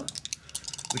Shoshana,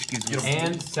 which gives me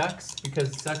And Sucks,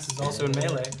 because Sucks is also in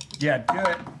melee. Yeah, do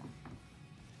it.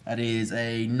 That is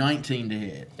a 19 to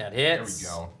hit. That There we hits.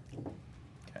 go.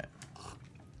 Okay.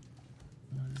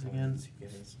 Again.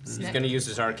 He's gonna use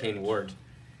his arcane ward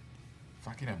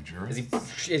Fucking abjuring. as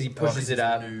he pushes it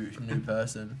up. New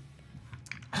person.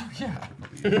 Yeah.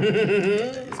 He's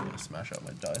gonna smash up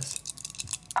my dice.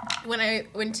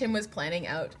 When Tim was planning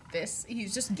out this, he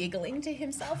was just giggling to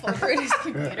himself over at his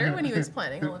computer when he was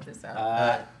planning all of this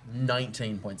out.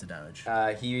 19 points of damage.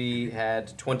 He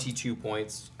had 22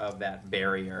 points of that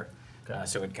barrier,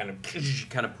 so it kind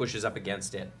of pushes up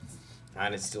against it,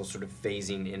 and it's still sort of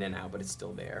phasing in and out, but it's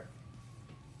still there.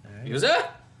 Alright. He goes,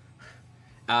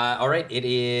 all right, it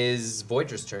is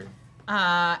Voyager's turn.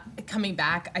 Coming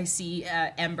back, I see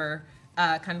Ember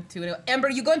kind of to it. Ember,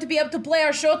 you going to be able to play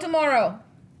our show tomorrow?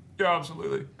 Yeah,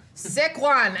 absolutely. Sick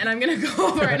one. And I'm going to go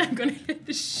over and I'm going to hit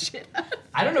the shit out of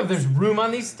I don't know if there's room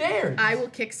on these stairs. I will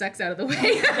kick Sucks out of the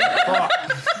way.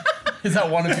 Is that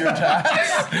one of your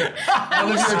attacks?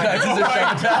 One of your attacks is a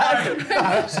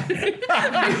shove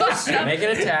attack. Make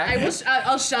an attack.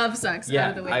 I'll shove Sucks out Yeah,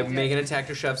 of the way. I make an attack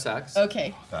to shove Sucks.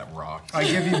 Okay. That rocks. I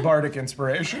give you bardic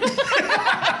inspiration.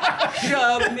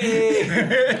 Shove me.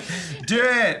 Do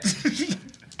it.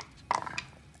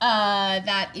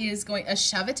 That is going a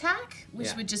shove attack, which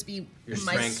Yeah. would just be Your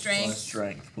my strength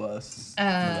Strength plus.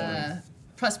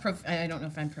 plus I don't know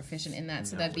if I'm proficient in that,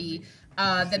 so that'd be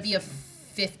a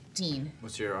 15.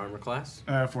 What's your armor class?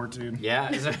 14. Yeah,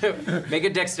 make a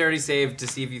dexterity save to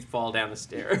see if you fall down the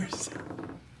stairs.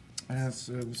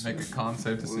 Make a con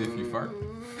save to see if you fart.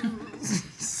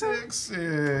 6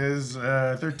 is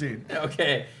 13.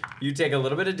 Okay, you take a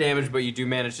little bit of damage, but you do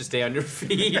manage to stay on your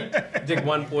feet. You take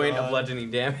 1 point of bludgeoning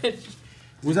damage.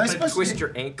 Was I But supposed twist to?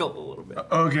 your ankle a little bit.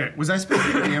 Okay. Was I supposed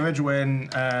to get damage when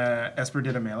Esper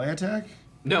did a melee attack?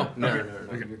 No,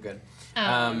 Okay, you're good.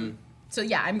 So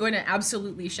yeah, I'm going to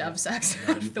absolutely shove Sucks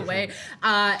out of the way,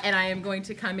 and I am going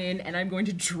to come in and I'm going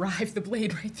to drive the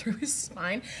blade right through his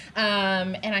spine.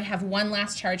 And I have one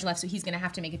last charge left, so he's going to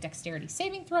have to make a dexterity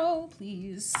saving throw,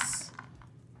 please.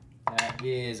 That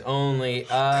is only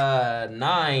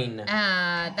 9.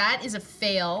 That is a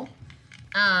fail,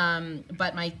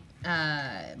 but my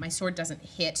sword doesn't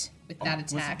hit with that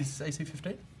attack. Is AC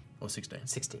 15? Or 16?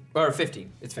 16. Or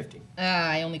 15. It's 15.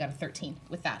 I only got a 13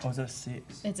 with that. Oh, is that a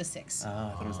 6? It's a 6. Oh, I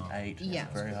thought it was an 8. Yeah.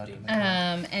 That's very hard to make.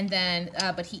 And then,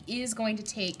 but he is going to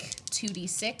take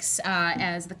 2d6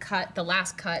 as the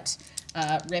last cut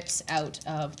rips out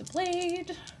of the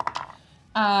blade.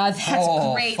 That's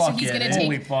Oh, great. So fuck he's yeah, going to dude.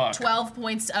 Holy take fuck. 12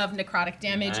 points of necrotic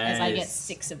damage as I get Nice.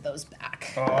 6 of those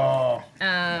back. Oh.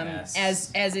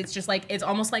 Yes. As it's just like, it's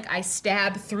almost like I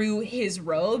stab through his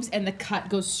robes and the cut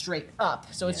goes straight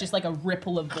up. So it's just like a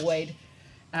ripple of void.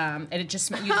 And it just,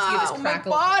 you just hear this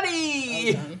crackle.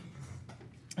 body!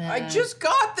 I just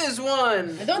got this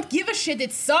one! I don't give a shit,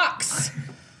 it sucks.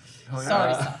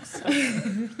 Sorry, sucks.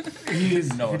 He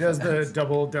does the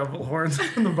double devil horns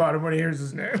on the bottom when he hears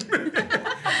his name.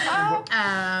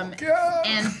 And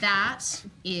that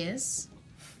is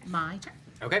my turn.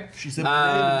 Okay. She said,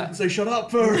 didn't say shut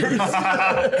up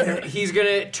first. He's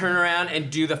gonna turn around and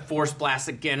do the force blast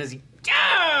again as he.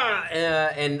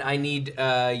 And I need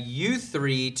you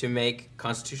 3 to make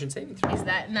Constitution saving throws.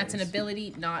 And that's an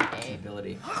ability, not a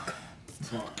Ability.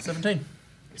 17.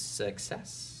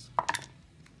 Success.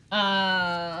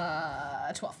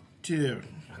 12. Dude.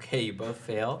 Okay, you both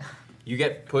fail. You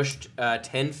get pushed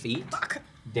 10 feet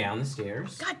down the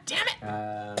stairs. God damn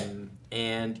it!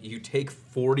 And you take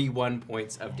 41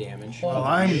 points of damage. Well,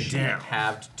 I'm down.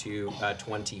 Halved to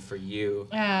 20 for you.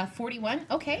 41.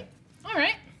 Okay. All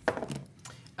right.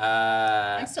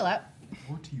 Uh, I'm still out.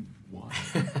 41.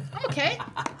 I'm okay.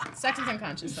 Sex is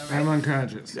unconscious, though, I'm right?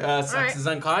 unconscious. Sucks Alright. is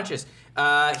unconscious.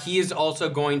 He is also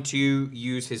going to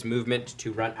use his movement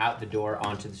to run out the door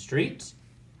onto the street.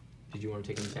 Did you want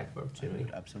to take an attack of opportunity?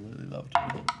 Absolutely love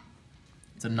to.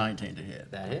 It's a 19 to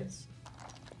hit. That hits.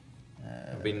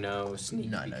 There'll be no sneak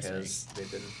No because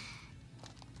they've been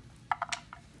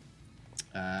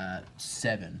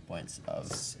 7 points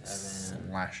of 7.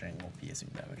 slashing or piercing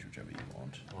damage, whichever you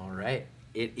want. All right.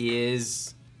 It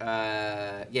is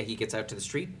he gets out to the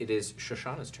street. It is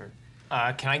Shoshana's turn.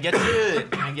 Can I get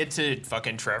to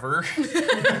fucking Trevor? Forever.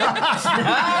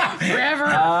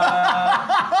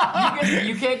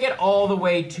 You can't get all the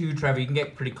way to Trevor. You can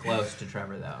get pretty close to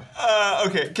Trevor, though.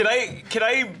 Okay. Can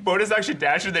I bonus action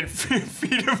dash and then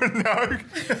feed him a nug?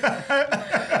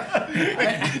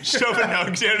 Shove a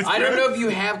nug down his I don't throat? know if you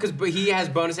have, but he has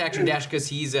bonus action dash because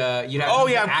he's you'd have. Oh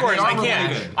yeah, of course I action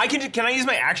can. Can I use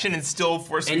my action and still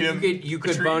force And feed him? you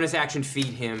could treat? bonus action feed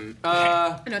him.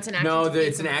 No, it's an action. No, to feed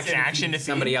it's an someone. action. An action to to feed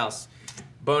somebody feed? else.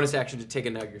 Bonus action to take a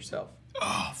nug yourself.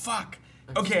 Oh fuck.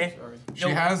 Okay.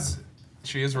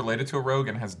 She is related to a rogue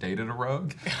and has dated a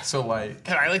rogue. So like,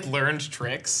 Can I like learn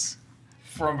tricks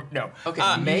from no?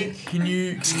 Okay, Can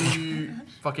you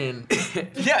fucking?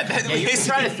 Yeah. That, Yeah, you can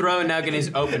try to throw a nug in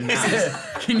his open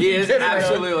mouth. Can He you is get it?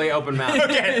 absolutely open mouth.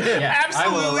 Okay. Yeah,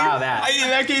 Absolutely. I will allow that. In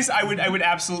that case, I would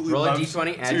absolutely Roll a love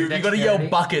d20, add to- your You gotta dexterity. yell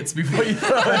buckets before you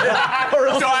throw it, or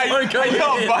else So I won't go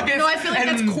yell in. buckets. No, I feel like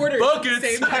and that's quarters. buckets. At the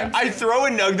same time. I throw a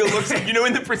nug that looks like, you know,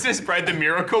 in the Princess Bride, the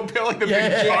miracle pill, like the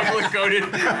big chocolate coated.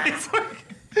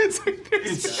 It's like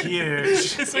this. It's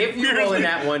huge. It's like If you roll in weirdly-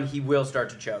 that one, he will start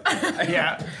to choke.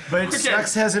 Yeah, but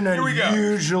Sux has an here we go.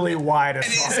 unusually wide It's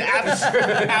assault.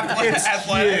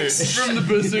 athletics. From the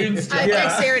bassoons.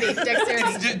 Dexterity.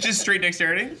 Just straight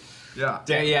dexterity. Yeah.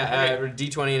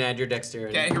 D20 and add your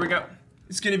dexterity. Okay, here we go.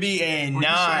 It's gonna be a Would you say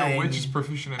a 9. witch is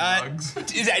proficient in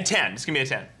nugs? Is that a 10? It's gonna be a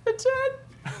 10.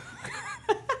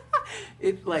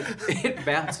 It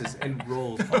bounces and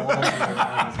rolls all the way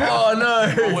around. Oh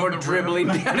no! Before dribbling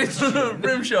down his chin.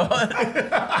 Rim shot.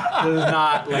 Does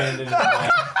not land in his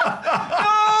mouth.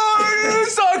 Oh,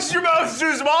 sucks, your mouth's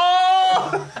too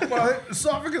small! My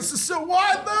esophagus is so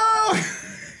wide though.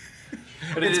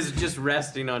 But it is just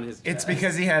resting on his chest. It's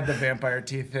because he had the vampire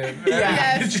teeth in.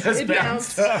 Yes, Just it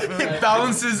bounced bounced. up. It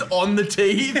balances on the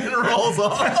teeth and rolls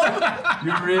off.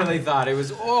 You really thought it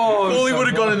was, Fully would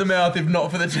have gone in the mouth if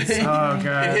not for the teeth. Oh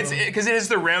god. It hits because it hits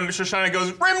the rim. Shoshana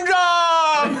goes, rim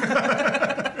job!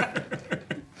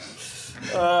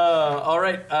 All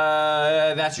right,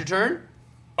 that's your turn.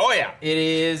 Oh yeah. It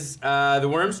is the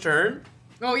worm's turn.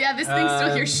 Oh yeah, this thing's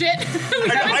still your shit.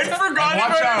 I forgot watch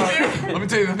about it. out. Let me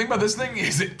tell you, the thing about this thing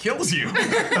is it kills you.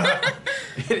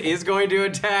 It is going to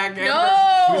attack. No!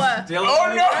 Amber, who's still Oh on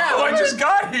the no! ground. I just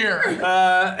got here.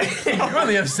 You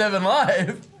only have 7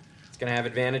 life. It's gonna have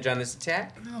advantage on this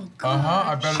attack.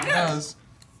 I bet it does.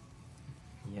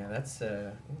 Yeah, that's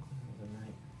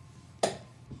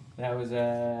that was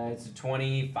it's a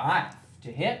 25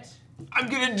 to hit. I'm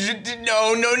gonna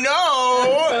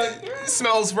no.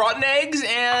 Smells rotten eggs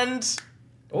and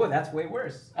Oh, that's way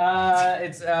worse.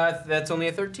 That's only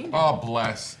a 13. Oh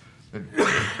bless. It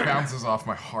bounces off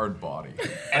my hard body.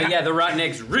 Yeah, the rotten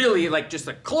eggs really just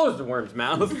close the worm's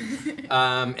mouth,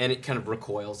 and it kind of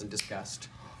recoils in disgust.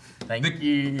 Thank The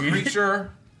you.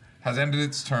 creature has ended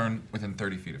its turn within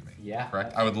 30 feet of me. Yeah.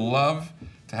 Correct? I would love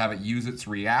to have it use its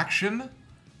reaction.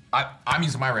 I'm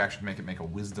using my reaction to make a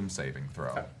wisdom saving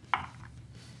throw.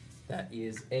 That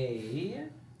is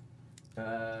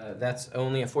that's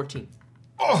only a 14.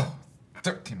 Oh!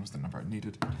 13 was the number I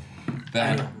needed.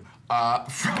 Then,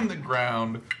 from the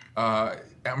ground,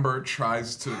 Ember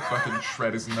tries to fucking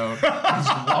shred his note. He's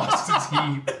lost his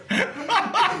heat.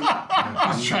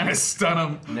 He's trying to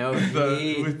stun him No with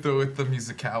heat. the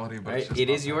musicality, but it's Right, just it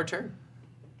not is your there. turn.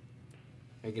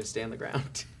 Are you gonna stay on the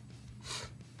ground?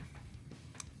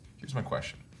 Here's my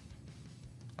question.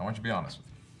 I want you to be honest with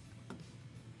me.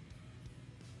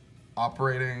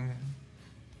 Operating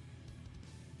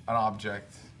an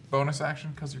object, bonus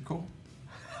action because you're cool.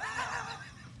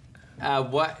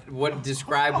 What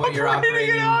describe what you're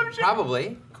Operating an operating? object?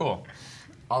 Probably. Cool.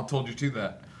 I'll told you to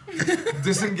that.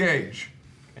 Disengage.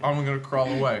 I'm gonna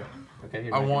crawl away. Okay,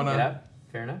 you're I not gonna wanna- get up.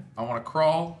 Fair enough. I want to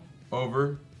crawl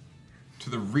over to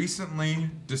the recently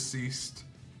deceased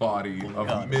body of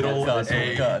God,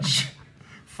 middle-aged God.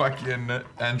 fucking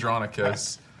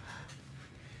Andronicus,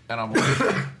 and I'm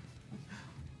like,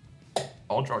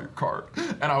 I'll draw your card.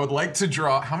 And I would like to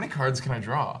draw. How many cards can I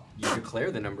draw? You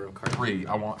declare the number of cards. 3.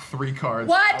 I want 3 cards.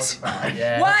 What?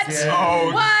 Yeah. What?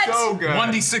 Oh, What? so good.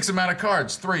 1d6 amount of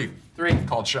cards. 3. 3.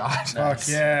 Called shot. Fuck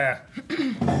yeah.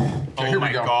 oh here we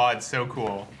my go. god, so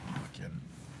cool.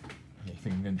 You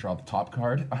think I'm gonna draw the top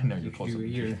card? I know you're close.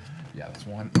 you- Yeah, that's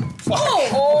 1.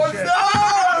 Oh!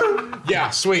 Yeah,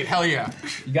 sweet. Hell yeah.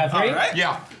 You got 3? Alright.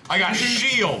 Yeah, I got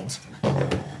shield.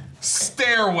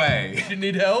 Stairway. You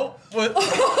need help? What?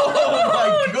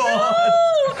 Oh my god!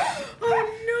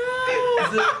 Oh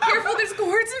no! Careful, there's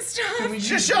gourds and stuff.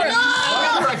 Just shut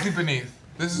it. Directly beneath.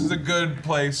 This is a good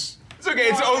place. It's okay,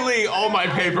 it's only all my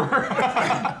paper.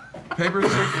 Papers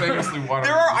are famously water.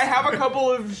 I have a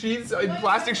couple of sheets,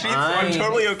 plastic sheets, so I'm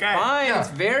totally okay. Fine. Yeah. It's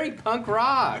very punk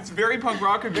rock. It's very punk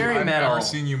rock and Very I've metal. never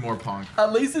seen you more punk.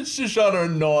 At least it's Shoshana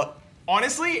and not.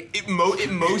 Honestly, it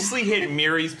mostly hit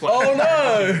Miri's plastic. Oh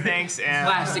no! Thanks, and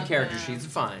Plastic character sheets,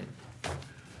 fine.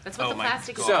 That's what Oh the my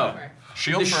plastic is God. for.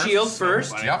 Shield The first. shield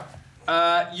first. funny.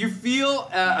 Yep. You feel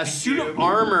a suit of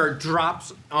armor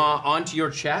drops onto your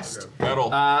chest. Metal.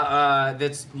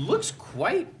 That looks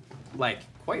quite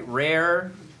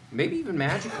rare, maybe even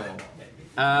magical.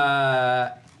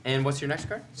 And what's your next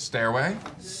card? Stairway.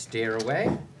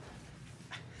 Stairway.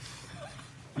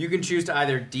 You can choose to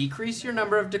either decrease your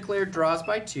number of declared draws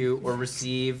by 2 or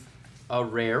receive a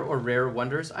rare or rare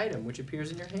wondrous item which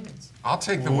appears in your hands. I'll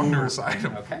take the wondrous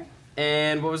item. Okay.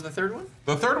 And what was the third one?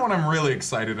 The third one I'm really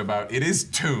excited about. It is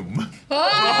Tomb.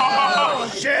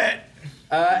 Oh shit!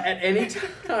 At any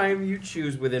time you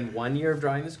choose within 1 year of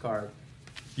drawing this card,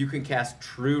 you can cast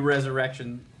True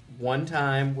Resurrection 1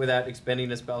 time without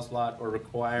expending a spell slot or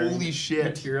requiring Holy shit.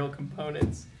 material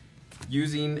components,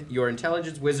 using your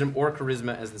intelligence, wisdom, or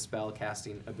charisma as the spell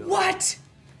casting ability. What?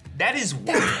 that is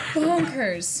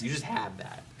Bonkers. You just have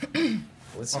that.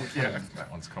 Let's see. Yeah, that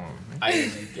one's coming with me. I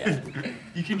you get it.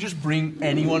 You can just bring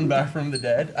anyone back from the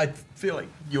dead. I feel like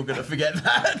you're gonna forget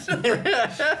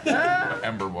that.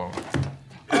 Ember won't.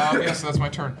 Yeah, so that's my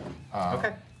turn.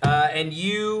 Okay. And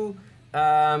you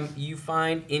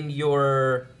find in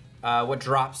your what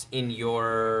drops in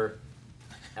your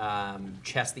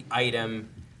chest, the item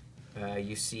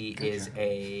you see is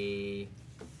a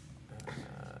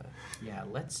yeah.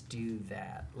 Let's do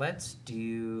that. Let's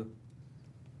do.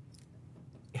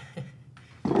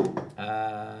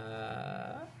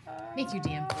 Make you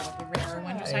DM for a rare or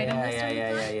wondrous item this time.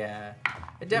 Yeah.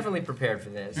 I definitely prepared for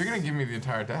this. You're gonna give me the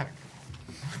entire deck.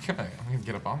 I'm gonna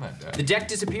get up on that deck. The deck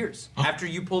disappears after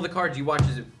you pull the cards. You watch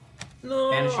as it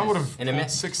vanishes I would have in a pulled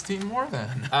mist. 16 more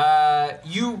then.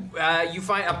 You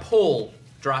find a pole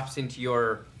drops into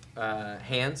your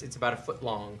hands. It's about a foot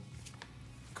long.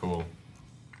 Cool.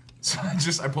 So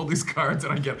I pull these cards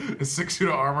and I get a 6 suit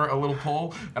of armor, a little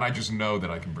pole, and I just know that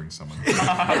I can bring someone.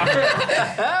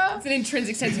 It's an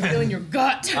intrinsic sense you feel in your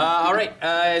gut. All right,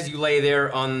 as you lay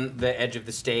there on the edge of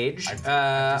the stage.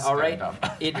 All right, Stand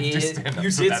up. it I is. just stand up You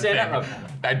so did that stand thing- up.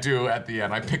 Okay. I do at the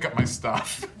end. I pick up my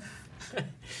stuff.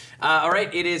 All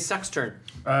right, it is Suck's turn.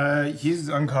 He's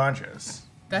unconscious.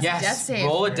 That's Yes, a death save.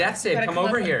 roll a death save. Gotta Come come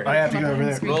over up- here. I have to come go up over on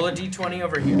there. screen. Roll a d20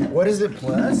 over here. What is it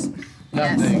plus?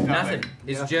 Nothing. Nothing.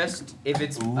 It's just if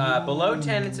it's below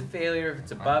 10, it's a failure. If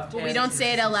it's above 10, But we don't it's say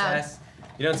a it out loud. success.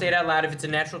 You don't say it out loud. If it's a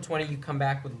natural 20, you come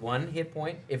back with 1 hit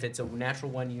point. If it's a natural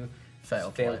 1, you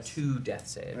fail twice. 2 death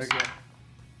saves. Okay.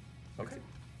 Okay.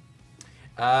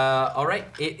 All right.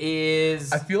 It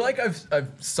is. I feel like I've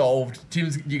solved.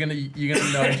 Tim's, you're gonna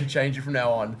know to change it from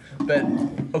now on. But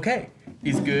okay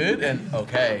is good and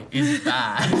okay is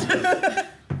bad.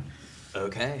 Okay.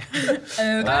 Okay.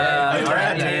 All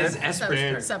right. It Dad. is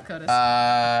Esper's turn.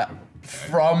 Subcodus.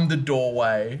 From the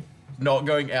doorway, not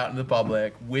going out in the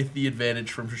public, with the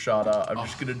advantage from Shoshana, I'm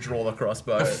just gonna draw the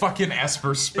crossbow. The fucking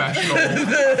Esper special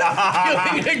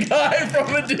Killing a guy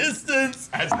from a distance.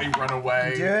 as they run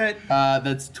away. Do it.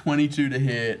 That's 22 to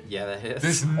hit. Yeah, that hits.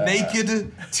 This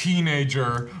naked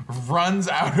teenager runs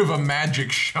out of a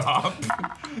magic shop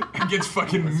and gets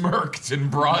fucking murked in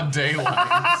broad daylight.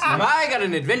 I got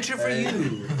an adventure for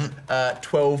you.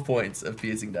 12 points of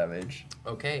piercing damage.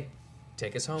 Okay.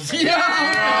 Take us home.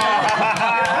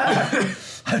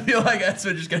 I feel like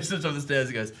Esper just goes to the top of the stairs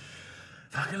and goes,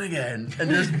 fucking again. And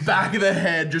just back of the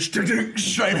head, just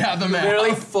straight out the mouth.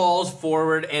 Literally falls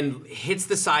forward and hits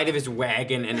the side of his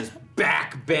wagon, and his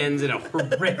back bends in a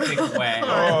horrific way. And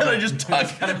I just tuck,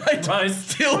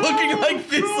 still looking like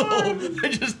Thistle. I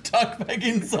just tuck back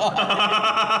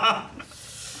inside.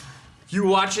 You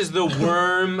watch as the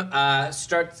worm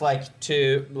starts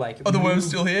to Oh, the worm's move-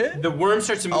 still here? The worm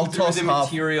starts to move I'll through toss the half.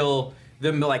 material,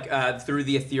 through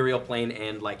the ethereal plane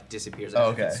and disappears.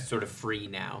 Oh, okay. It's sort of free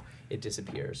now. It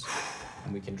disappears,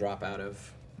 and we can drop out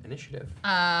of initiative.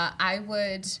 I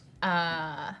would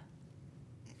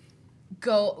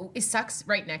go. Is Sucks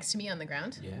right next to me on the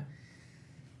ground? Yeah.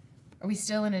 Are we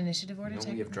still in initiative order? No, we have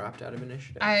technically? dropped out of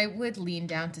initiative. I would lean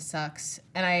down to Sucks,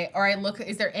 and I look.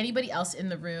 Is there anybody else in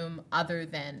the room other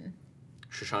than?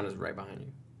 Shoshana's right behind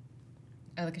you.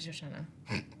 I look at Shoshana.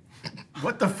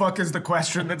 What the fuck is the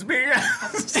question that's being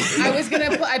asked? I was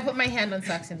gonna. I put my hand on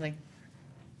Sucks and like,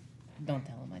 don't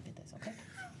tell him I did this, okay?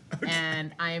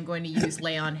 And I am going to use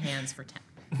lay on hands for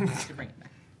 10 to bring it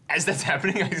back. As that's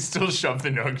happening, I still shove the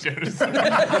Nogos.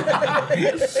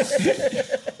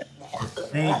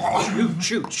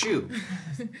 Shoot.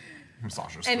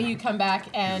 Massages. And you come back,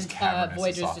 and cavernous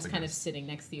Voyager's just kind of esophagus. sitting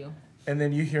next to you. And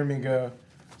then you hear me go,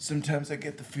 sometimes I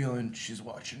get the feeling she's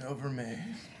watching over me.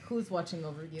 Who's watching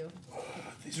over you?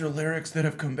 These are lyrics that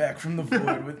have come back from the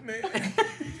void with me.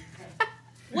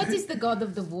 What is the god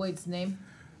of the void's name?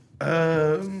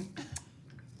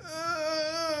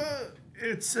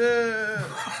 It's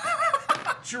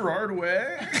Gerard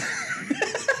Way.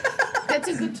 That's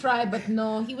a good try, but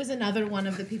no, he was another one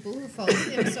of the people who followed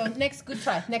him. So next good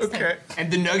try, next time.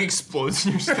 And the nug explodes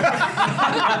in your stomach.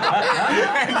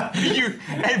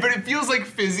 But it feels like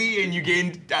fizzy, and you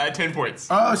gained 10 points.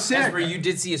 Oh, sick. Esper, you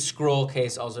did see a scroll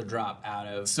case also drop out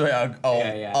of. So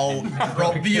I'll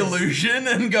drop the illusion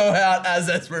and go out as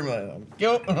Esper.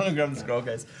 Go, I'm gonna grab the scroll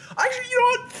case. Actually, you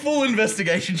know what? Full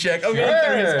investigation check. I'm going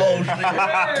through his whole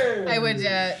shit. I would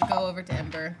go over to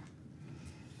Ember.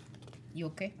 You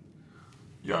okay?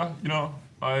 Yeah, you know,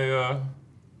 I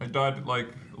died like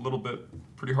a little bit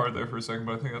pretty hard there for a second,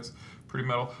 but I think that's pretty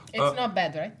metal. It's not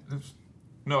bad, right?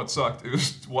 No, it sucked. It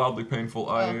was wildly painful.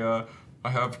 I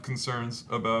have concerns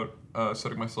about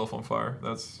setting myself on fire.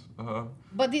 That's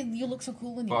But you look so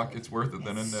cool when you. fuck. It's worth it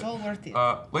then, isn't it? So worth it.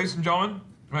 Ladies and gentlemen,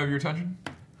 may I have your attention?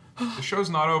 The show's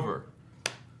not over.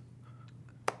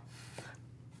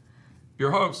 Your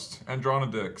host,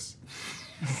 Andronadix,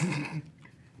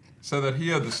 said that he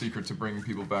had the secret to bringing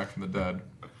people back from the dead.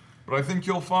 But I think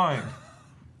you'll find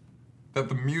that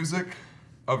the music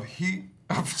of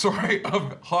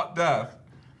Hot Death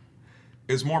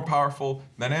is more powerful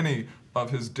than any of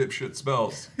his dipshit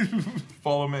spells.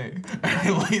 Follow me. And I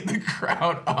lead the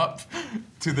crowd up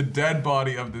to the dead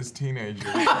body of this teenager.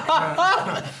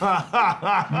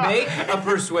 Make a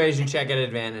persuasion check at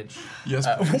advantage. Yes,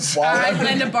 please. I'd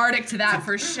lend a bardic to that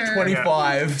for sure.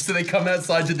 25. So they come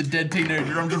outside to the dead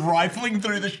teenager. I'm just rifling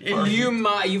through the shit.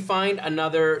 You find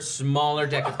another smaller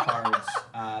deck of cards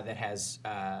that has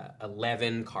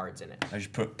 11 cards in it. I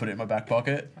just put it in my back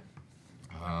pocket.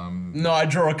 No, I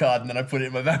draw a card and then I put it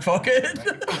in my back pocket. Is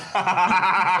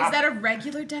that a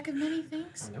regular deck of many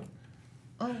things? No.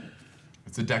 Oh.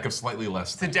 It's a deck of slightly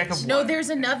less. It's a deck of No, one. there's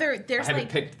another. I There's haven't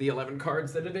like. picked the 11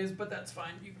 cards that it is, but that's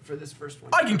fine for this first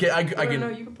one. I can get. I can. No,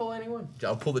 you can pull any one.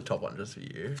 I'll pull the top one just for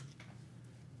you.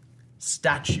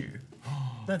 Statue.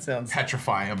 That sounds.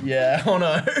 Petrify him. Yeah. Oh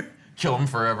no. Kill him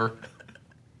forever.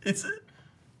 Is it?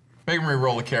 Make him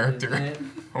re-roll a character.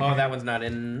 Oh, that one's not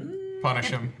in. Punish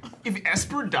him. If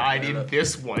Esper died in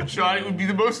this one shot, it would be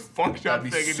the most fucked up That'd be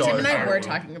thing in so Tim and I entire were world.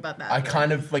 talking about that. I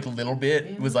kind of like a little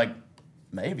bit was like,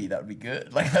 maybe that would be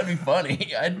good. Like that'd be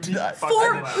funny. I'd do that.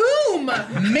 For whom?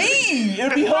 Me!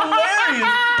 It'd be hilarious.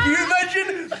 Can you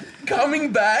imagine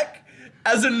coming back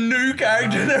as a new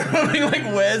character and everyone being like,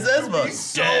 where's Esma?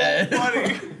 So Dead.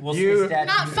 funny. We'll say statue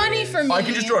Not funny for me. I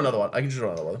can just draw another one.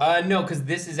 No, because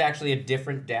this is actually a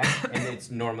different deck, and it's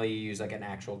normally you use like an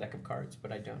actual deck of cards,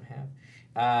 but I don't have.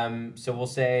 So we'll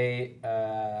say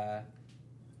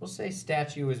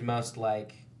statue is most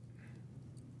like.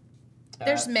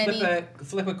 There's many.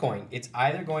 Flip a coin. It's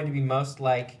either going to be most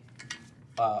like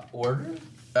order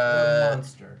or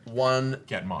monster. One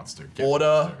Get monster. Get order.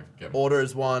 monster, get Order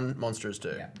is one. Monster is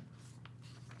two. Yeah,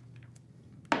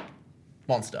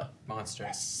 Monster. monster.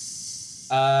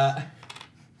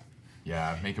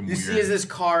 Yeah, make him You weird. see as this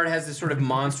card has this sort of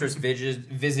monstrous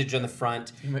visage on the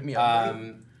front, You make me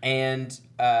hungry. and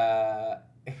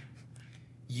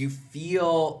you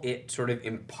feel it sort of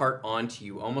impart onto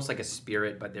you, almost like a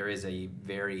spirit, but there is a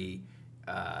very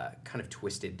kind of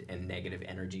twisted and negative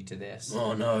energy to this.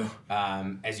 Oh no.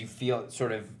 As you feel it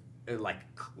sort of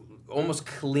almost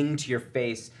cling to your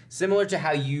face, similar to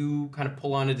how you kind of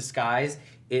pull on a disguise.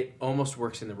 It almost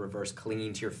works in the reverse,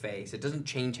 clinging to your face. It doesn't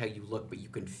change how you look, but you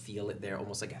can feel it there,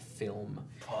 almost like a film.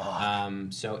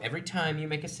 So every time you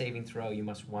make a saving throw, you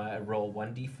must roll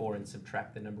 1d4 and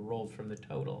subtract the number rolled from the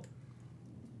total.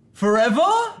 Forever?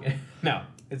 No,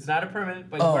 it's not a permanent,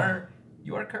 but Oh.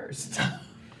 you are cursed.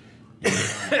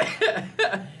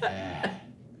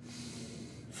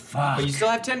 Fuck. But you still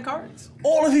have 10 cards.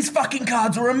 All of his fucking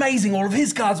cards were amazing. All of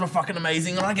his cards were fucking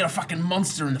amazing, and I get a fucking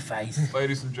monster in the face.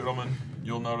 Ladies and gentlemen,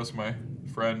 you'll notice my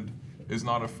friend is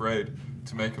not afraid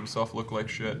to make himself look like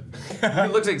shit.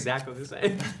 It looks exactly the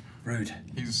same. Rude.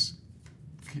 He's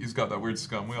got that weird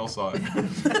scum. We all saw it.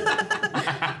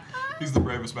 He's the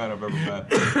bravest man I've ever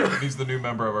met. He's the new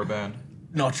member of our band,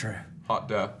 Not true. Hot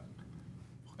Death.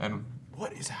 And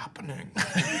What is happening?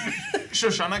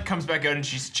 Shoshana comes back out and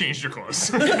she's changed her clothes.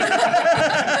 Such The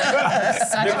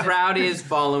a crowd is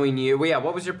following you. Well, yeah,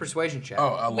 what was your persuasion check?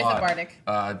 Oh, a with lot. a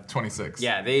bardic. 26.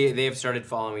 Yeah, they have started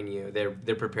following you.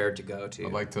 They're prepared to go to.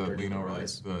 I'd like to lean over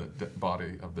the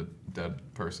body of the dead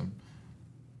person.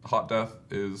 Hot Death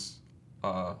is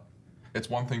It's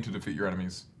one thing to defeat your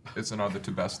enemies. It's another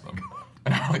to best them.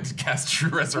 And I like to cast True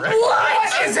Resurrection.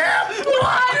 What is happening?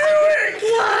 What?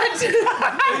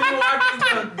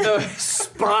 The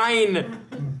spine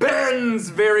bends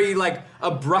very like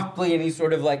abruptly, and he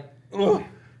sort of like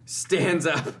stands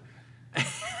up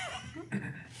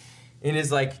in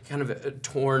his like kind of a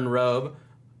torn robe.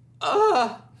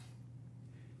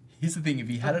 Here's the thing, if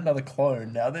he had another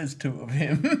clone, now there's 2 of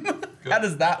him. How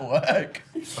does that work?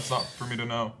 That's not for me to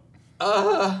know.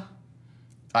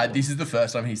 This is the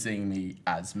first time he's seeing me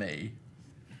as me.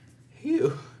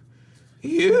 You.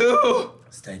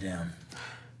 Stay down.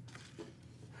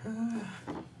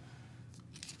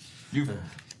 You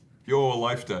owe a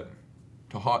life debt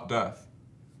to Hot Death.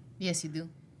 Yes, you do.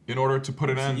 In order to put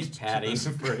an end He's to patting this,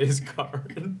 for his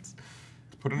cards.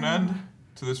 to put an end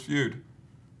to this feud,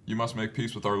 you must make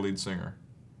peace with our lead singer.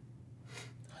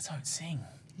 I don't sing.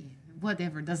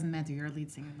 Whatever, doesn't matter. You're a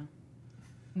lead singer now.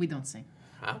 We don't sing.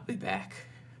 I'll be back.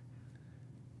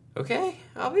 Okay,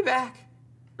 I'll be back.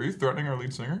 Are you threatening our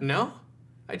lead singer? No,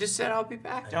 I just said I'll be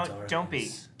back. Don't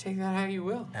be. Take that how you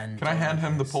will. And Can I hand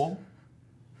him the pole?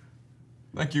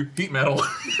 Thank you. Heat metal.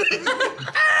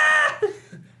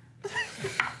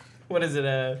 What is it?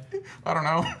 I don't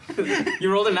know.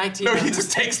 You rolled a 19. No, he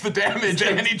just takes the damage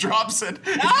and then he drops it.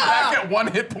 He's back at 1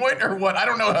 hit point or what? I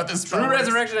don't know how this spell True works.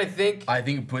 Resurrection, I think. I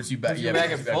think it puts you back. You're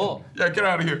back at full. Yeah, get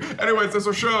out of here. Anyways, that's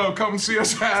our show. Come see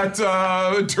us at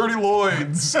Dirty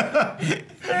Lloyd's. Dirty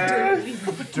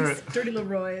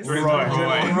Leroy's.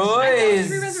 Roy's.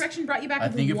 True Resurrection brought you back I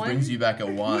at think it 1. brings you back at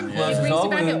 1. It Yeah. brings you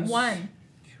back at wounds. 1.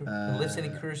 Lifts any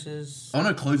curses. Oh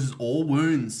no, closes all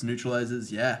wounds,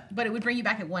 neutralizes, yeah. But it would bring you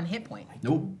back at 1 hit point.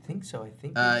 Nope. I think so. I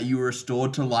think. You were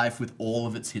restored to life with all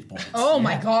of its hit points. Oh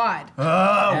my god.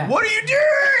 What are you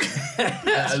doing?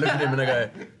 I look at him and I go,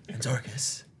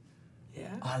 Andoricus,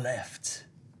 yeah. I left.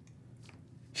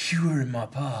 You were in my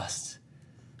past.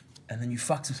 And then you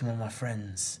fucked with one of my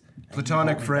friends. and you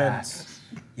Platonic brought me friends.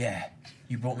 back. Yeah,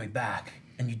 you brought me back.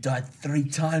 And you died 3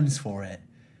 times for it.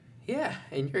 Yeah,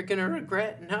 and you're gonna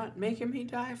regret not making me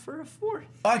die for a 4th.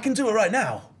 I can do it right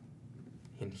now.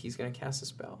 And he's gonna cast a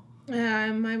spell.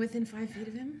 Am I within 5 feet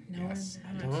of him? No. Yes.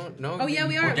 I'm not. Don't. No. Oh yeah,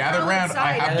 we are. We're gathered We're around.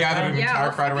 I outside. have gathered an Yeah, entire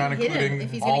I'll crowd around, fucking hit him if including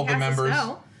he's gonna all the cast a members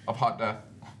spell. of Hot Death.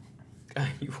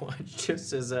 You watch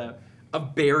just as a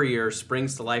barrier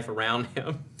springs to life around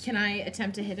him. Can I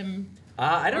attempt to hit him?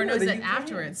 I Or don't know is that it you can.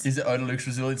 afterwards? Is it Odaluk's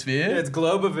Resilient Sphere? It's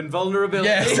Globe of Invulnerability.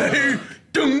 Yeah, so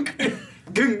dunk.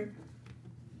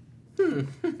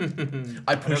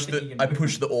 I push think you can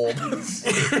the orb.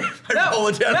 I pull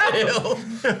it down the hill.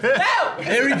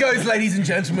 There he goes, ladies and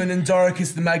gentlemen,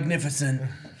 Andoricus the Magnificent.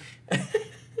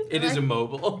 It is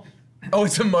immobile. Oh,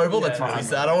 it's immobile? Yeah, That's it's really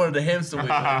sad. I wanted a hamster wheel.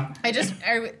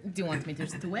 Do you want me to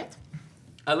just do it?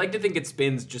 I like to think it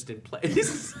spins just in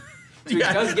place. So he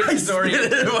Yeah, does get I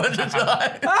disoriented. spit it a bunch of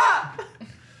times.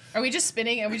 Are we just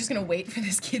spinning? Are we just gonna wait for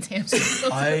this kid's hamster?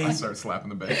 I I, start slapping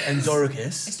the bed.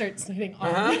 Andoricus, start sliding on.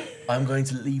 Uh-huh. I'm going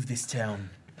to leave this town.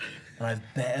 And I've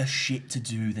better shit to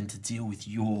do than to deal with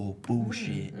your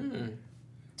bullshit.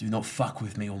 Do not fuck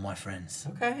with me or my friends.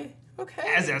 Okay.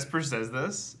 Okay. As Esper says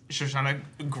this, Shoshana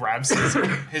grabs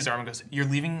his arm and goes, "You're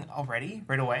leaving already?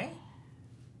 Right away?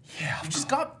 Yeah, You just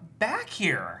got back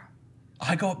here.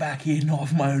 I got back here not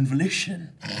of my own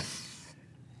volition.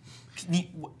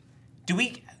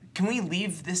 Can we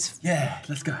leave this Yeah,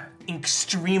 let's go.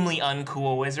 extremely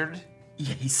uncool wizard?"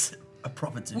 Yeah, he's a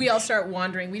proper dude. We all start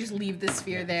wandering. We just leave the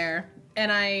sphere there,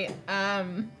 and I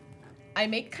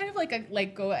make kind of like I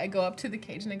go up to the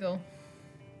cage and I go,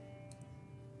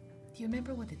 "Do you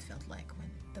remember what it felt like when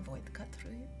the void cut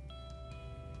through you?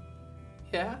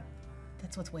 Yeah.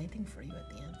 That's what's waiting for you at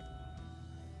the end.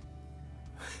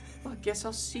 Well, I guess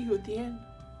I'll see you at the end.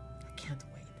 I can't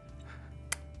wait."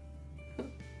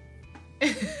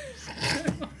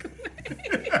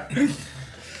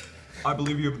 I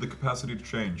believe you have the capacity to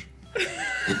change.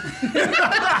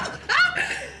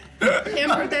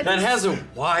 Amber, That has a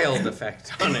wild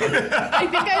effect on it. I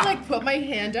think I put my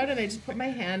hand out and I just put my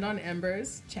hand on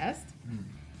Ember's chest.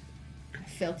 I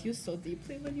felt you so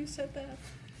deeply when you said that.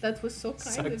 That was so kind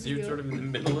Sucks of you you. sort of in the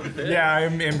middle of it. Yeah,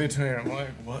 I'm in between. I'm like,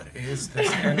 what is this?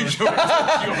 You on the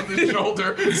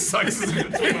shoulder, sucks his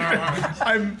between our arms.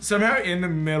 I'm somehow in the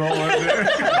middle of it.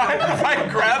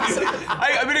 I'm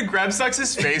gonna grab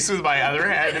Sux's face with my other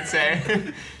hand and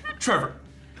say, "Trevor,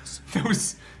 that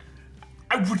was.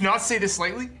 I would not say this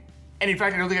lightly, and in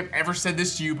fact, I don't think I've ever said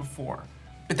this to you before,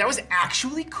 but that was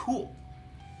actually cool."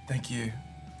 Thank you.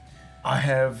 I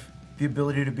have the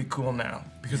ability to be cool now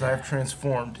because I have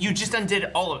transformed. You just undid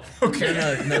all of it.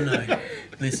 Okay. No.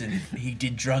 Listen, he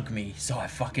did drug me, so I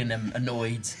fucking am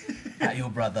annoyed at your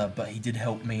brother, but he did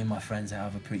help me and my friends out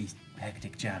of a pretty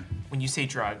hectic jam. When you say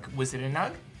drug, was it a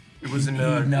nug? It was a He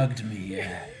nug. nugged me,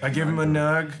 yeah. I gave him a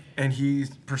nug, and he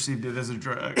perceived it as a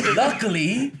drug.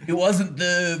 Luckily, it wasn't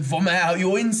the vomit out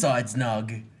your insides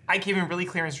nug. I gave him really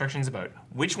clear instructions about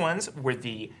which ones were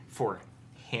the for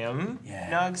him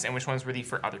nugs and which ones were the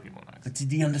for other people nugs. But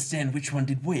did he understand which one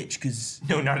did which? Because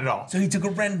No, not at all. so he took a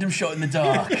random shot in the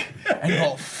dark and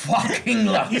got fucking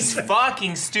lucky. He's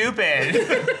fucking stupid.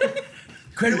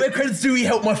 Credit where credit's due, he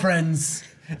helped my friends.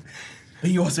 But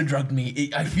he also drugged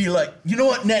me. I feel like, you know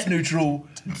what, net neutral.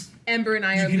 Ember and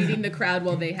I are leading the crowd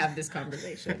while they have this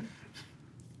conversation.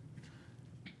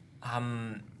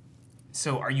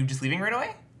 So are you just leaving right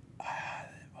away?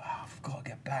 I've got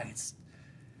to get back. It's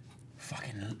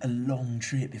fucking a long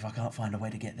trip if I can't find a way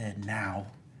to get there now.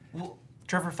 Well,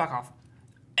 Trevor, fuck off.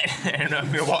 And I'm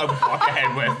gonna walk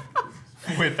ahead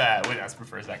with Esper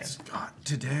for a second. God,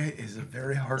 today is a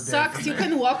very hard day. Sucks, you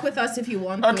can walk with us if you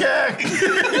want to. Okay.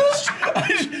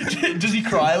 Does he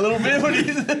cry a little bit when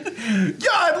he's...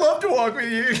 Yeah, I'd love to walk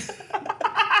with you.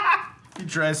 He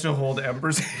tries to hold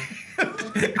Ember's hand.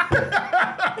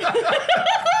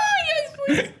 Yes,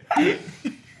 please.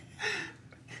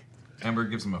 Ember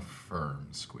gives him a firm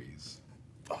squeeze.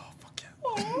 Oh, fuck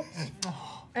yeah.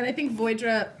 And I think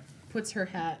Voidra puts her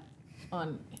hat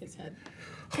on his head.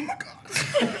 Oh my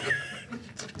god.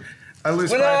 I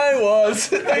lose When I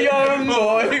was a young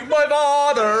boy, my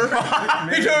father,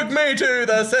 he took me to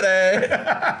the city.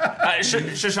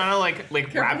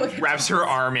 Shoshana wraps her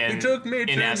arm in. He took me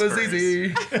to Esper's.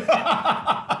 Mazizi.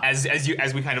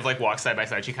 As we kind of like walk side by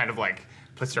side, she kind of like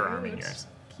puts her arm in yours.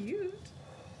 Cute.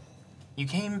 You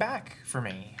came back for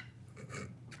me.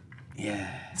 Yeah.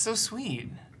 It's so sweet.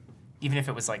 Even if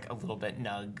it was like a little bit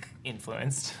nug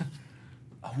influenced.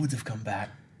 I would have come back,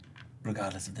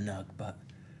 regardless of the nug, but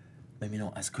maybe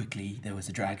not as quickly. There was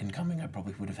a dragon coming. I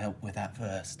probably would have helped with that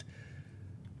first.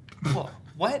 Well,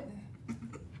 what?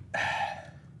 A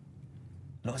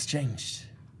lot's changed.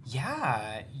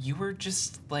 Yeah, you were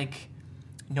just like,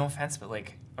 no offense, but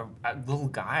like a little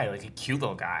guy, like a cute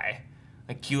little guy,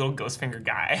 like cute little ghost finger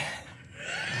guy.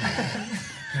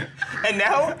 and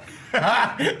now,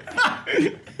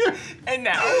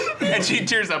 and she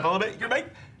tears up a little bit. You're my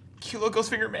cute little ghost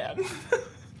finger man.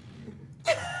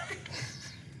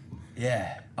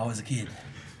 Yeah, I was a kid.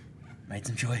 Made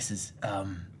some choices.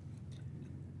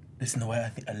 Listen, the way I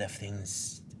think I left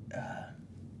things, it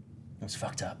was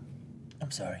fucked up.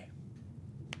 I'm sorry.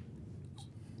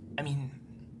 I mean,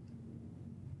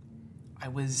 I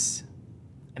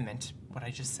meant what I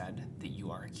just said, that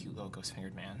you are a cute little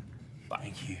ghost-fingered man. But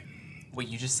Thank you. what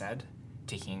you just said,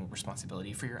 taking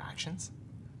responsibility for your actions,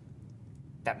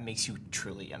 that makes you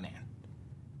truly a man,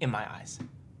 in my eyes.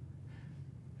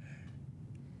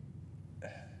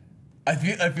 I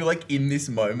feel like in this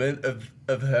moment of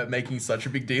her making such a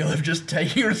big deal of just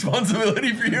taking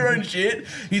responsibility for your own shit,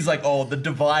 he's like, oh, the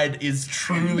divide is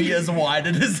truly as wide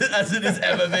as it has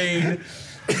ever been.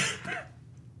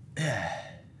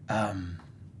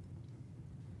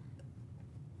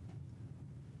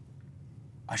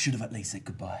 I should have at least said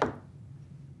goodbye.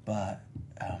 But,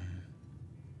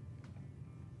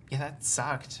 Yeah, that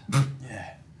sucked.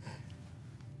 yeah.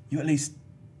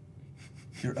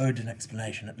 You're owed an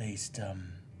explanation, at least.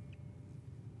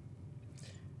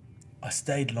 I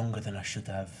stayed longer than I should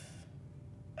have,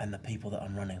 and the people that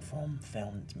I'm running from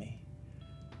found me.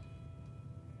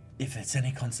 If it's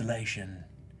any consolation,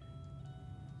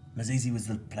 Mazizi was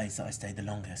the place that I stayed the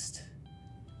longest.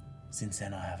 Since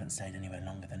then, I haven't stayed anywhere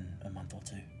longer than a month or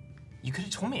two. You could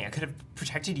have told me. I could have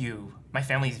protected you. My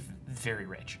family's very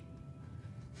rich.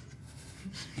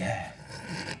 Yeah.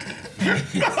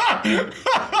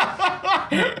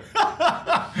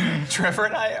 Trevor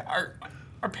and I,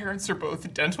 our parents are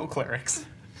both dental clerics.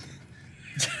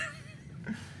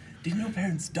 Didn't your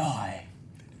parents die?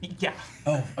 Yeah.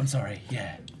 Oh, I'm sorry,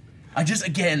 yeah. I'm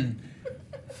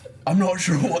not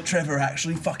sure what Trevor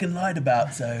actually fucking lied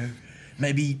about, so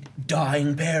maybe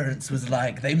dying parents was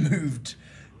like they moved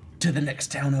to the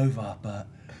next town over, but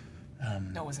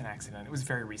No, it was an accident. It was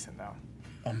very recent, though.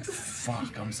 I'm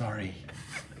sorry.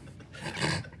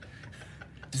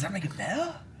 Does that make it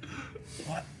better?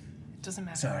 What? It doesn't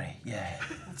matter. Sorry, yeah.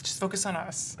 Let's just focus on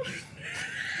us.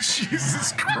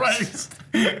 Jesus Christ.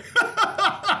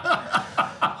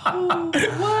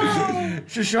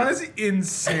 Shoshana's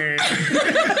insane.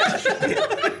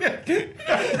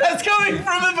 That's coming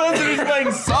from the person who's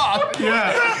playing sock.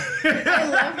 Yeah. I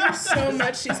love her so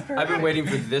much. She's perfect. I've been waiting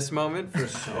for this moment for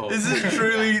so. This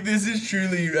is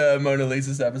truly Mona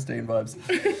Lisa Saperstein vibes.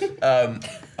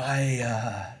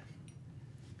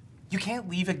 You can't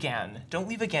leave again. Don't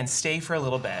leave again. Stay for a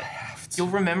little bit. You'll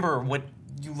remember what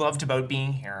you loved about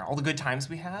being here, all the good times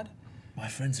we had. My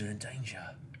friends are in danger.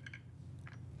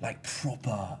 Like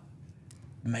proper,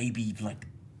 maybe like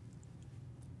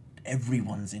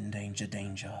everyone's in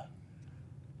danger.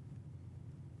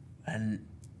 And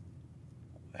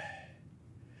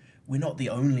we're not the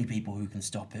only people who can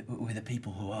stop it, but we're the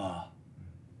people who are.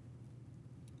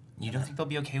 You don't think they'll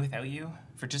be okay without you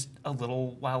for just a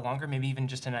little while longer, maybe even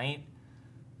just a night?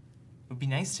 It would be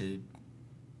nice to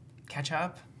catch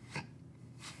up.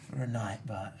 For a night,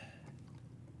 but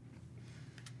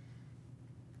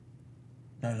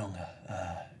no longer.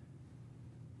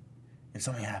 If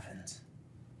something happens,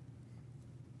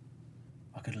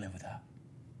 I could live with that.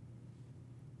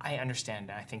 I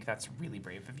understand. I think that's really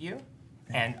brave of you.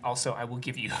 And also, I will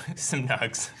give you some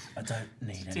nugs. I don't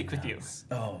need any Take with you. nugs.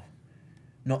 Oh,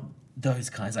 not those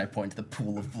kinds. I point to the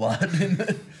pool of blood. In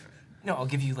the... No, I'll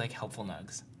give you like helpful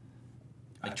nugs,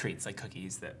 like treats, like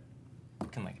cookies that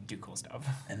can like do cool stuff.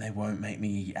 And they won't make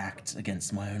me act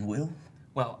against my own will?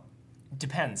 Well,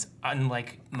 depends.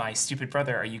 Unlike my stupid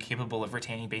brother, are you capable of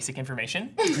retaining basic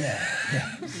information? Yeah.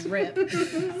 Rip.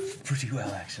 Pretty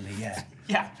well, actually, yeah.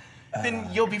 Yeah. Then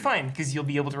you'll be fine, because you'll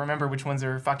be able to remember which ones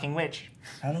are fucking which.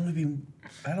 How long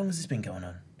has this been going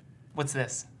on? What's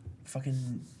this?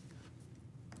 Fucking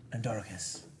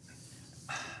Andoricus.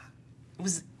 It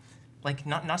was like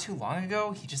not too long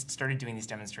ago. He just started doing these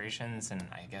demonstrations, and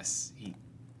I guess he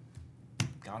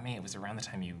got me. It was around the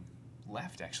time you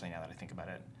left, actually, now that I think about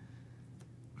it.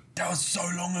 That was so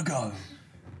long ago.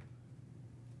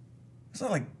 It's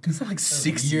not like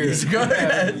 6 years ago.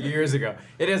 Years ago.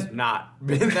 It has not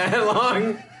been that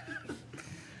long.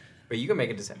 But you can make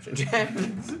a deception check.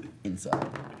 Inside.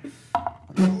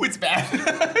 Ooh, it's bad.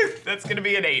 That's gonna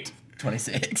be an 8.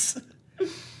 26.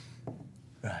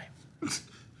 Right.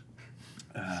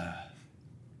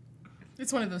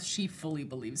 It's one of those she fully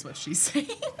believes what she's saying.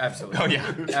 Absolutely. Oh,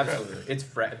 yeah. Absolutely. It's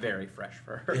very fresh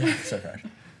for her. Yeah, so fresh.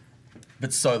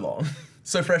 But so long.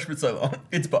 So fresh, but so long.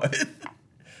 It's both.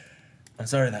 I'm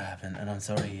sorry that happened, and I'm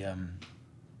sorry,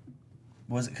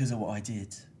 was it because of what I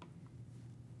did?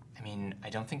 I mean, I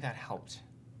don't think that helped.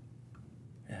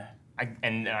 Yeah.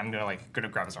 And I'm gonna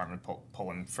grab his arm and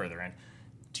pull him further in.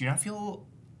 Do you not feel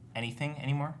anything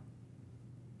anymore?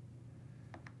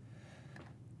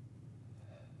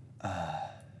 I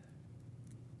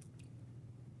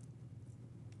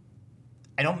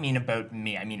don't mean about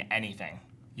me. I mean anything.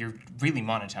 You're really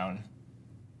monotone.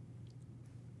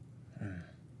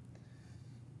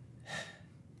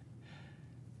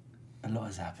 A lot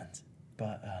has happened,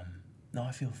 but no,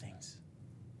 I feel things.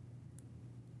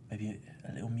 Maybe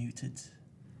a little muted.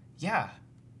 Yeah.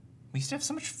 We used to have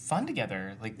so much fun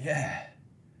together. Like, Yeah.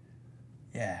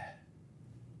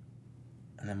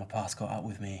 And then my past caught up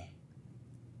with me,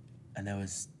 and there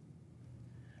was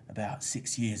about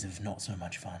 6 years of not so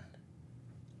much fun.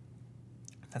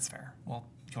 that's fair. Well,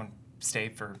 do you want to stay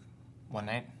for one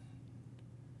night?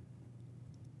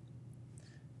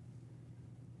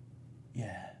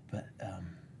 Yeah, but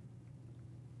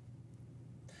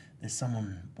there's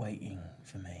someone waiting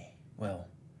for me. Well,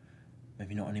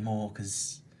 maybe not anymore,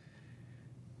 because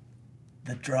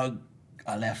the drug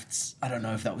I left, I don't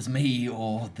know if that was me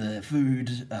or the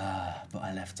food, but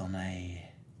I left on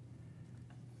a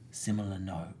similar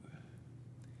note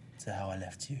to how I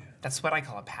left you. That's what I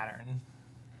call a pattern.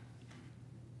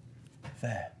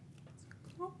 Fair.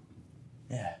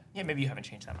 Yeah, Yeah, maybe you haven't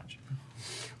changed that much.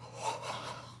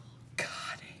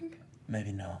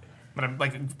 maybe not. But I'm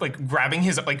like grabbing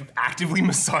his, like actively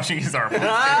massaging his arm.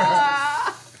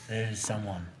 There's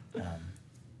someone.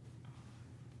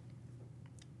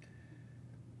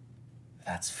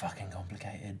 That's fucking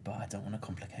complicated, but I don't want to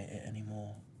complicate it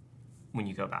anymore. When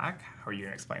you go back, how are you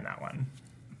gonna explain that one?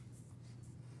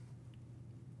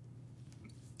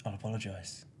 I'll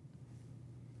apologize.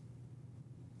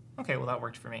 Okay, well that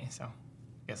worked for me, so I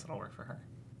guess it'll work for her.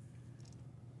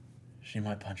 She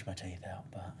might punch my teeth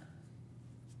out, but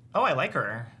Oh, I like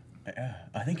her. yeah,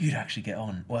 I think you'd actually get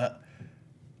on. Well,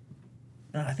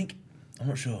 no, I'm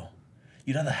not sure.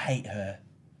 You'd either hate her,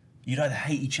 you'd either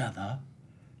hate each other,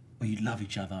 or you'd love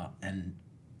each other, and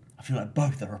I feel like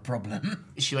both are a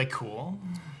problem. Is she like cool?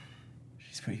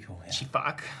 She's pretty cool, yeah. Is she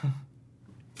fuck?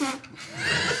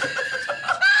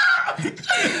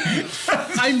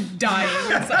 I'm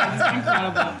dying inside.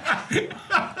 It's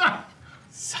incredible.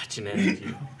 Such an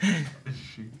energy.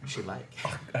 She like.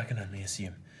 I can only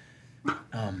assume.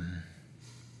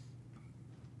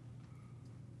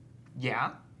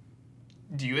 Yeah?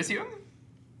 Do you assume?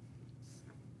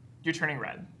 You're turning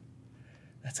red.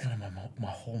 That's kind of my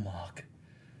hallmark.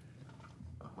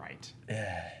 Right.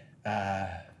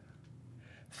 Yeah.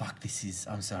 Fuck,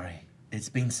 I'm sorry. It's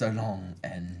been so long,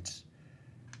 and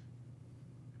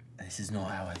this is not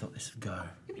how I thought this would go.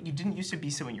 Yeah, but you didn't used to be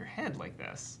so in your head like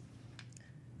this.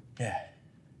 Yeah.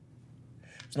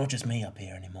 It's not just me up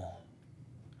here anymore.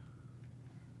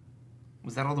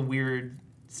 Was that all the weird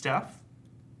stuff?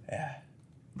 Yeah.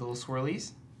 The little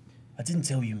swirlies? I didn't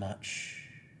tell you much.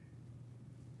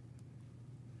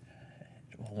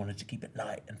 I wanted to keep it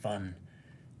light and fun.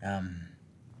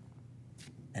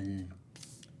 And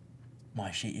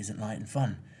my shit isn't light and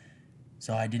fun.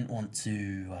 So I didn't want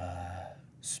to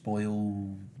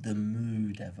spoil the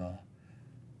mood ever.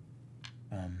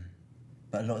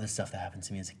 But a lot of the stuff that happened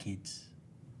to me as a kid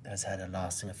has had a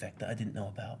lasting effect that I didn't know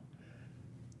about.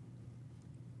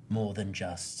 More than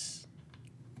just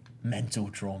mental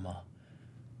trauma.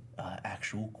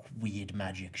 Actual weird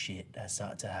magic shit has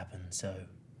started to happen, so...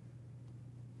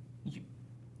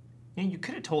 You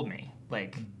could have told me.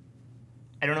 Like,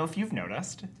 I don't know if you've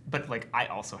noticed, but, like, I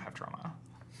also have trauma.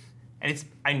 And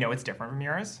I know it's different from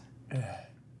yours.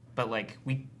 But, like,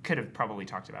 we could have probably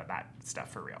talked about that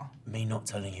stuff for real. Me not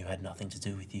telling you had nothing to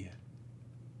do with you.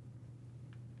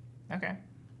 Okay.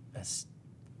 That's...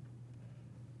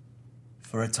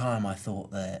 For a time, I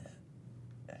thought that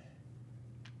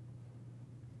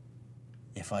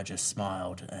if I just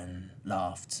smiled and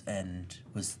laughed and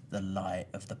was the light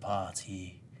of the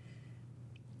party,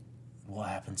 what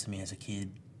happened to me as a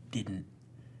kid didn't.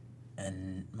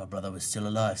 And my brother was still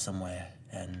alive somewhere,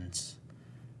 and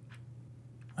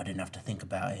I didn't have to think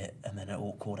about it, and then it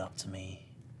all caught up to me,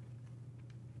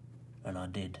 and I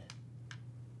did.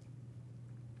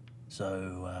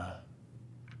 So,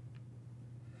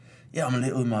 yeah, I'm a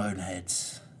little in my own head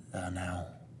now.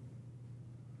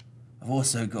 I've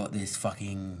also got this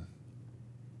fucking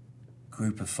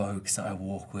group of folks that I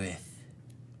walk with,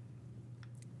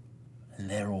 and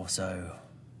they're also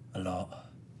a lot.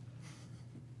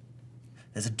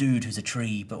 There's a dude who's a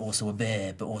tree, but also a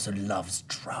bear, but also loves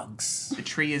drugs. The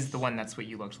tree is the one that's what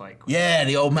you looked like. Yeah,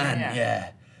 the old man,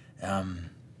 yeah.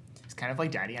 It's kind of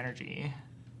like daddy energy.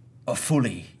 Oh,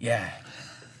 fully, yeah.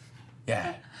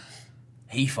 Yeah.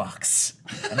 He fucks.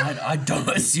 And I don't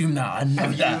assume that. I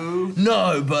know that.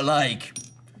 No, but like,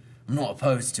 I'm not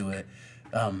opposed to it.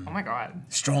 Oh my god.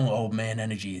 Strong old man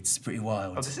energy. It's pretty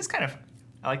wild. Oh, this is kind of...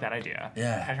 I like that idea.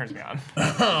 Yeah. That turns me on.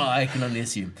 I can only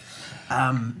assume.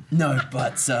 No,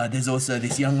 but there's also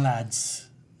this young lad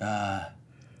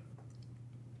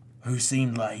who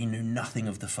seemed like he knew nothing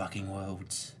of the fucking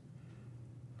world.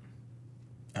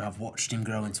 And I've watched him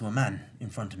grow into a man in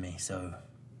front of me, so...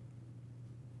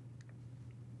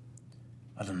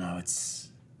 I don't know, it's...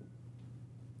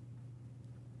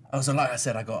 Also, like I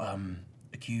said, I got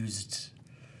accused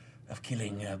of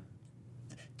killing...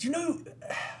 Do you know...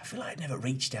 I feel like I never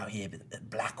reached out here, but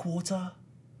Blackwater?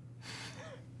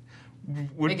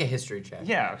 Make a history check.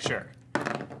 Yeah, sure.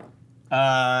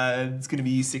 It's gonna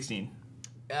be 16.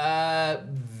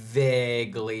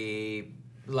 Vaguely,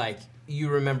 like you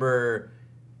remember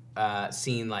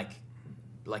seeing like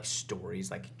stories,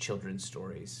 like children's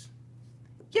stories.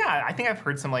 Yeah, I think I've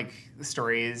heard some like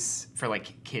stories for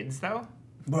like kids though.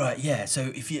 Right, yeah.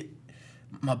 So if you,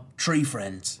 my tree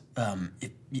friend,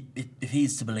 if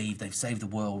he's to believe, they've saved the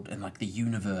world and like the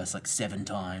universe like 7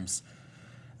 times.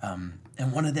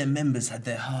 And one of their members had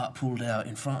their heart pulled out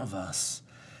in front of us,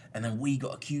 and then we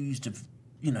got accused of,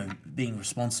 being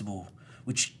responsible,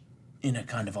 which, in a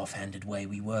kind of offhanded way,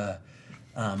 we were.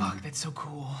 Fuck, that's so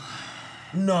cool.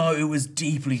 No, it was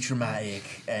deeply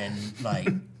traumatic and like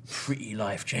pretty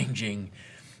life-changing,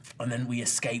 and then we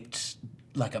escaped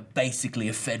like basically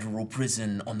a federal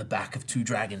prison on the back of 2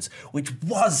 dragons, which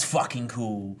was fucking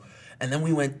cool. And then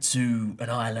we went to an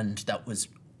island that was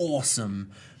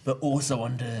awesome, but also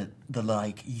under the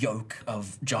like yoke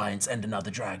of giants and another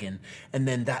dragon. And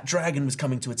then that dragon was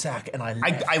coming to attack, and I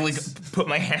like put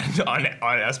my hand on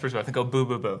Esper's mouth and go boo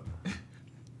boo boo.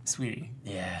 Sweetie.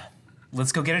 Yeah.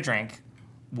 Let's go get a drink.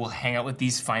 We'll hang out with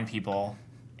these fine people,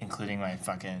 including my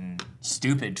fucking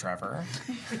stupid Trevor.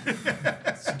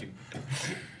 Stupid.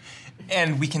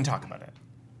 And we can talk about it.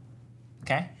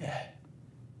 Okay? Yeah.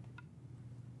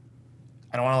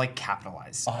 I don't want to like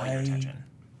capitalize on your attention.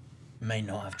 May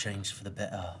not have changed for the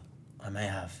better. I may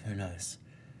have, who knows.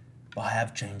 But I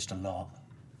have changed a lot.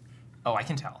 Oh, I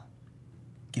can tell.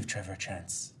 Give Trevor a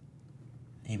chance.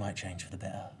 He might change for the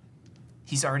better.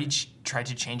 He's already tried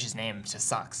to change his name to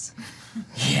Sucks.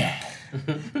 Yeah.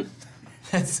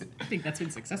 I think that's been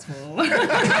successful.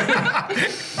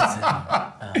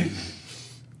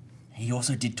 He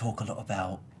also did talk a lot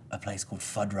about a place called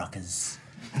Fuddruckers.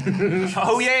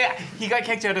 Oh yeah. He got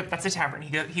kicked out of. That's a tavern. He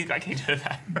got kicked out of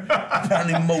that.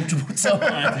 Apparently multiple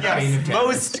times. Yes.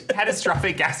 Most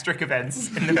catastrophic gastric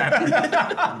events in the tavern.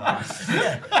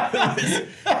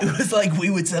 It was like we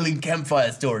were telling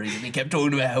campfire stories and he kept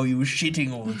talking about how he was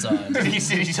shitting all the time. Did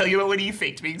he tell you about when he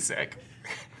faked being sick?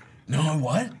 No,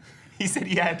 what? He said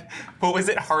he had, what was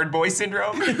it, hard boy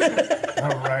syndrome?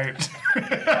 All right.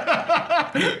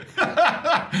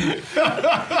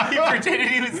 He pretended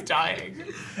he was dying.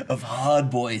 Of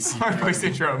hard boys. Hard boy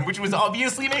syndrome, which was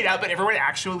obviously made up, but everyone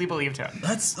actually believed him.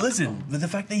 Listen, with the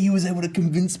fact that he was able to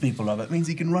convince people of it means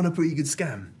he can run a pretty good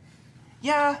scam.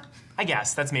 Yeah, I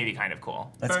guess that's maybe kind of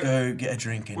cool. Let's go get a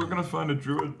drink in. We're gonna find a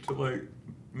druid to like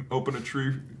open a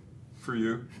tree for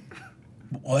you.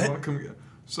 What? Wanna come get?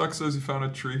 Suck says he found a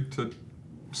tree to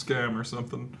scam or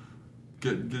something.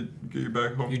 Get you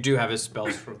back home. You do have his spell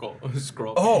scroll.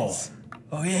 Oh.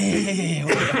 Oh,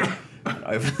 yeah.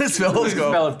 Open the spell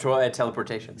Spell of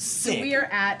teleportation. So we are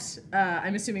at.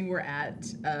 I'm assuming we're at.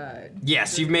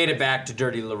 Yes, you've made it back to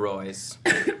Dirty Leroy's.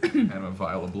 And a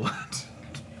vial of blood.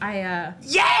 And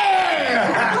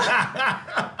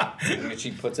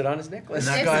she puts it on his necklace.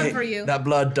 That It's guy, not for you. that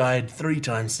blood died 3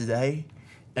 times today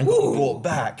and got brought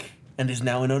back and is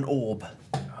now in an orb.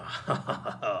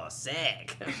 Oh,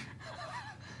 sick.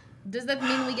 Does that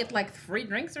mean we get like free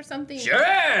drinks or something? Sure,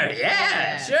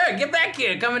 yeah, sure. Get back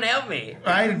here. Come and help me.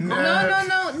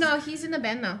 No. He's in the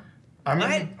band now.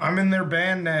 I'm in their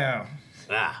band now.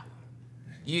 Ah.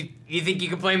 You think you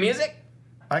can play music?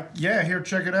 Yeah, here,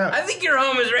 check it out. I think your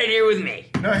home is right here with me.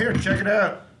 No, here, check it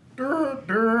out.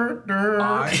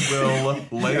 I will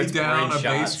lay down a brain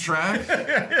bass shots.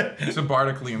 track to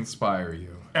bardically inspire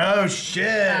you. Oh shit!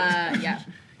 Yeah.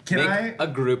 Can Make I? a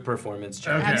group performance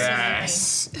check. Okay.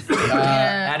 Absolutely.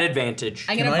 At advantage.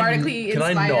 I'm gonna bardically Can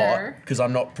I inspire. not? Because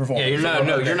I'm not performing. Yeah, you're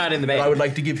not in the But band. I would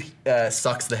like to give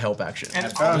Sucks the help action. And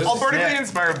I'll bardically yeah.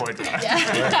 inspire Voidra.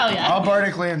 Hell yeah. I'll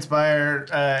bardically inspire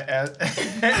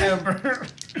Amber.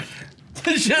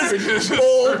 Just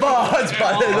all bards,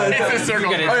 but It's a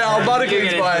circle. Oh yeah, I'll bardically You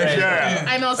get inspire. inspiration.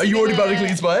 I'm also. Are you already gonna- bardically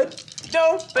inspired?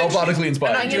 No, but I'll bardically I'm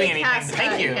inspire. not I'm doing gonna anything. cast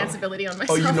Thank you. enhanceability on Oh,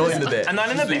 myself. you're not as in the well. band. I'm not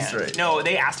in the Just be band. straight. No,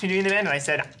 they asked me to be in the band, and I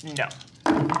said no.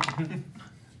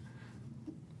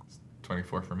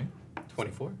 24 for me.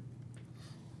 24,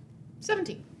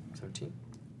 17. 17,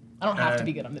 I don't have to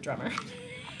be good. I'm the drummer.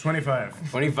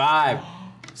 25. 25.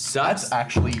 Sucks That's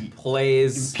actually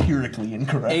plays empirically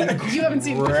incorrect. You haven't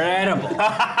seen. incredible.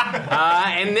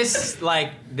 And this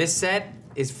set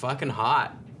is fucking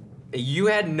hot. You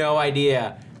had no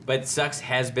idea, but Sucks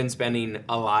has been spending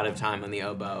a lot of time on the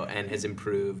oboe and has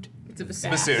improved. It's a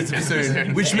bassoon.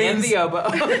 Bassoon. Which And means the oboe.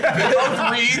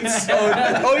 Reeds.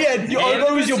 oh yeah, your And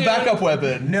oboe is your bassoon. backup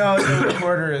weapon. No, the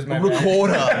recorder is my band.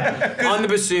 Recorder. on the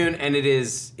bassoon, and it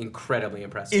is incredibly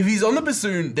impressive. If he's on the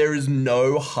bassoon, there is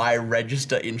no high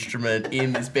register instrument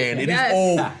in this band. It is Yes.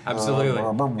 all.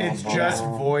 Absolutely. It's just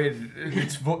void.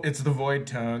 It's the void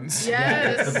tones.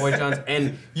 Yes. The Boy Johns,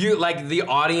 and you like the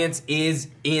audience is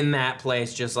in that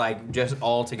place, just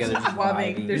all together, just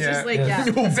Wobbing. vibing. There's Yeah. just like yeah.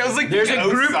 It sounds like There's a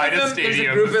group of outside them. There's a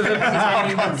stadium. group of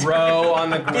them in a row on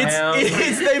the ground.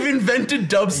 It's they've invented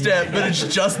dubstep, but it's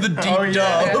just the deep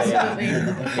dub. Absolutely.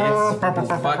 It's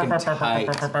fucking tight.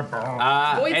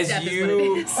 Void As step is you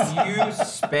what it you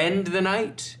spend the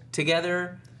night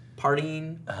together,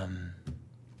 partying.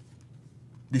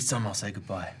 This time I'll say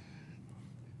goodbye.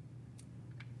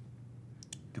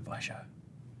 Goodbye, show.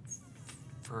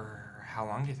 For how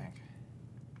long do you think?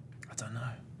 I don't know.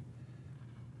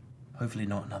 Hopefully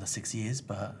not another 6 years,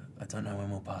 but I don't know when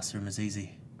we'll pass through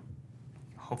Mazizi.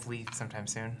 Hopefully sometime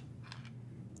soon.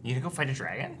 You gonna go fight a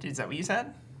dragon? Is that what you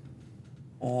said?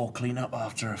 Or clean up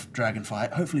after a dragon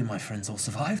fight. Hopefully my friends all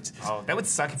survived. Oh, that would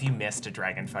suck if you missed a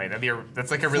dragon fight.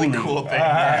 That's like a really Fully. cool thing.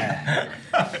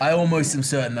 I almost am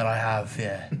certain that I have,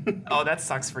 yeah. Oh, that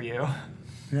sucks for you.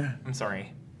 Yeah. I'm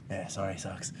sorry. Yeah, sorry,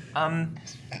 sucks. Can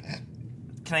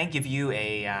I give you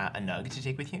a nug to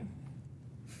take with you?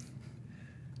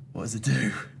 What does it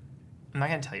do? I'm not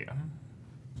gonna tell you.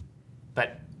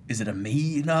 But Is it a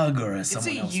me nug or a it's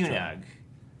someone a else? you drug? nug.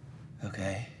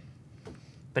 Okay.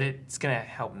 But it's gonna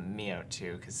help me out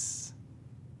too, because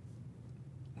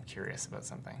I'm curious about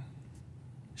something.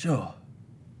 Sure.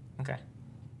 Okay.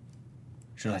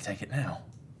 Should I take it now?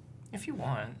 If you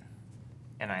want.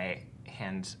 And I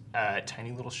hand a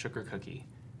tiny little sugar cookie.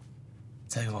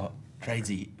 Tell you what,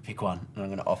 Tradesy, pick one, and I'm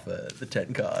gonna offer the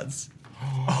 10 cards.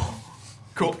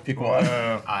 Cool. Pick one.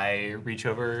 I reach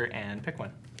over and pick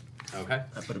one. Okay.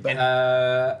 I put it back.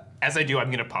 As I do,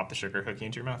 I'm gonna pop the sugar cookie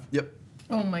into your mouth. Yep.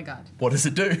 Oh my god. What does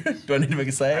it do? Do I need to make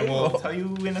a save? I will tell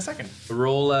you in a second.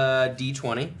 Roll a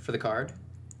d20 for the card.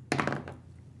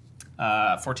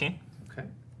 14. Okay.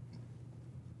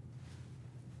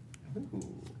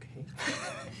 Ooh, okay.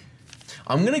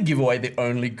 I'm gonna give away the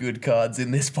only good cards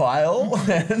in this pile.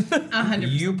 100%.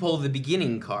 You pull the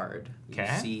beginning card. You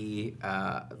Okay. see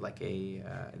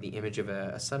the image of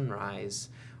a sunrise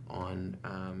on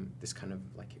this kind of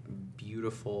like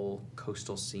beautiful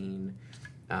coastal scene.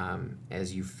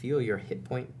 As you feel your hit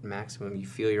point maximum, you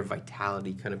feel your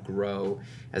vitality kind of grow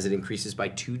as it increases by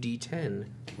 2d10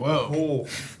 Whoa.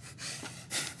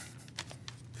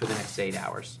 for the next 8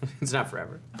 hours. It's not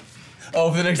forever.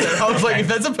 Oh, for the next day. I was like, if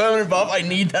that's a permanent buff, I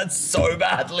need that so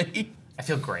badly. I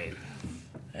feel great.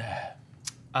 You have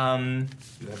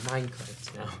 9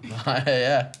 credits now.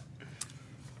 Yeah.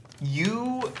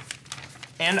 You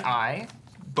and I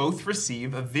both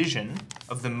receive a vision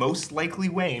of the most likely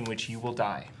way in which you will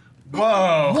die.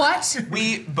 Whoa. What?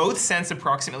 We both sense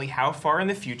approximately how far in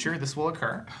the future this will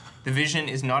occur. The vision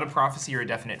is not a prophecy or a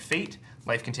definite fate.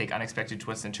 Life can take unexpected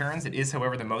twists and turns. It is,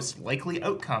 however, the most likely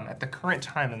outcome at the current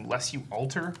time unless you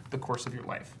alter the course of your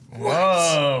life.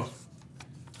 Whoa.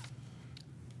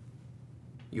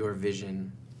 Your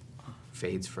vision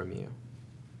fades from you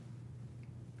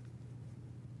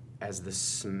as the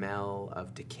smell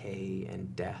of decay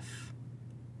and death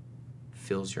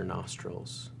fills your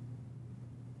nostrils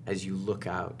as you look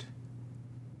out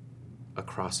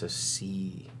across a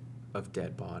sea of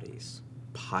dead bodies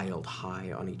piled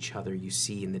high on each other. You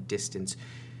see in the distance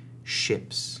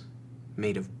ships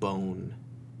made of bone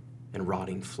and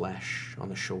rotting flesh on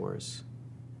the shores.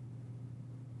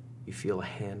 You feel a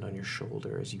hand on your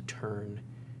shoulder as you turn.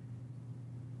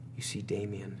 You see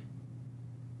Damien.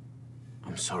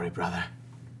 I'm sorry, brother.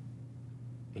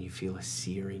 And you feel a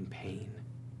searing pain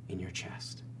in your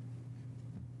chest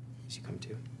as you come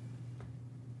to.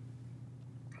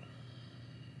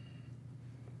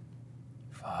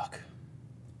 Fuck.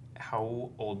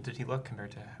 How old did he look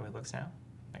compared to how he looks now?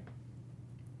 Like,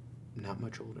 Not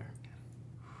much older.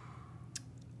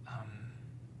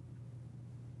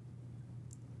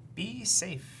 be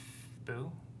safe,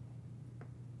 boo.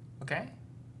 Okay?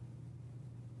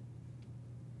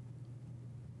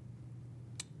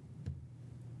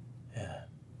 Yeah.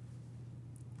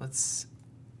 Let's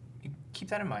keep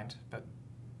that in mind, but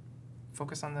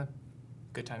focus on the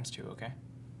good times too, okay?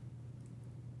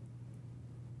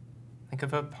 Think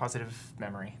of a positive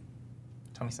memory.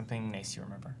 Tell me something nice you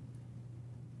remember.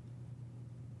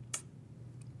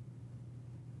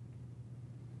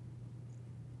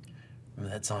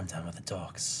 Remember that time down at the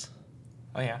docks?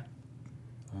 Oh yeah?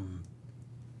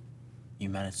 You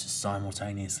managed to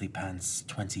simultaneously pants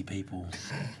 20 people.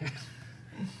 It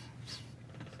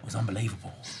was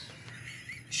unbelievable.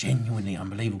 Genuinely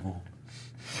unbelievable.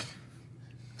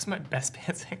 It was my best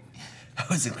pantsing. That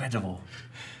was incredible.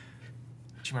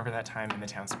 Do you remember that time in the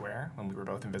town square when we were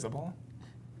both invisible?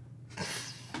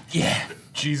 Yeah.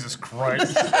 Jesus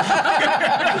Christ. What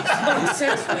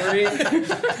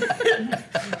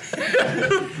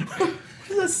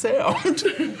does that sound?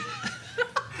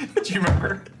 Do you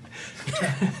remember?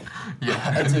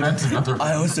 Yeah, it meant another.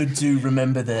 I also do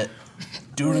remember that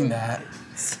during that,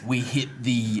 we hit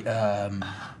the,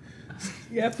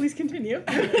 Yeah, please continue.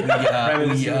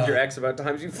 your ex about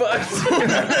times you fucked.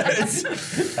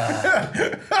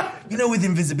 you know, with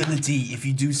invisibility, if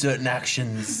you do certain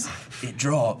actions, it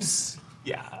drops.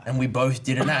 Yeah. And we both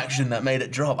did an action that made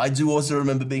it drop. I do also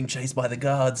remember being chased by the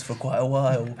guards for quite a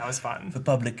while. That was fun. For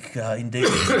public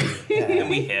indecency. And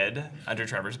we hid under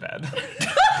Trevor's bed.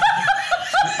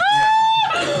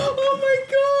 Oh my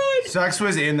god! Sux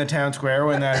was in the town square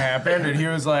when that happened, and he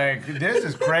was like, this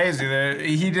is crazy that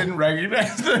he didn't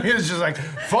recognize them. He was just like,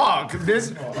 fuck,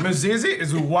 this Mazizi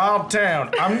is a wild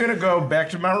town. I'm gonna go back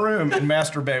to my room and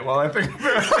masturbate while I think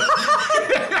about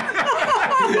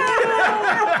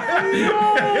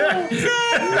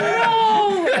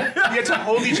We had to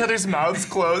hold each other's mouths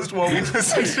closed while we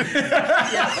listened to it.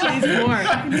 Yeah, please more.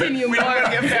 Continue We more. don't want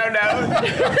to get found out.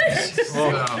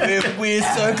 We're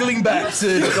circling back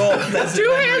to not pleasant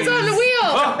Two hands on the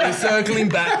wheel! We're circling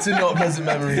back to not pleasant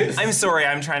memories. I'm sorry,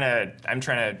 I'm trying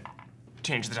to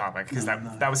change the topic because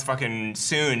that was fucking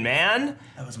soon, man.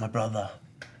 That was my brother.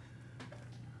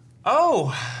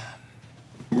 Oh.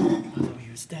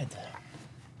 He was dead.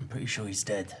 I'm pretty sure he's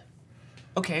dead.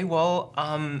 Okay, well,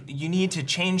 you need to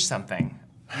change something.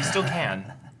 You still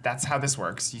can. That's how this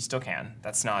works. You still can.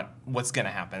 That's not what's gonna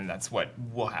happen. That's what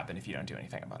will happen if you don't do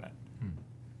anything about it.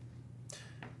 I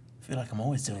feel like I'm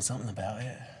always doing something about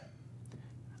it.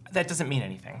 That doesn't mean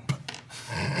anything.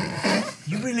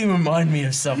 You really remind me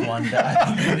of someone that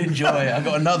I think you'd enjoy. I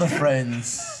got another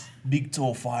friend's big,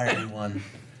 tall, fiery one.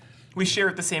 We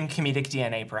share the same comedic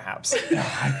DNA, perhaps.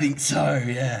 I think so,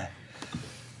 yeah.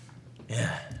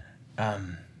 Yeah.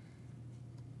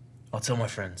 I'll tell my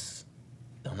friends.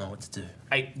 They'll know what to do.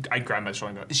 I grab my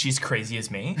shoulder and go, she's crazy as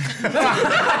me.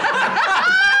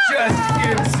 Just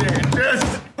insane.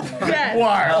 Just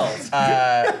wild.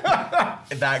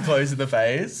 That close in the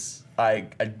face, I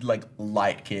like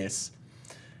light kiss.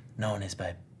 No one is,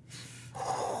 babe.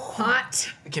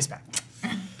 Hot. Kiss back.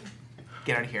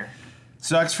 Get out of here.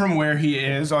 Sucks from where he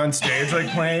is on stage, like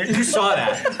playing. You saw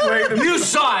that. You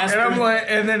saw it. And I'm like,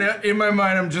 and then in my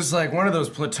mind, I'm just like one of those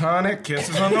platonic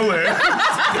kisses on the lips.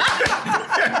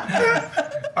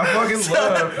 I fucking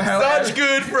love how Such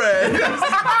good friends.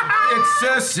 it's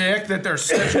so sick that they're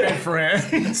such good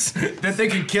friends that they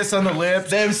can kiss on the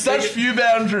lips. They have such few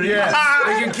boundaries. Yeah,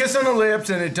 they can kiss on the lips,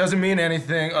 and it doesn't mean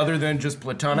anything other than just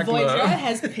platonic Voidra love.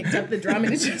 has picked up the drum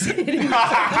and is just hitting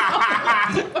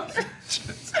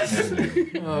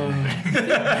No,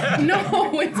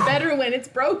 it's better when it's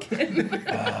broken.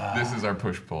 This is our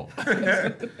push-pull.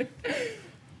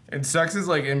 And Sucks is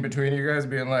like in between you guys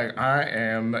being like, I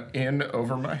am in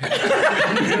over my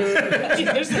head.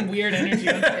 There's some weird energy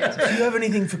on stage. Do you have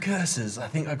anything for curses? I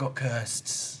think I got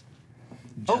cursed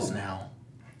just now.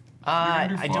 I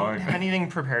do don't fine. have anything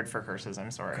prepared for curses, I'm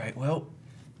sorry. Great, well,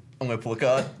 I'm gonna pull a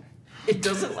card. It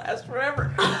doesn't last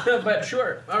forever. But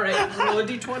sure. All right. Roll a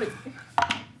d20.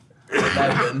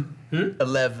 11.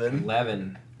 11.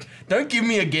 11. Don't give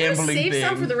me a gambling Save thing.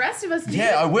 some for the rest of us, dude.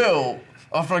 Yeah, I will.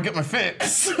 After I get my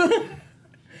fix.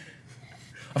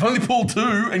 I've only pulled 2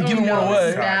 and given no, one this away.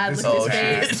 is bad. Look Oh,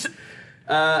 at his shit. face.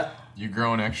 You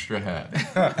grow an extra head.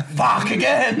 Fuck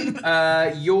again.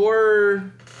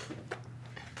 Your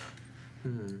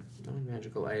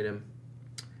non-magical item.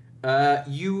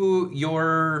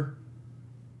 Your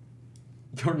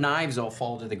knives all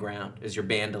fall to the ground as your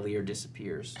bandolier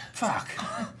disappears. Fuck.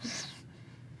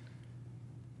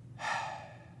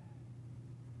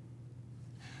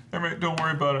 Hey, mate, don't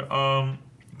worry about it.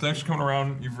 Thanks for coming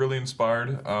around. You've really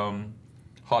inspired.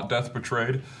 Hot Death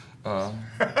Betrayed.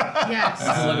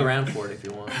 Yes. Look around for it if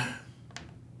you want.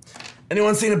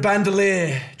 Anyone seen a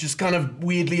bandolier just kind of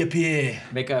weirdly appear?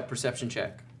 Make a perception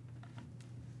check.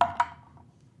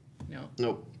 No.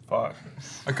 Nope. Fuck.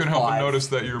 I couldn't help but 5. notice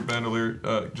that your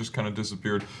bandolier just kind of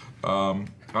disappeared. I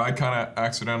kind of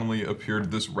accidentally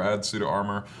appeared this rad suit of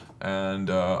armor, and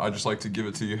I'd just like to give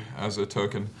it to you as a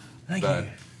token Thank that you.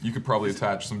 you could probably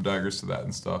attach some daggers to that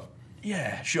and stuff.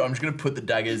 Yeah, sure. I'm just gonna put the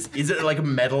daggers. Is it like a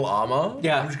metal armor?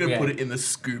 Yeah, I'm just gonna yeah. put it in the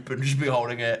scoop and just be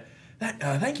holding it.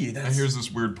 Thank you. And That's. here's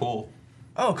this weird pole.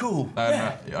 Oh, cool. I Yeah.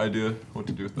 had no idea what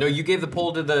to do with that. No, you gave the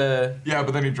pole to the. Yeah,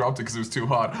 but then he dropped it because it was too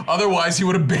hot. Otherwise, he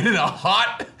would have been in a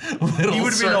hot little. He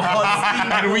would have been a hot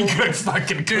steam. and we could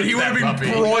fucking. Dude, he would have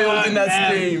been broiled in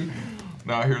that steam.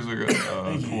 Now here's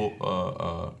a cool.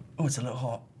 Oh, it's a little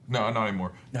hot. No, not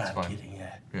anymore. No, It's I'm fine. kidding.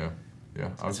 Yeah. Yeah.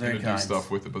 I was very gonna do kind.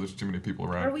 stuff with it, but there's too many people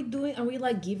around. Are we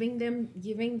like giving them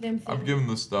things? I'm giving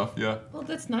this stuff. Yeah. Well,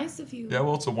 that's nice of you. Yeah.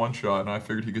 Well, it's a one shot, and I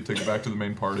figured he could take it back to the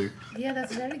main party. Yeah,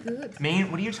 that's very good.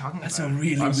 Maine, what are you talking That's about? a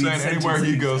really I'm weird saying anywhere sentence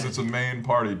he to goes, say. it's a main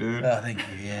party, dude. Oh, thank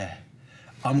you. Yeah.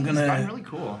 I'm gonna. He's gotten really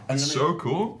cool. I'm gonna So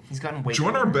cool. He's gotten way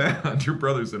Join cooler. our band. Your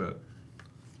brother's in it.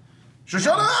 Shut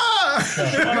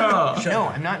up! No,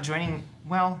 I'm not joining.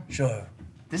 Well, Sure.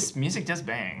 this music does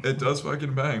bang. It does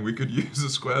fucking bang. We could use a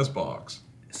squaz box.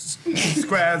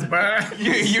 Squaz back.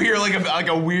 You hear like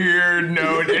a weird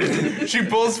note, and she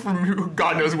pulls from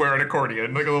God knows where an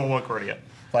accordion, like a little accordion,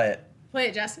 Play it. Play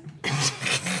it, Justin.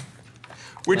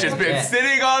 which has been Okay.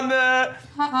 sitting on the.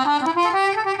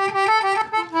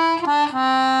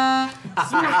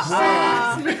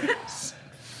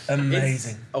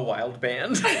 Amazing. A wild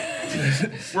band.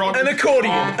 We're all An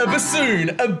accordion, a bassoon,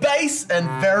 a bass, and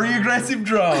very aggressive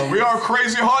drum. We are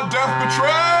Crazy Hot Death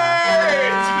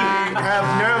Betrayed! We have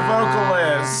no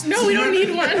vocalist. No, we don't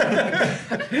need one.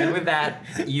 And with that,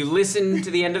 you listen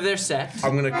to the end of their set.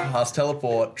 I'm gonna cast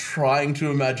teleport, trying to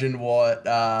imagine what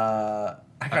I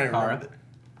can't Upkara? remember.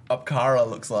 Upkara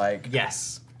looks like.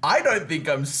 Yes. I don't think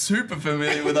I'm super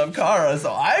familiar with Upkara,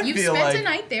 so I You've feel spent like a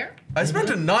night there. I spent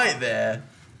a night there.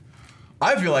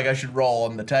 I feel like I should roll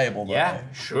on the table. Though. Yeah,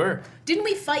 sure. Didn't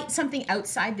we fight something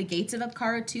outside the gates of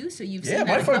Upkara too? So you've seen Yeah, that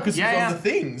my a couple- focus Yeah, is yeah. on the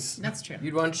things. That's true.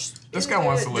 You'd want. This guy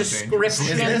wants to live dangerously.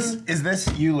 Description. Is this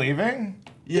you leaving?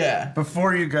 Yeah.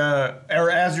 Before you go, or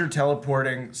as you're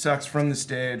teleporting, Sucks from the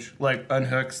stage, like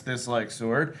unhooks this like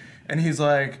sword, and he's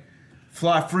like,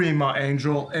 "Fly free, my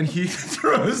angel," and he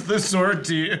throws the sword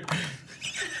to you.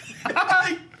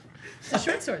 It's a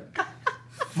short sword.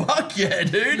 Fuck yeah,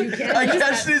 dude! You can I use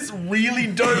catch that. this really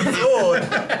dope sword.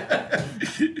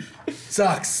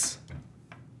 Sucks.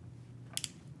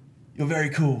 You're very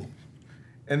cool.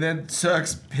 And then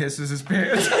Sucks pisses his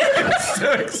pants. It's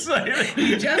so excited.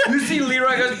 You see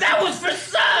Leroy goes, that was for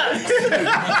Sucks!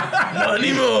 Not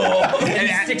anymore. And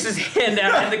he sticks his hand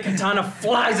out and the katana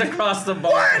flies across the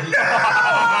bar.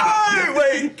 No!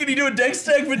 Wait, can you do a dex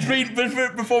check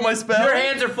before my spell? Your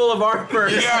hands are full of armor.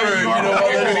 Yeah, you know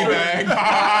what?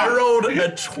 I rolled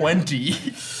a 20.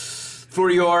 For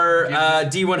your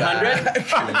D100.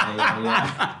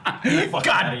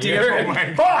 God damn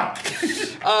it! Fuck!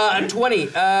 20.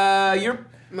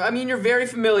 You're very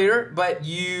familiar, but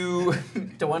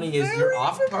 20 is you're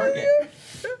off target.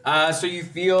 So you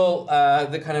feel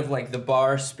the kind of like the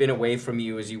bar spin away from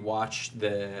you as you watch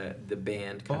the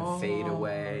band kind of fade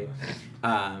away,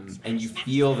 and you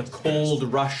feel the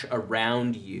cold rush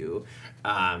around you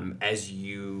as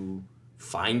you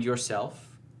find yourself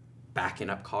back in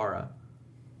Upkara,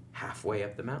 halfway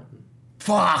up the mountain.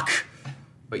 Fuck!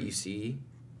 But you see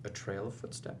a trail of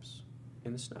footsteps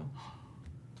in the snow.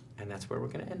 And that's where we're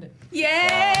going to end it.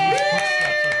 Yay!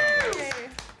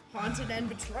 Haunted and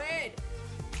betrayed.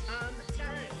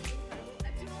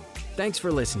 Thanks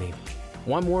for listening.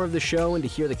 Want more of the show and to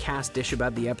hear the cast dish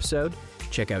about the episode?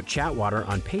 Check out Chatwater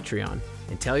on Patreon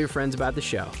and tell your friends about the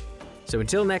show. So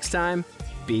until next time,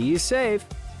 be safe.